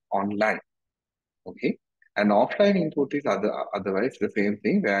data online. Okay. And offline input is otherwise the same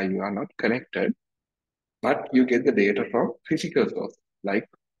thing where you are not connected, but you get the data from physical source, like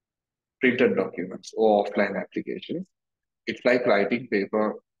printed documents or offline applications. It's like writing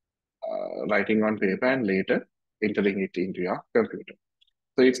on paper and later entering it into your computer.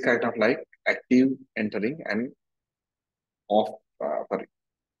 So it's kind of like active entering and off, sorry,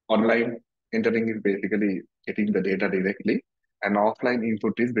 online entering is basically getting the data directly, and offline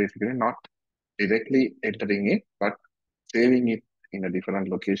input is basically not directly entering it, but saving it in a different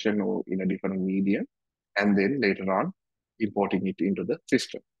location or in a different medium, and then later on importing it into the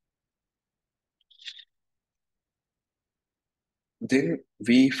system. Then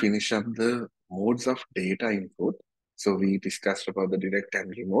we finish up the modes of data input. So we discussed about the direct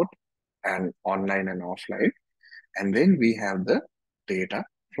and remote and online and offline. And then we have the data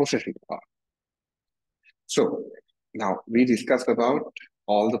processing part. So now we discussed about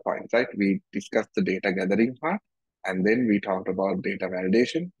all the points, right? We discussed the data gathering part, and then we talked about data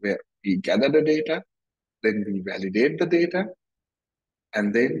validation, where we gather the data, then we validate the data,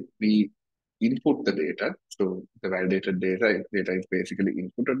 and then we input the data. So the validated data is basically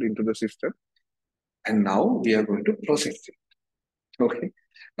inputted into the system. And now we are going to process it. Okay.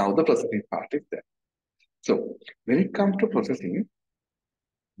 Now the processing part is there. So when it comes to processing,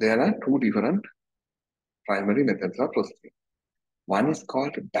 there are two different primary methods of processing. One is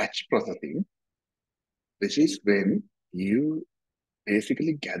called batch processing, which is when you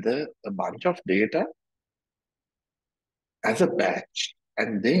basically gather a bunch of data as a batch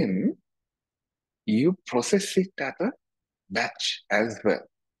and then you process it as a batch as well.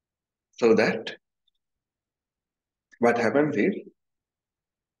 So that what happens is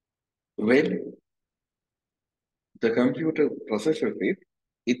When the computer processes it,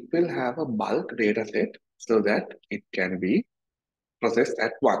 it will have a bulk data set so that it can be processed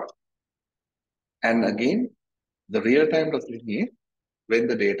at once. And again, the real-time processing is when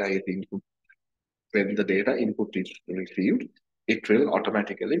the data is input, when the data input is received, it will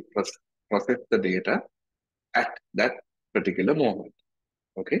automatically process the data at that particular moment.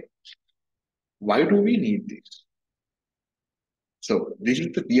 Okay. Why do we need this? So this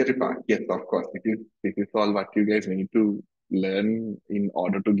is the theory part. Yes, of course. This is all what you guys need to learn in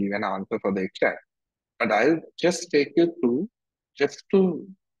order to give an answer for the exam. But I'll just take you through just to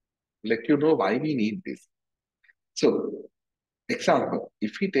let you know why we need this. So, example,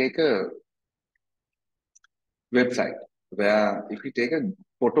 if we take a website where if we take a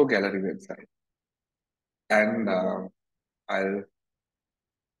photo gallery website and I'll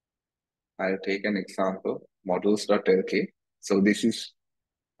I'll take an example models.lk. So this is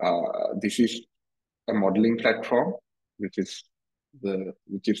a modeling platform which is the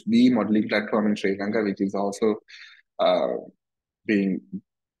modeling platform in Sri Lanka, which is also uh, being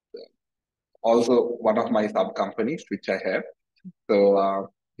also one of my sub companies which I have. So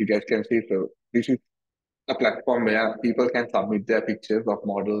you guys can see. So this is a platform where people can submit their pictures of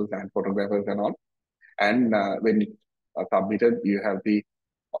models and photographers and all. And when it's submitted, you have the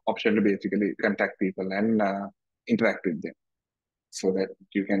option to basically contact people and interact with them so that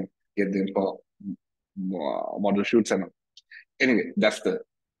you can get them for model shoots and all. Anyway, that's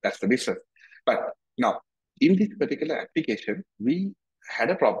the business. But now, in this particular application, we had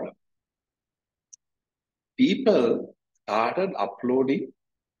a problem. People started uploading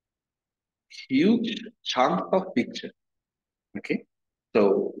huge chunks of picture. Okay,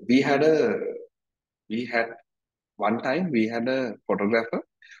 so we had one time we had a photographer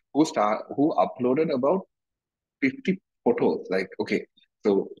who uploaded about 50 photos. Like, okay,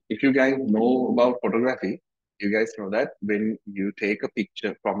 so if you guys know about photography, you guys know that when you take a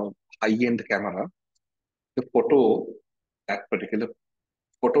picture from a high-end camera, the photo, that particular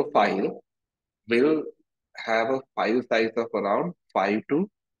photo file will have a file size of around 5 to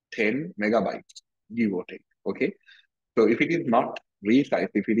 10 megabytes, give or take. Okay. So if it is not resized,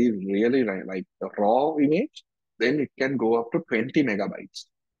 if it is really like a raw image, then it can go up to 20 megabytes.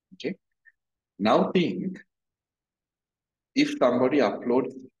 Okay. Now think if somebody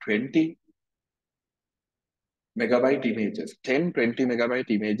uploads 20 megabyte images, 10, 20 megabyte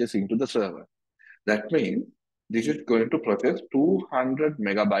images into the server, that means this is going to process 200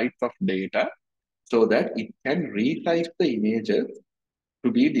 megabytes of data so that it can resize the images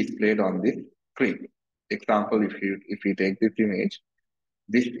to be displayed on this screen. Example, if you take this image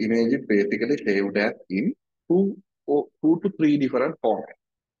is basically saved as in two to three different formats.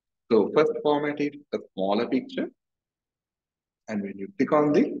 So first format is a smaller picture, and when you click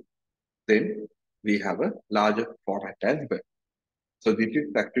on this, then we have a larger format as well. So this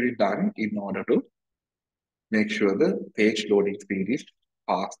is actually done in order to make sure the page loading speed is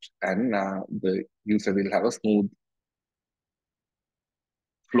fast and the user will have a smooth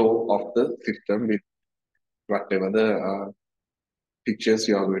flow of the system with whatever the pictures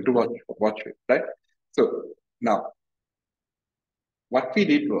you are going to watch with, right? So now what we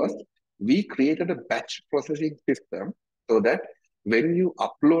did was we created a batch processing system so that when you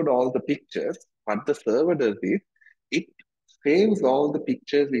upload all the pictures, what the server does is it saves all the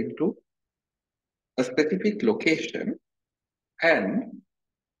pictures into a specific location and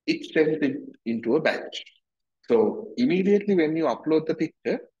it sends it into a batch. So immediately when you upload the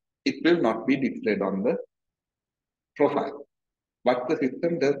picture, it will not be displayed on the profile. What the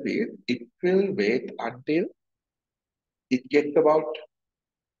system does is it will wait until it gets about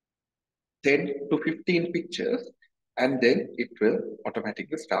 10 to 15 pictures and then it will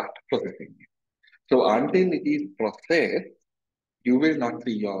automatically start processing it. So until it is processed, you will not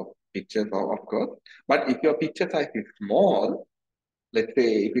see your pictures of course. But if your picture size is small, let's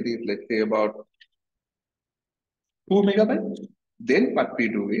say if it is let's say about 2 megabytes, then what we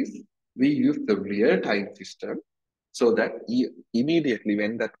do is we use the real-time system so that immediately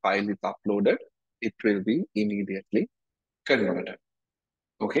when that file is uploaded, it will be immediately converted.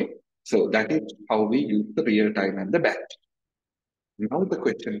 Okay, so that is how we use the real-time and the batch. Now the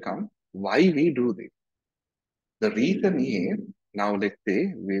question comes, why we do this? The reason is, now let's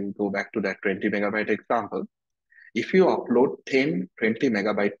say we'll go back to that 20 megabyte example. If you upload 10, 20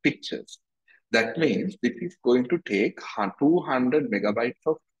 megabyte pictures, that means this is going to take 200 megabytes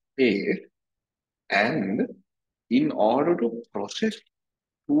of space. And in order to process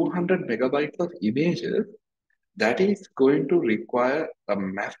 200 megabytes of images, that is going to require a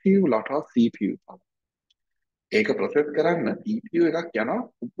massive lot of CPU power. ඒක process කරන්න CPU එකක් යනවා,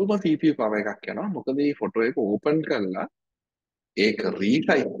 උතුම CPU power එකක් යනවා. මොකද මේ photo එක open කරලා ඒක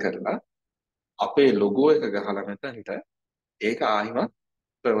රීසයිස් කරලා අපේ ලොගෝ එක ගහලා මෙතනට ඒක ආයිමත්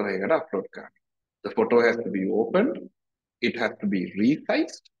සර්වර් එකට අප්ලෝඩ් කරන්න. The photo has to be opened, it has to be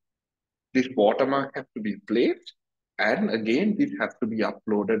resized, this watermark has to be placed, and again this has to be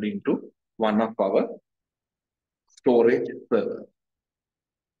uploaded into one of our storage servers.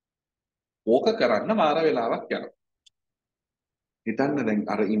 ඕක කරන්න මාර වෙලාවක් යනවා. හිතන්න දැන්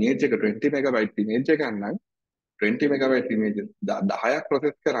අර image එක 20 megabyte image එකක් නම් 20 මෙගාබයිට් ඉමේජ් 10ක්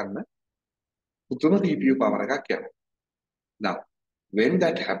ප්‍රොසෙස් කරන්න උතුම CPU power එකක් යනවා. Now, when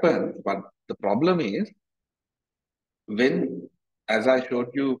that happens, but the problem is when, as I showed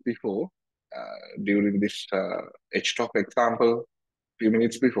you before, during this HTOP example, few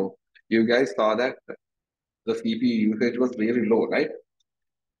minutes before, you guys saw that the CPU usage was really low, right?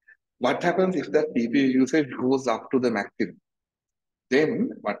 What happens if that CPU usage goes up to the maximum?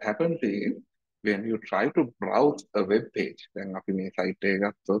 Then what happens is when you try to browse a web page, then අපි මේ site එක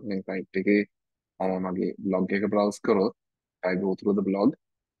ගත්තොත් මේ site එකේ මම මගේ blog එක browse කරොත්, I go through the blog,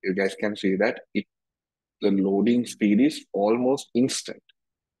 you guys can see that the loading speed is almost instant,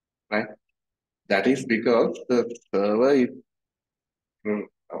 right? That is because the server is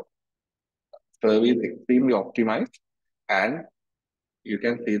uh, server is extremely optimized, and you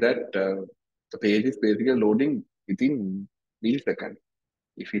can see that the page is basically loading within milliseconds.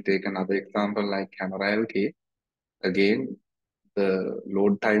 If you take another example like Camera LK, again, the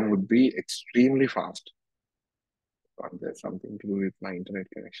load time would be extremely fast. There's something to do with my internet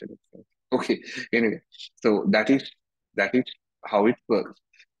connection itself. Okay, anyway, so that is how it works.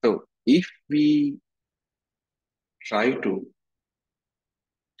 So if we try to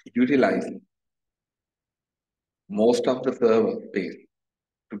utilize most of the server space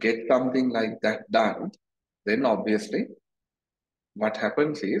to get something like that done, then obviously what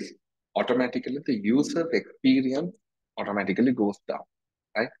happens is automatically the user experience automatically goes down,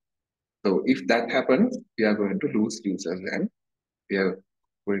 right? So if that happens, we are going to lose users and we are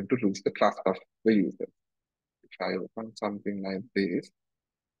going to lose the trust of the user. If I open something like this,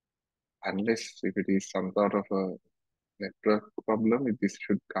 unless if it is some sort of a network problem, this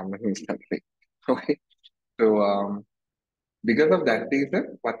should come instantly. Okay. So because of that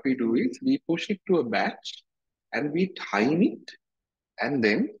reason, what we do is we push it to a batch and we time it and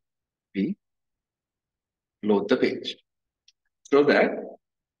then we load the page so that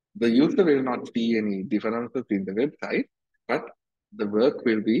the user will not see any differences in the website, but the work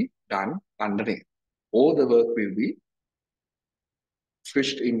will be done underneath, or the work will be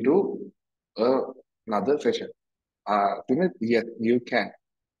switched into another session. Sumit, yes, you can.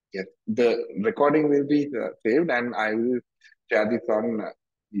 Yes, the recording will be saved, and I will share this on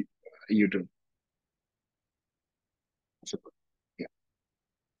YouTube. So, yeah.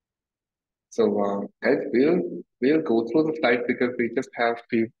 So, guys, we'll go through the slides because we just have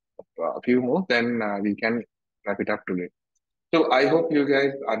few more. Then we can wrap it up today. So I hope you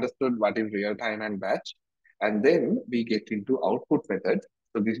guys understood what is real time and batch. And then we get into output methods.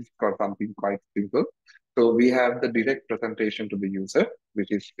 So this is called something quite simple. So we have the direct presentation to the user,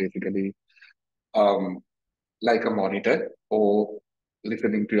 which is basically um, like a monitor or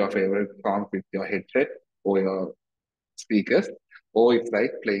listening to your favorite songs with your headset or your speakers, or it's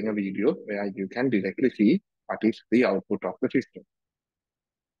like playing a video where you can directly see what is the output of the system.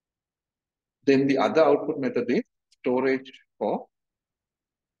 Then the other output method is storage for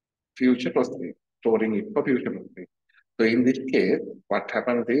future processing, storing it for future processing. So in this case, what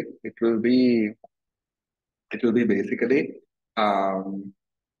happens is it will be basically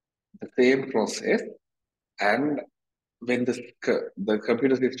the same process, and when the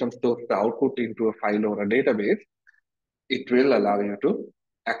computer system stores the output into a file or a database, it will allow you to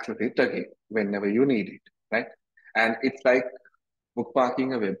access it again whenever you need it, right? And it's like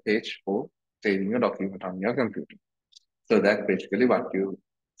bookmarking a web page for saving a document on your computer. So that's basically what you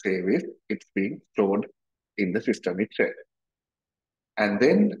save is it's being stored in the system itself. And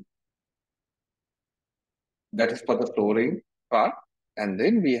then that is for the storing part. And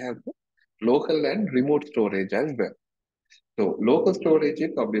then we have the local and remote storage as well. So local storage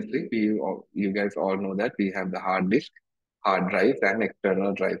is obviously you guys all know that we have the hard disk, hard drives, and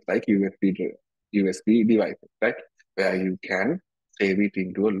external drives like USB devices, right? Where you can save it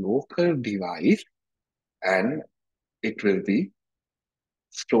into a local device and it will be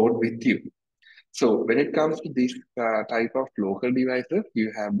stored with you. So when it comes to this type of local devices,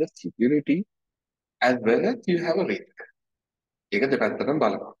 you have the security as well as you have a risk. ඒක දෙපැත්තටම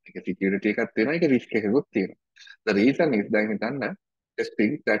බලනවා. ඒක security එකක් තියෙනවා, ඒක risk එකකුත් තියෙනවා. The reason is දැන් හිතන්න just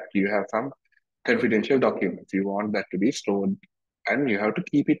think that you have some confidential documents. You want that to be stored and you have to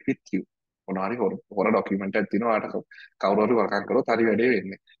keep it with you. මොනවාරි හොර ඩොකියුමන්ට් එකක් තියෙනවා ආට කවුරු හරි වරකම් කරොත් හරි වැඩේ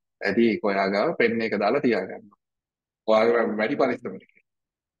වෙන්නේ. ඇයි ඒක ඔයාගාව පෙන් එක දාලා තියාගන්න. ඔයාගේ වැඩි පරිස්සමකට.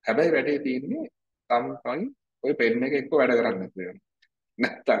 හැබැයි වැඩේ තියෙන්නේ තමයි ඔය පෙන් එක එක්ක වැඩ කරන්න නැතුව යනවා.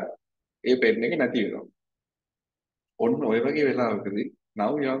 නැත්තම් ඒ පෙන් එක නැති වෙනවා. ඔන්න ඔය වගේ වෙලාවකදී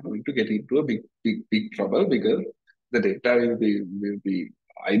now you are going to get into a big trouble because the data will be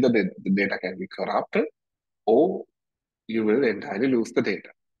either the data can be corrupted or you will entirely lose the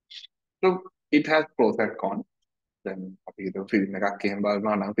data. So it has pros and cons. දැන් අපි හිතමු film එකක් එහෙම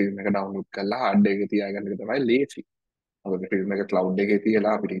බලනවා නම් film එක download කරලා hard එකේ තියාගන්න එක තමයි ලේසි. මොකද ෆිල්ම් එක ක්ලවුඩ් එකේ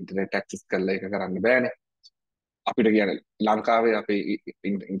තියලා අපිට ඉන්ටර්නෙට් ඇක්සස් කරලා ඒක කරන්න බෑනේ. අපිට කියන්නේ ලංකාවේ අපේ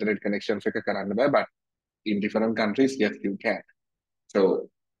ඉන්ටර්නෙට් කනෙක්ෂන්ස් එක කරන්න බෑ but in different countries yes you can. So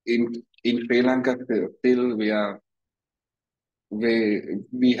in Sri Lanka still we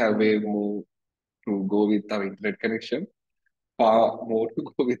have way more to go with our internet connection, far more to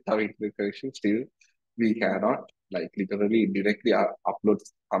go with our internet connection. Still, we cannot like literally directly upload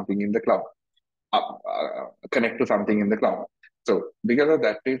something in the cloud, connect to something in the cloud. So because of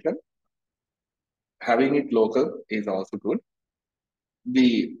that reason, having it local is also good.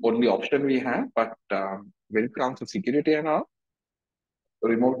 The only option we have, but when it comes to security and all,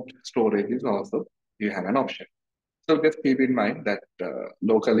 remote storage is also you have an option. So just keep in mind that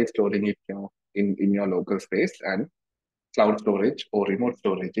locally storing it, in your local space, and cloud storage or remote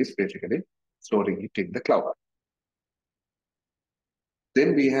storage is basically storing it in the cloud.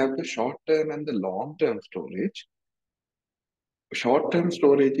 Then we have the short-term and the long-term storage. Short-term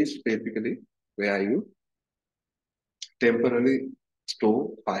storage is basically where you temporarily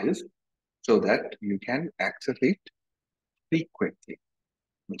store files so that you can access it frequently.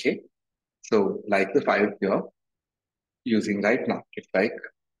 Okay, so like the files you're using right now, it's like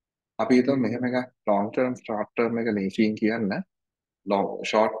අපි හිතමු මෙහෙම එක long term short term එක ලේසියෙන් කියන්න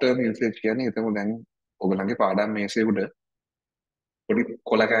short term usage කියන්නේ හිතමු දැන් ඔයගලගේ පාඩම් මේසේ උඩ පොඩි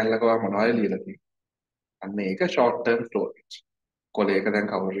කොල කෑල්ලක මොනවද ලියලා තියෙන්නේ. අන්න ඒක short term storage. කොලයක දැන්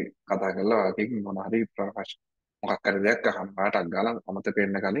කවුරු කතා කරලා ඔයගෙන් මොනවා හරි ප්‍රකාශ මොකක් හරි දෙයක් අහන්නට අග්ගාලා අමතක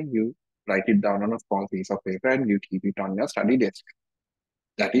වෙන්න කලින් you write it down on a small piece of paper and you keep it on your study desk.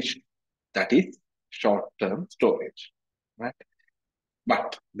 That is short term storage, right? But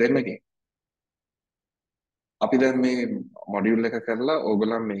then again අපි දැන් මේ මොඩියුල් එක කරලා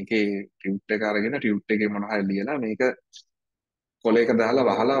ඕගොල්ලන් මේකේ ටියුට් එක අරගෙන ටියුට් එකේ මොනවා හරි ලියලා මේක කොලයක දාලා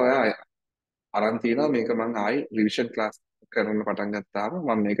වහලා ඔයා අරන් තියනවා මේක මම ආයි රිවිෂන් ක්ලාස් කරන්න පටන් ගත්තාම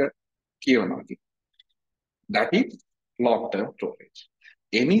මම මේක කියවනවා කි. That is long term storage.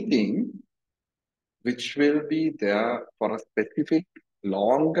 Anything which will be there for a specific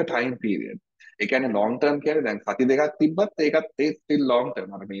longer time period. ඒ කියන්නේ long term කියන්නේ දැන් සති දෙකක් තිබ්බත් ඒකත් still long term.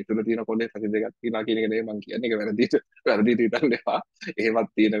 අර මේ තුල තියෙන කොලේ සති දෙකක් තියෙනවා කියන එක නෙවෙයි මම කියන්නේ. ඒක වැරදිට හිතන්න එපා. එහෙමත්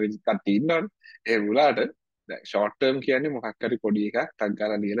තියෙන කට්ටිය ඉන්නවනේ. ඒ උලාට දැන් short term කියන්නේ මොකක් හරි පොඩි එකක් ටක්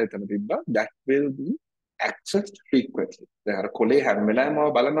ගාලා ලියලා එතන තිබ්බා. That will be accessed frequently. දැන් අර කොලේ හැම වෙලාවෙම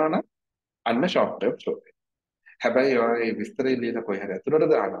බලනවා නම් අන්න short term storage. හැබැයි ඔය මේ විස්තරය ලියලා කොහේ හරි ඇතුළට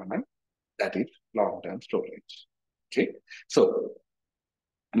දානවා නම් that is long term storage. Okay, so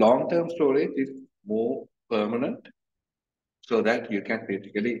long term storage is more permanent so that you can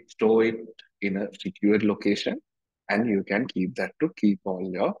basically store it in a secured location and you can keep that to keep all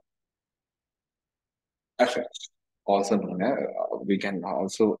your assets. Also known as, we can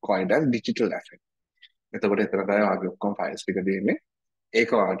also call it as digital asset. එතකොට එතන තමයි ආගේ ඔක්කොම files ටික දෙන්නේ. ඒක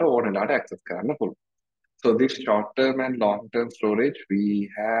ඔයාලට ඕන වෙලාවට access කරන්න පුළුවන්. So this short term and long term storage, we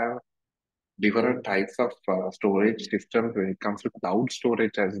have different types of storage systems when it comes to cloud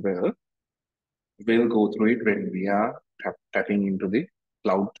storage as well. We'll go through it when we are tapping into the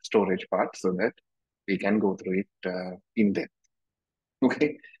cloud storage part so that we can go through it in depth. Okay,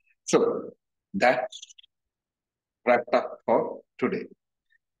 so that's wrapped up for today.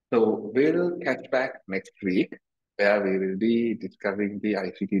 So we'll catch back next week where we will be discussing the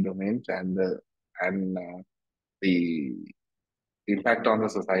ICT domains and the impact on the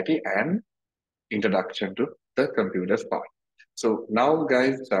society and introduction to the computers part. So now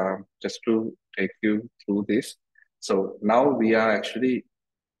guys, just to take you through this. So now we are actually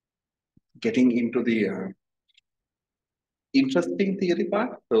getting into the interesting theory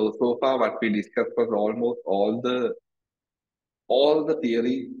part. So far what we discussed was almost all the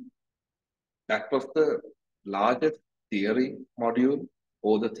theory. That was the largest theory module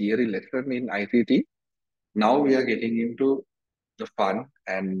or the theory lesson in ICT. Now we are getting into the fun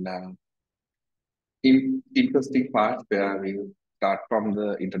and interesting parts where we'll start from the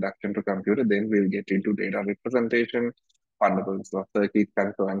introduction to computer, then we'll get into data representation, fundamentals of circuits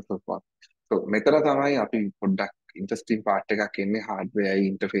and so on and so forth. So මෙතන තමයි අපි පොඩ්ඩක් interesting part එකක් එන්නේ hardware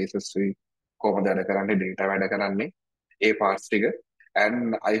interfaces කොහොමද වැඩ කරන්නේ data වැඩ කරන්නේ ඒ parts ටික.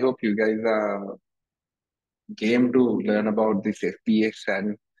 And I hope you guys are game to learn about this FPS and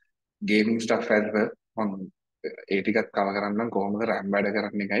gaming stuff as well. ඒ ටිකත් cover කරන්නම් කොහොමද RAM වැඩ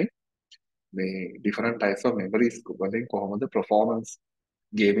කරන්නේ එකයි මේ different types of memories වලින් කොහොමද performance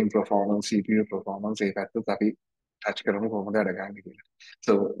gaming performance CPU performance ඒ පැත්තත් අපි touch කරමු කොහොමද වැඩ ගන්න කියලා.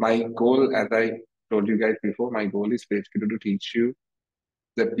 So my goal, as I told you guys before, my goal is basically to teach you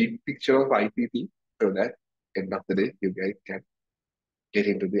the big picture of IPP so that end of the day you guys can get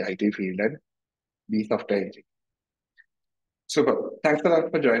into the IT field and be software engineer. Super. Thanks a lot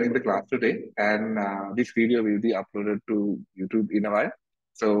for joining the class today. And this video will be uploaded to YouTube in a while.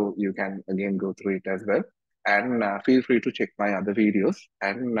 So you can again go through it as well. And feel free to check my other videos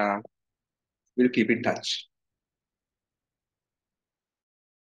and we'll keep in touch.